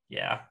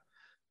 Yeah.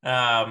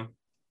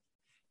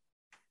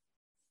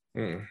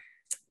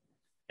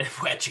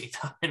 Wedgie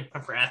time,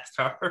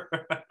 Wrathstar.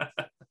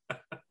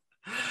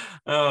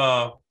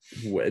 Oh,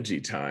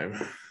 Wedgie time.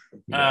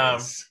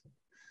 Nice.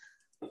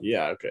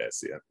 Yeah, okay, I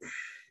see it.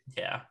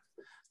 Yeah.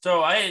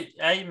 So I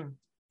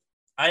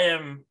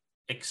am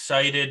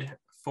excited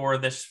for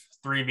this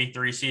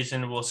 3v3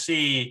 season. We'll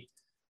see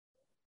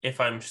if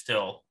I'm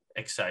still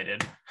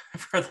excited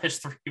for this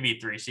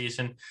 3v3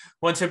 season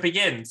once it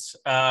begins.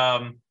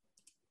 But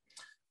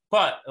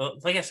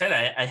like I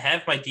said, I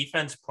have my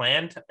defense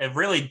planned. It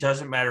really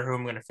doesn't matter who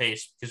I'm going to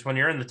face, because when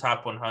you're in the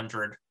top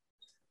 100,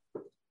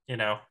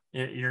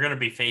 you're going to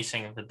be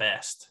facing the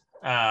best.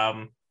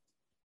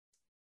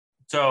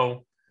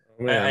 So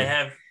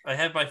I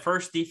have my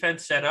first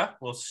defense set up.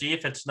 We'll see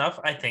if it's enough.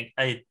 I think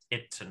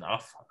it's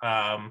enough.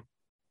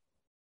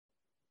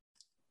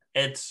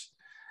 It's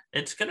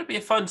going to be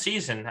a fun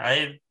season.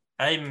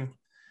 I'm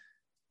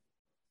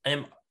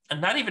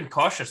not even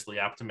cautiously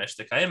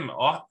optimistic. I am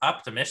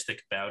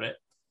optimistic about it.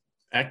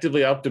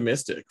 Actively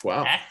optimistic.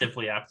 Wow.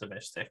 Actively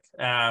optimistic.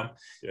 And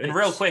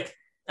real quick,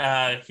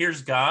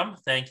 here's Gom.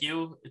 Thank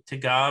you to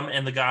Gom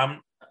and the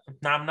Gom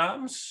Nom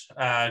Noms.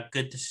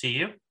 Good to see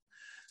you.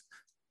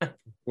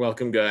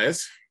 Welcome,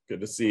 guys. Good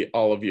to see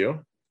all of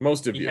you.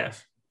 Most of you.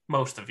 Yes,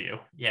 most of you.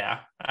 Yeah.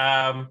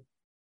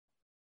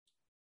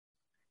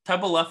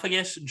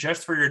 Tubbaluffagus,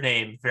 just for your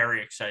name,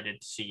 very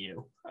excited to see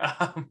you.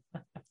 All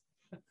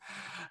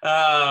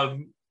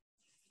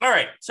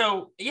right.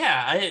 So,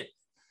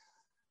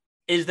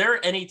 is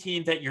there any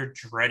team that you're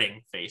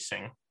dreading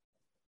facing?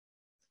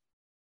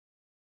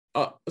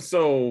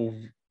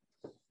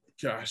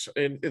 Gosh,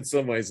 in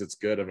some ways it's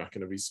good. I'm not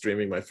going to be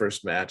streaming my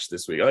first match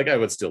this week. Like I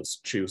would still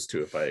choose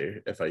to if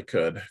I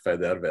had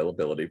that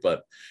availability,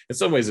 but in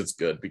some ways it's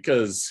good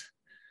because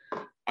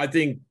I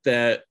think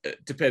that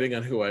depending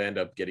on who I end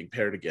up getting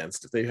paired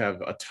against, if they have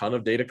a ton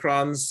of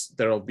Datacrons,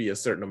 there'll be a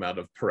certain amount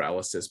of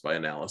paralysis by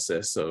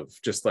analysis of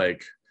just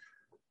like,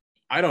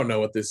 I don't know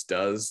what this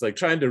does. Like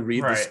trying to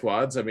read the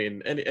squads. I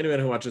mean, anyone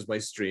who watches my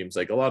streams,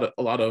 like a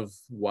lot of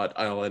what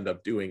I'll end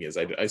up doing is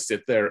I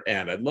sit there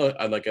and I look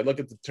at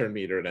the turn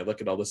meter and I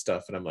look at all the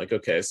stuff and I'm like,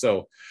 okay,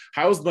 so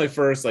how's my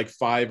first like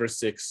 5 or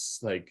 6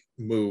 like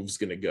moves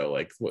gonna go?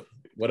 Like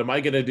what am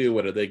I gonna do?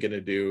 What are they gonna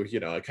do?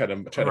 You know, I kind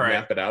of try to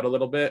map it out a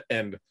little bit,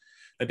 and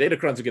the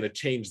Datacrons are going to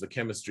change the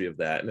chemistry of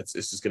that, and it's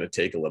just going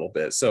to take a little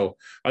bit. So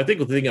I think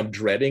the thing I'm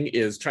dreading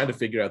is trying to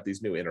figure out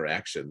these new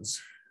interactions.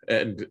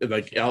 And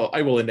like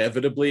I will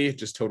inevitably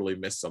just totally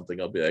miss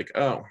something. I'll be like,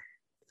 oh,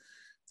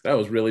 that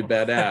was really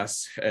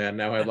badass, and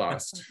now I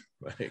lost.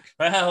 Like,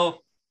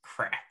 well,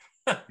 crap.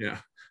 Yeah,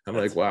 I'm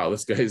like, wow,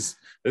 this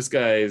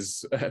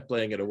guy's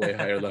playing at a way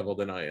higher level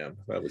than I am.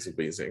 That was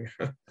amazing.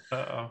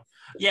 Uh-oh.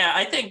 Yeah,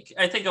 I think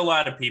a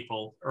lot of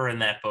people are in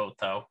that boat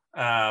though.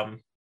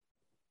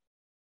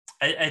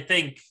 I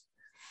think,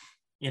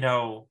 you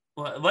know,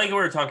 like we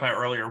were talking about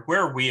earlier,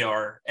 where we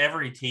are,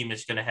 every team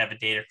is going to have a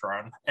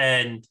Datacron,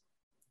 and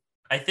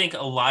I think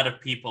a lot of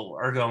people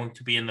are going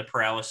to be in the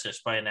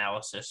paralysis by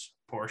analysis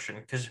portion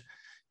because, you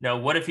know,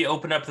 what if you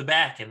open up the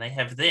back and they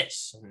have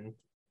this and,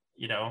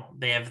 you know,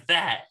 they have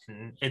that,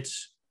 and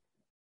it's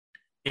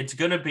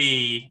going to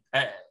be,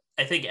 I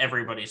think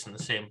everybody's in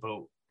the same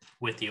boat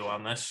with you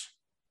on this.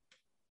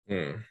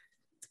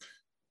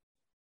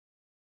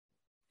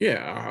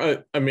 Yeah,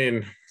 I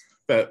mean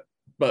that,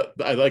 but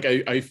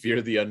I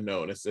fear the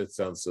unknown. It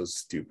sounds so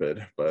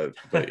stupid, but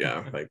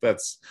yeah, like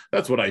that's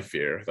what I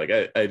fear. Like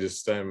I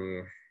just I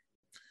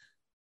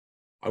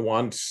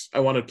want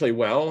to play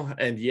well,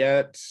 and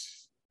yet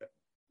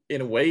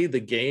in a way the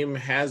game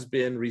has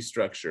been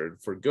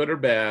restructured for good or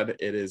bad.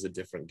 It is a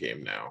different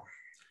game now.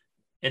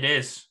 It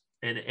is.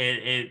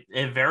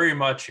 It very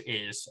much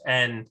is,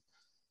 and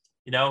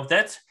you know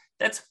that's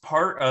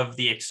part of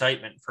the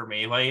excitement for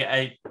me.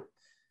 Like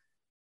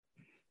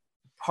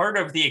part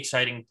of the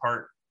exciting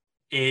part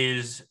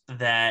is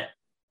that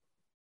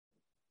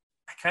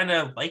I kind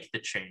of like the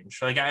change.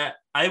 Like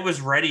I was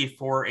ready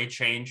for a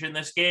change in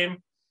this game,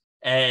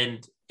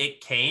 and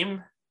it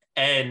came,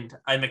 and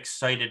I'm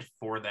excited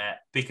for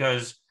that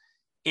because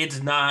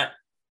it's not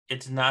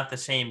the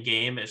same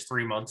game as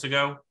 3 months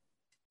ago.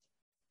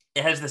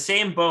 It has the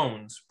same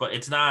bones, but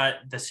it's not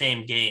the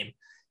same game.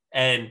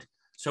 And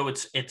so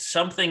it's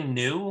something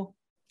new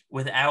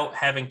without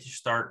having to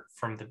start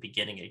from the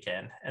beginning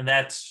again. And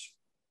that's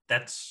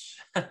that's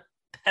the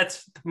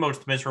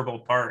most miserable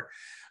part.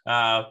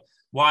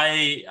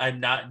 Why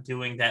I'm not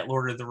doing that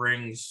Lord of the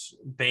Rings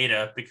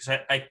beta, because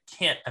I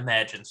can't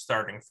imagine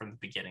starting from the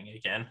beginning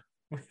again.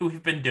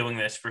 We've been doing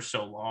this for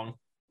so long.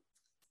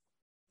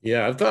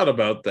 Yeah, I've thought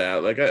about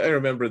that. Like I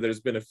remember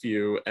there's been a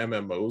few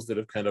MMOs that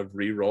have kind of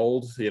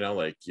re-rolled, you know,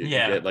 like you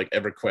get like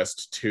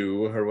EverQuest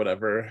 2 or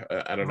whatever.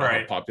 I don't know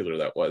how popular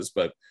that was,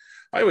 but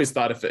I always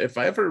thought if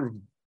I ever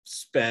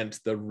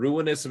spent the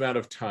ruinous amount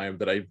of time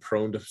that I'm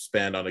prone to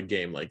spend on a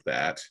game like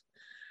that,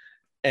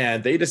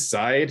 and they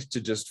decide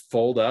to just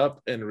fold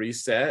up and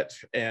reset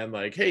and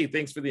like, hey,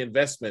 thanks for the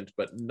investment,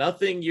 but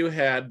nothing you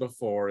had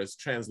before is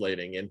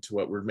translating into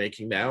what we're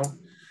making now.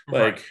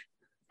 Like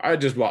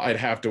I'd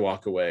have to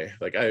walk away.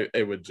 Like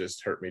it would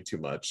just hurt me too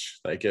much.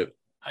 Like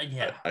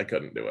I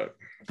couldn't do it.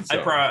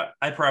 So.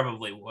 I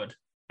probably would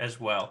as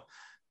well,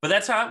 but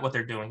that's not what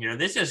they're doing here.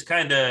 This is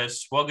kind of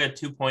Swugga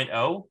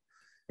 2.0.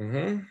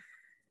 Mm-hmm.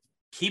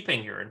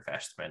 Keeping your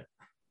investment,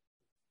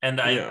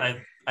 and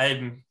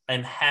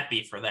I'm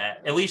happy for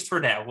that, at least for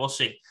now. We'll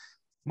see.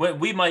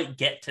 We might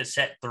get to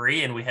set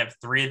 3 and we have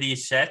 3 of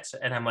these sets,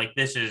 and I'm like,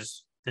 this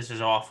is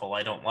awful.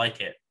 I don't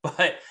like it,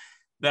 but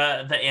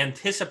the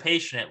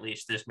anticipation at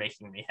least is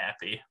making me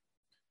happy.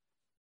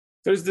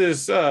 There's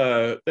this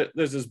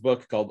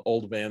book called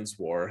Old Man's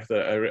War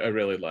that I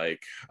really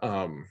like.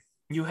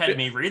 You had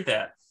me read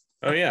that.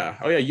 Oh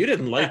yeah. You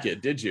didn't like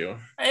it, did you?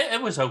 It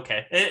was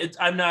okay.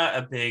 I'm not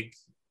a big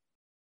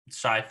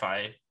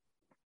sci-fi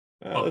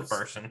book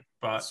person,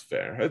 but it's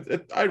fair.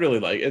 I really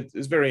like it.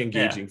 It's very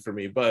engaging for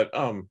me. But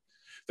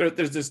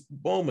there's this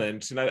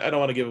moment, and I don't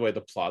want to give away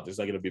the plot. There's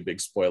not going to be big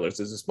spoilers.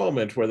 There's this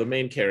moment where the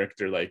main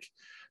character, like,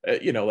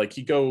 you know, like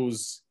he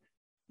goes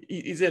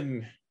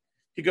through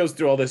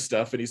all this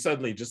stuff, and he's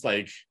suddenly just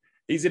like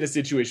he's in a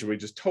situation where he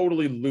just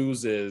totally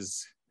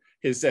loses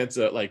his sense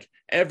of like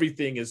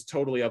everything is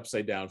totally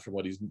upside down from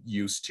what he's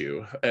used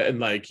to, and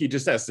like he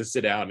just has to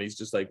sit down and he's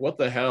just like, what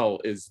the hell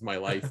is my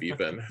life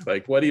even?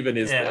 Like what even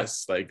is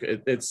this? Like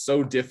it's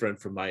so different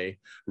from my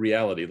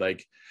reality.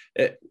 Like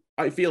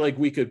I feel like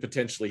we could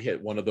potentially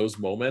hit one of those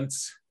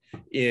moments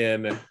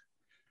in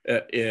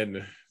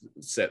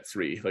set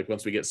 3, like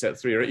once we get set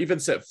 3 or even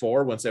set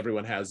 4, once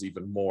everyone has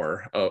even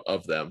more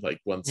of them,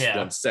 like once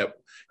set,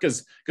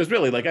 because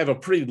really like I have a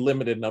pretty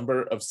limited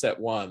number of set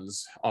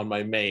 1s on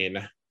my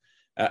main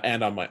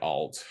and on my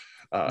alt.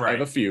 I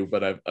have a few,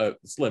 but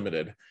it's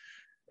limited.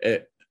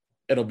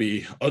 It'll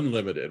be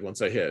unlimited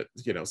once I hit,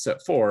 you know,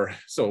 set 4.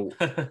 So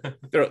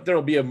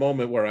there'll be a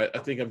moment where I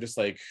think I'm just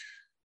like,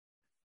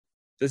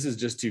 this is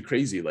just too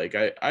crazy. Like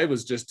I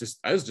was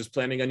just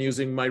planning on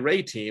using my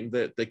Ray team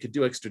that could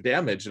do extra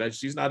damage, and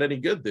she's not any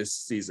good this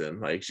season.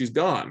 Like she's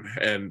gone,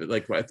 and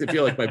like I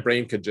feel like my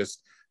brain could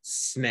just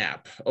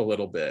snap a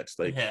little bit.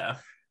 Like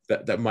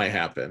that might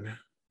happen.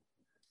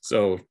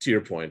 So to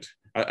your point,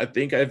 I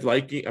think I'm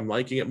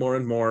liking it more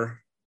and more,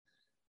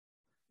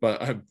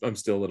 but I'm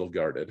still a little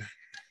guarded.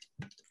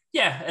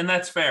 Yeah, and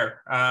that's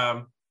fair.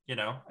 You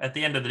know, at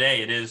the end of the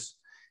day,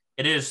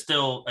 it is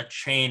still a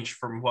change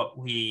from what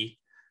we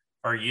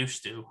are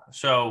used to.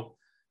 So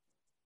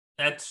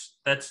that's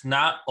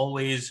not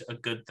always a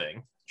good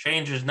thing.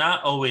 Change is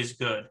not always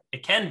good.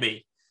 It can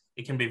be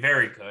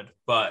very good,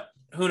 but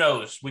who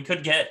knows? We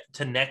could get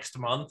to next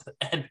month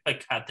and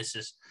like, God, this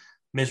is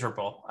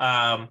miserable.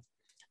 And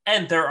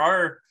there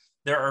are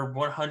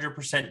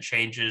 100%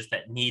 changes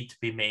that need to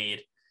be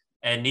made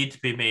and need to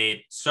be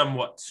made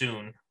somewhat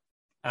soon,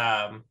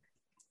 to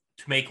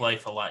make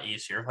life a lot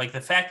easier. Like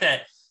the fact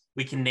that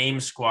we can name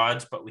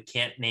squads, but we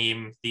can't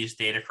name these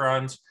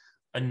Datacrons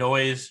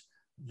annoys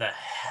the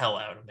hell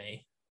out of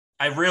me.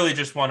 I really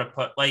just want to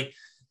put like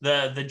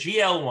the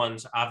GL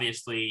ones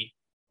obviously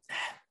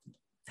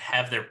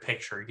have their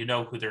picture, you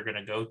know who they're going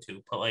to go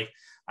to, but like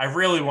I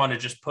really want to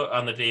just put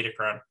on the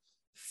Datacron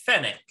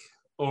Fennec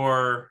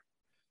or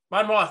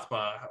Mon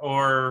Mothma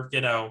or,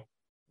 you know,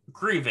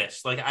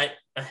 Grievous. Like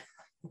it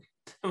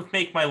would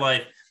make my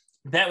life,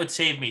 that would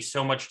save me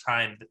so much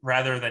time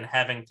rather than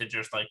having to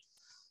just like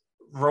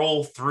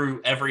roll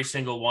through every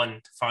single one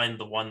to find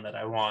the one that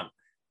I want.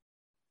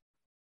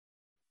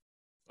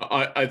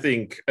 I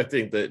think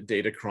that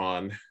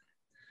Datacron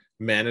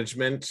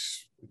management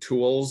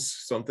tools,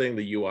 something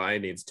the UI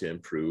needs to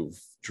improve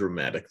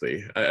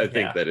dramatically. I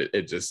think that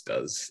it just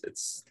does.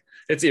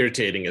 It's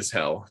irritating as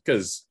hell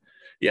because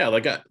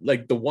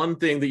like the one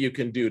thing that you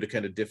can do to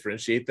kind of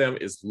differentiate them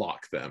is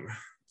lock them.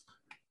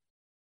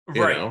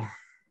 Right. You know?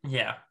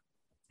 Yeah.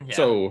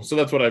 So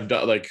that's what I've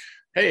done. Like,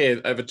 hey,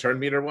 I have a turn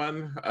meter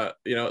one.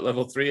 You know, at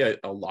level 3,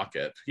 I'll lock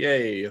it.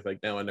 Yay! Like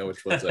now I know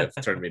which ones I have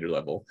turn meter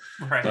level.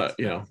 Right.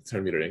 You know,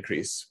 turn meter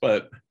increase.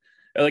 But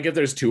like if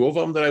there's 2 of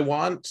them that I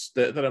want,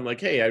 that I'm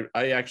like, hey,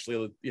 I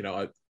actually, you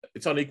know,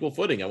 it's on equal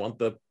footing. I want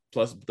the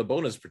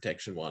bonus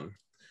protection one.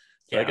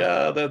 Like,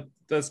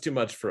 that's too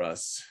much for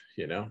us.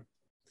 You know.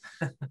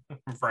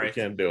 Right. We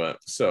can't do it.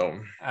 So.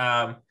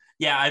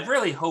 Yeah, I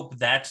really hope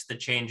that's the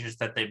changes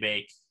that they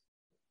make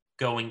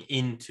going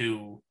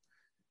into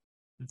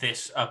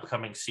this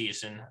upcoming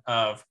season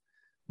of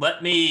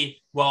let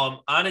me,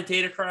 while I'm on a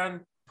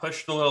Datacron,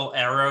 push the little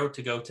arrow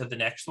to go to the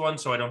next one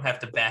so I don't have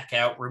to back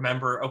out.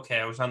 Remember, okay,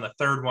 I was on the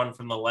 3rd one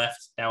from the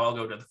left. Now I'll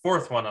go to the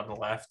 4th one on the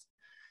left.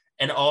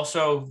 And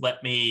also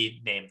let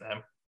me name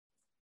them.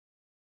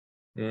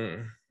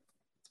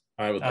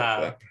 I would like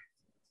that.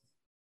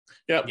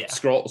 Yep. Yeah.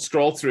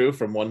 Scroll through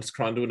from one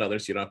cron to another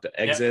so you don't have to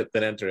exit,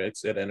 then enter,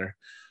 exit, enter.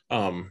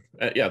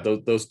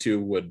 Those 2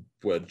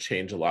 would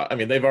change a lot. I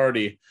mean,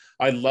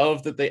 I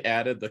love that they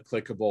added the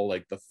clickable,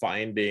 like the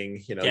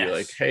finding, you know, you're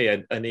like,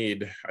 hey, I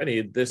need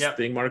this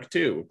thing marked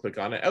 2. Click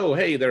on it. Oh,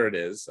 hey, there it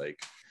is. Like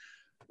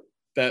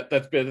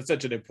that's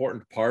such an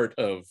important part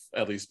of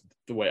at least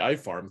the way I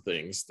farm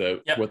things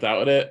that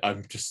without it,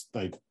 I'm just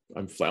like,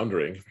 I'm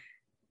floundering.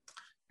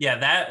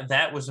 Yeah,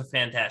 that was a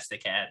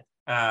fantastic ad.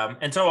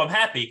 And so I'm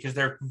happy because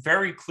they're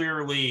very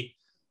clearly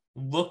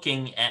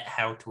looking at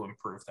how to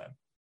improve them.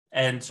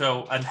 And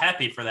so I'm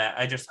happy for that.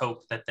 I just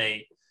hope that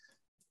they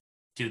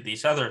do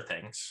these other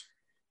things.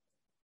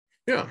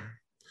 Yeah.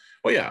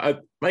 Well, yeah,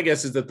 my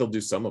guess is that they'll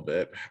do some of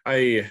it.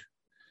 I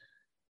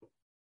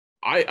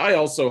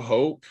also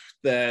hope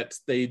that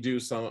they do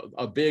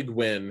a big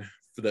win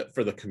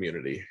for the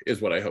community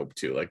is what I hope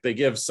too. Like they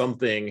give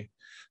something.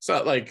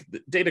 So like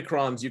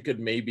Datacrons, you could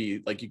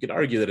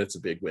argue that it's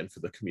a big win for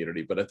the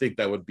community, but I think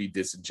that would be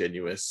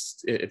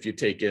disingenuous if you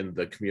take in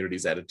the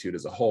community's attitude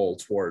as a whole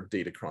toward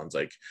Datacrons.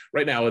 Like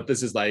right now,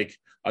 this is like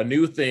a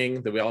new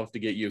thing that we all have to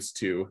get used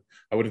to.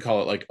 I wouldn't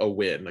call it like a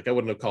win. Like I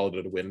wouldn't have called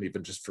it a win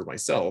even just for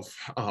myself.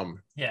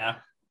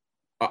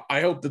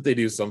 I hope that they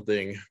do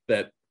something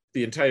that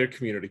the entire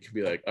community can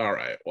be like, all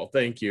right, well,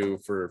 thank you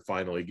for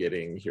finally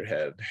getting your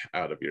head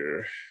out of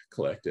your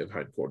collective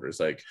hindquarters.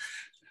 Like,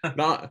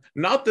 not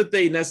that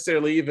they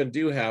necessarily even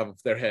do have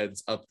their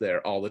heads up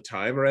there all the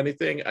time or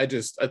anything. I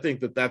think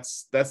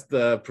that's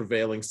the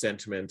prevailing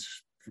sentiment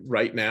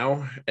right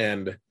now,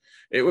 and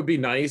it would be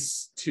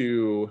nice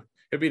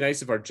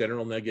if our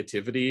general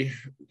negativity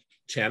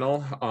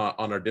channel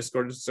on our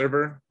Discord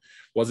server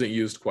wasn't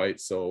used quite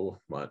so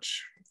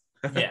much.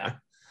 Yeah.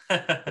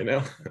 You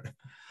know.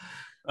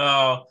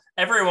 Oh,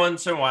 every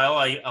once in a while,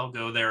 I'll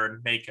go there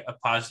and make a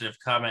positive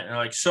comment and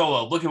like,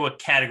 Solo, look at what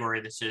category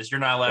this is.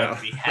 You're not allowed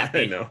to be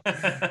happy.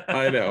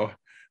 I know.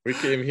 We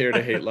came here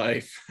to hate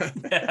life.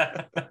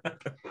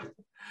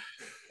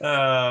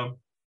 No,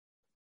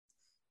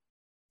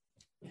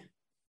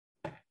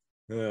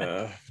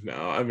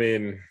 I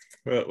mean,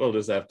 we'll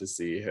just have to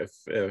see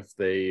if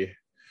they.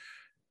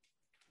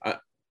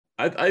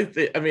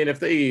 I mean, if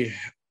they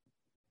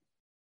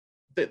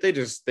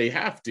they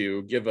have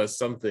to give us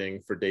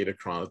something for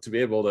Datacron to be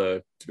able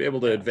to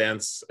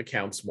advance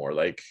accounts more.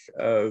 Like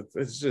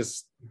it's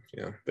just,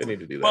 they need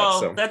to do that. Well,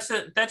 so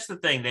that's the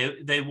thing.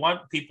 They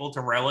want people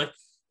to relic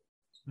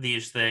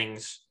these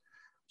things,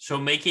 so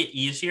make it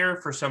easier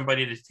for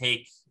somebody to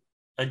take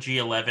a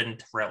G11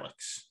 to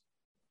relics.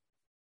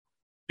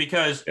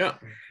 Because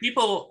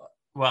people,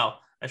 well,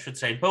 I should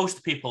say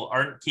most people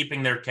aren't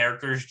keeping their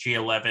characters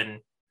G11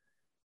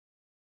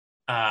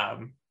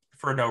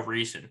 for no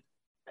reason.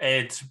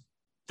 They're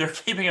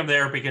keeping them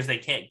there because they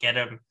can't get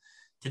them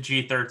to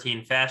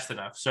G13 fast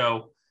enough.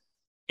 So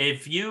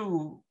if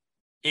you've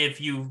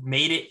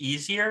made it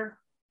easier,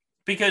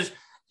 because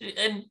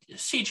and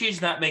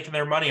CG's not making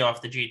their money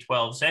off the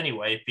G12s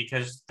anyway,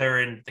 because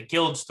they're in the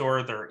guild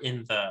store, they're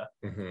in the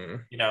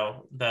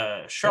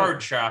the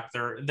shard shop,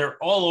 they're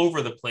all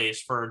over the place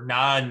for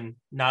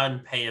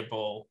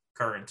non-payable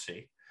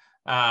currency.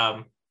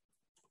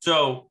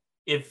 So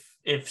if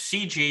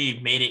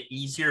CG made it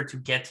easier to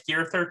get to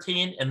Gear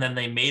 13 and then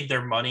they made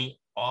their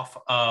money off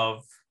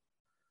of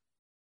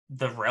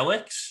the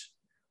relics,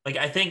 like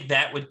I think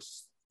that would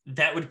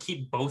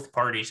keep both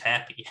parties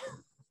happy.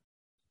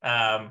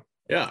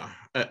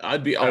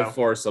 I'd be all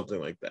for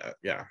something like that.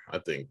 I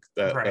think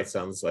that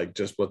sounds like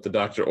just what the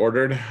doctor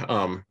ordered.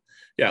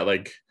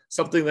 Like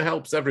something that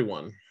helps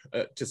everyone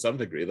to some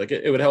degree. Like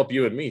it would help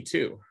you and me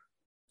too,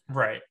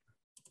 right?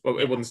 Well,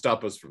 it wouldn't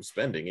stop us from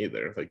spending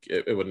either. Like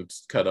it wouldn't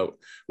cut out.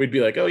 We'd be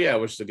like, oh yeah,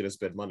 we're still gonna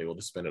spend money, we'll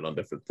just spend it on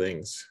different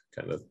things,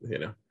 kind of.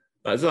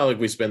 It's not like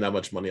we spend that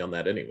much money on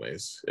that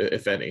anyways,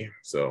 if any.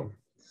 So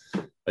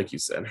like you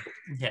said.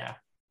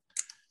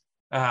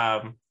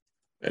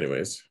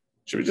 Anyways,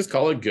 should we just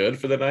call it good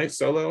for the night,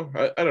 Solo?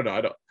 I don't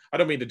know. I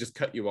don't mean to just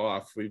cut you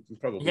off. We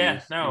probably might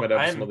have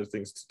some other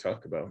things to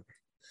talk about.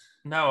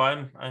 No,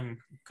 I'm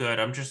good.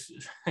 I'm just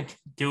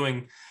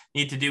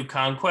need to do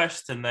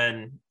Conquest and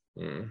then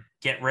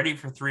get ready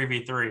for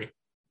 3v3.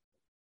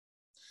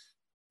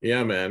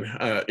 Yeah, man.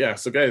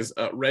 So guys,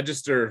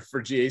 register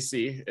for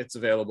GAC. It's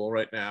available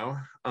right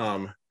now.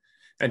 And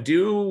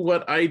do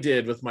what I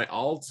did with my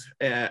alt.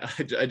 I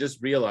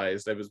just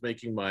realized I was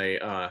making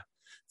my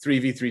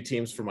 3v3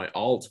 teams for my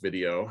alt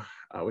video,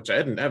 which I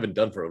haven't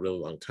done for a really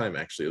long time.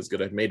 Actually, it was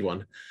good I made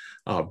one,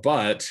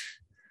 but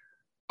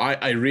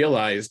I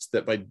realized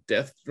that my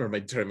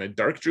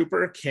Dark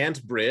Trooper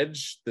can't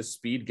bridge the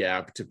speed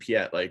gap to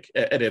Piet. Like,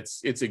 and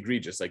it's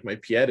egregious. Like my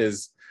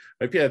Piet's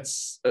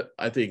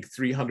I think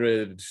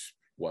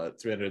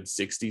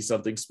 360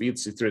 something speed,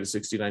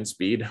 369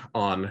 speed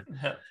on.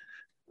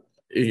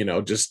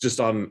 Just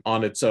on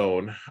its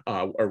own,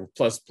 or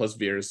plus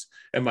Veers,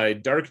 and my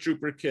Dark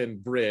Trooper can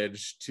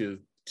bridge to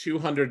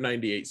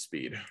 298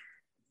 speed.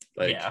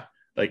 Like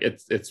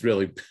it's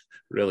really,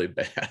 really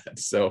bad.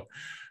 So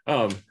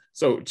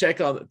check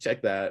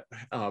that,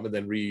 and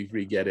then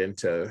we get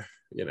into,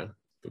 get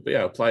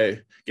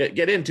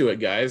into it,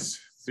 guys.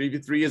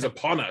 3v3 is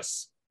upon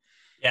us.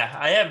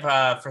 I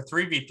have for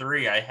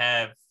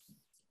 3v3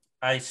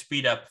 I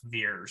speed up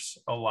Veers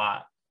a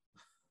lot.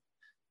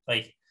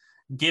 Like,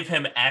 give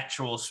him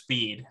actual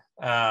speed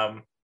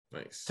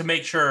nice. To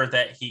make sure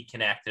that he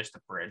can act as the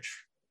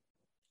bridge.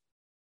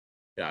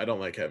 I don't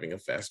like having a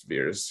fast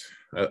Veers.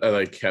 I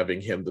like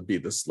having him to be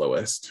the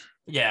slowest.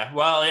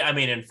 Well, I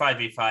mean, in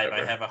 5v5,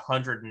 I have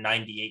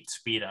 198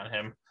 speed on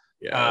him.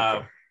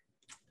 Okay.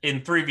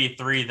 In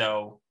 3v3,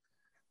 though,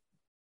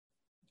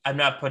 I'm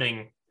not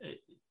putting...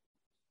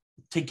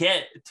 To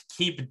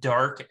keep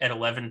Dark at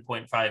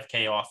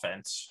 11.5k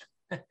offense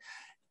and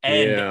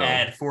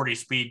add 40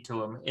 speed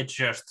to him, it's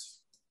just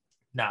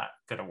not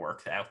going to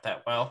work out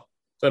that well.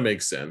 That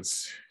makes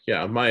sense.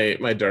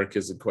 My Dark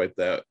isn't quite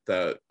that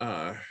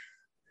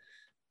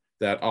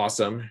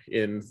awesome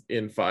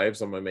in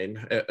fives on my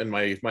main, and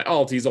my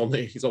alt he's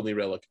only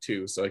relic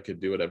 2, so I could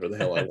do whatever the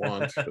hell I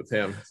want with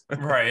him.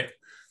 Right.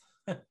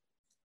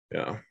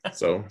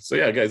 So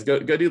guys, go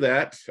do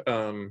that.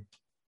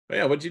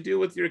 What'd you do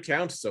with your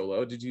account,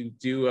 Solo? Did you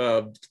do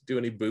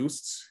any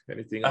boosts?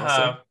 Anything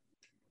awesome?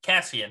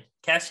 Cassian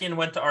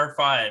went to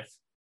R5.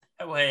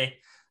 That way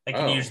I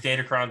can use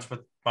Datacrons with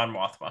Mon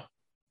Mothma.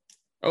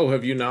 Oh,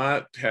 have you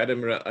not had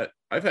him?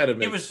 I've had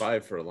him at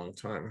 5 for a long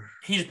time.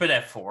 He's been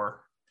at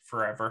 4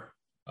 forever.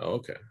 Oh,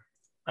 okay.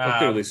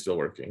 Clearly still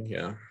working.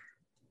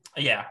 Right.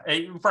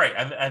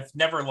 I've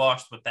never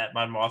lost with that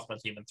Mon Mothma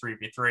team in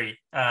 3v3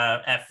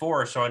 at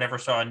 4, so I never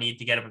saw a need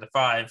to get him to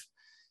 5.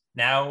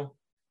 Now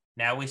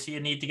we see a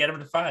need to get him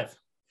to 5.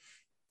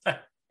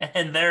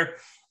 And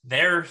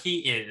there he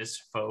is,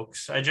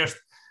 folks. I just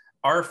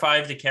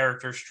R5 the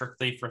character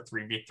strictly for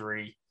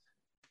 3v3.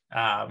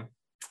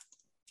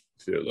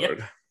 Dear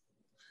Lord.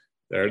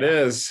 There it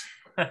is.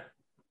 We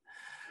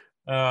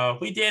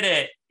did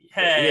it.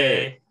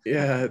 Hey.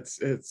 Yeah,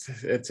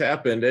 it's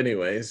happened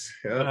anyways.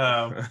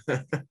 Yeah.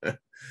 But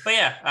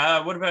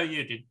what about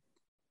you, dude?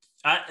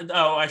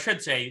 I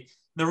should say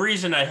the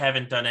reason I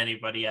haven't done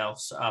anybody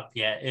else up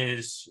yet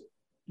is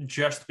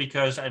just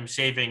because I'm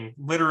saving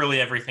literally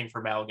everything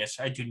for Malgus.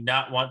 I do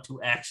not want to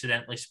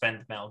accidentally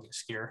spend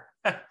Malgus gear.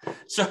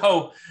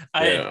 So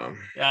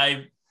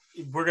I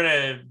we're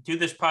gonna do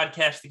this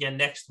podcast again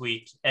next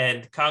week,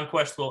 and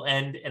Conquest will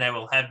end, and I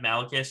will have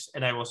Malgus,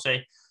 and I will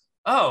say,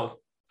 "Oh,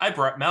 I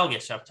brought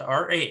Malgus up to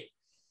R8."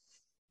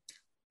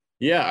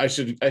 Yeah, I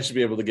should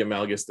be able to get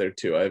Malgus there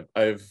too.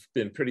 I've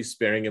been pretty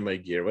sparing in my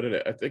gear. What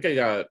did I think I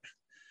got?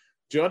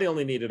 Johnny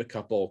only needed a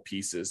couple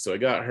pieces, so I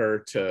got her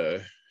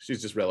to.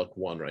 She's just relic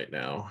 1 right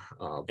now,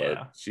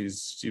 but she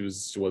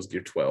was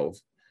gear 12.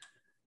 Is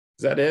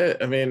that it?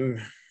 I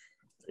mean,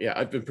 yeah,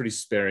 I've been pretty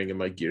sparing in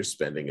my gear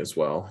spending as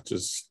well.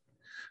 Just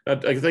I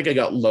think I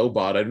got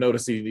Lobot. I've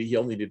noticed he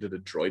only needed a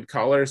droid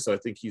collar, so I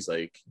think he's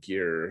like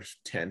gear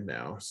 10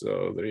 now.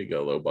 So there you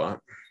go, Lobot.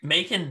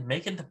 Making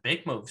the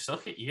big moves.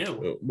 Look at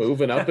you.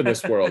 Moving up in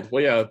this world.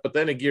 Well, yeah, but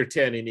then in gear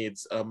 10, he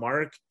needs a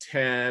Mark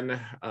 10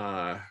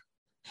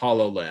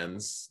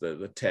 HoloLens,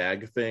 the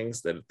tag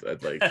things that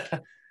like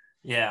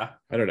yeah.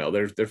 I don't know.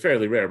 They're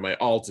fairly rare. My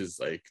alt is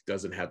like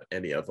doesn't have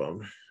any of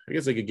them. I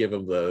guess I could give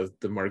him the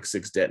Mark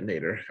 6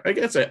 detonator. I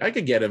guess I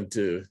could get him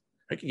to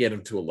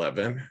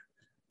 11.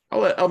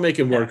 I'll make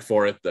him work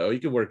for it though. He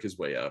can work his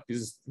way up.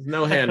 He's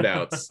no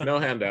handouts. No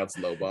handouts,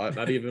 Lobot.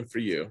 Not even for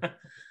you.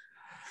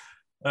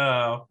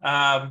 Oh,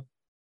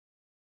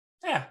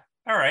 yeah.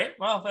 All right.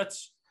 Well,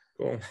 that's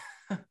cool.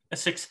 A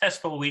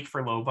successful week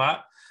for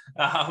Lobot.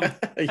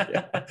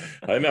 Yeah,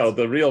 I know.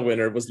 The real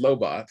winner was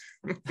Lobot.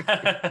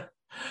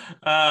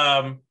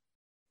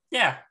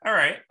 Yeah. All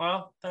right.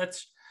 Well,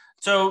 that's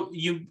so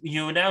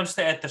you announced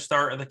at the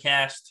start of the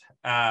cast.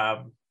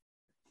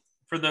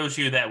 For those of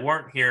you that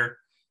weren't here,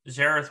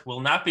 Zareth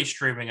will not be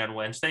streaming on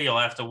Wednesday. You'll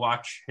have to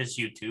watch his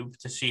YouTube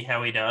to see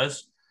how he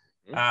does.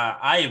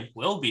 I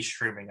will be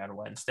streaming on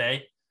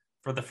Wednesday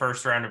for the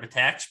first round of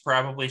attacks,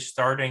 probably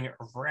starting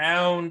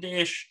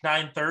around-ish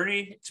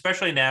 9:30,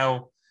 especially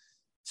now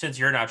since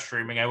you're not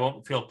streaming. I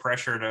won't feel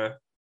pressure to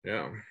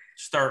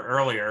start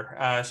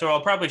earlier. So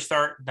I'll probably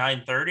start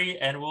 9:30,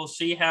 and we'll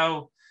see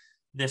how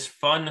this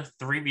fun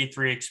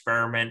 3v3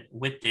 experiment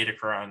with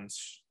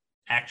Datacrons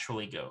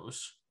actually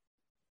goes.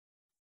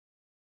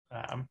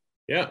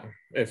 Yeah,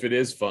 if it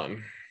is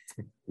fun,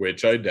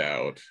 which I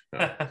doubt.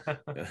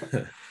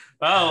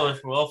 Well,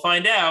 we'll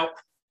find out.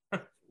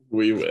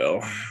 We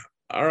will.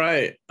 All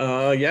right.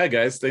 Yeah,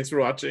 guys, thanks for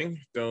watching.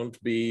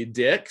 Don't be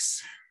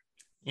dicks.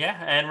 Yeah,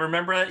 and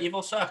remember that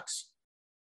evil sucks.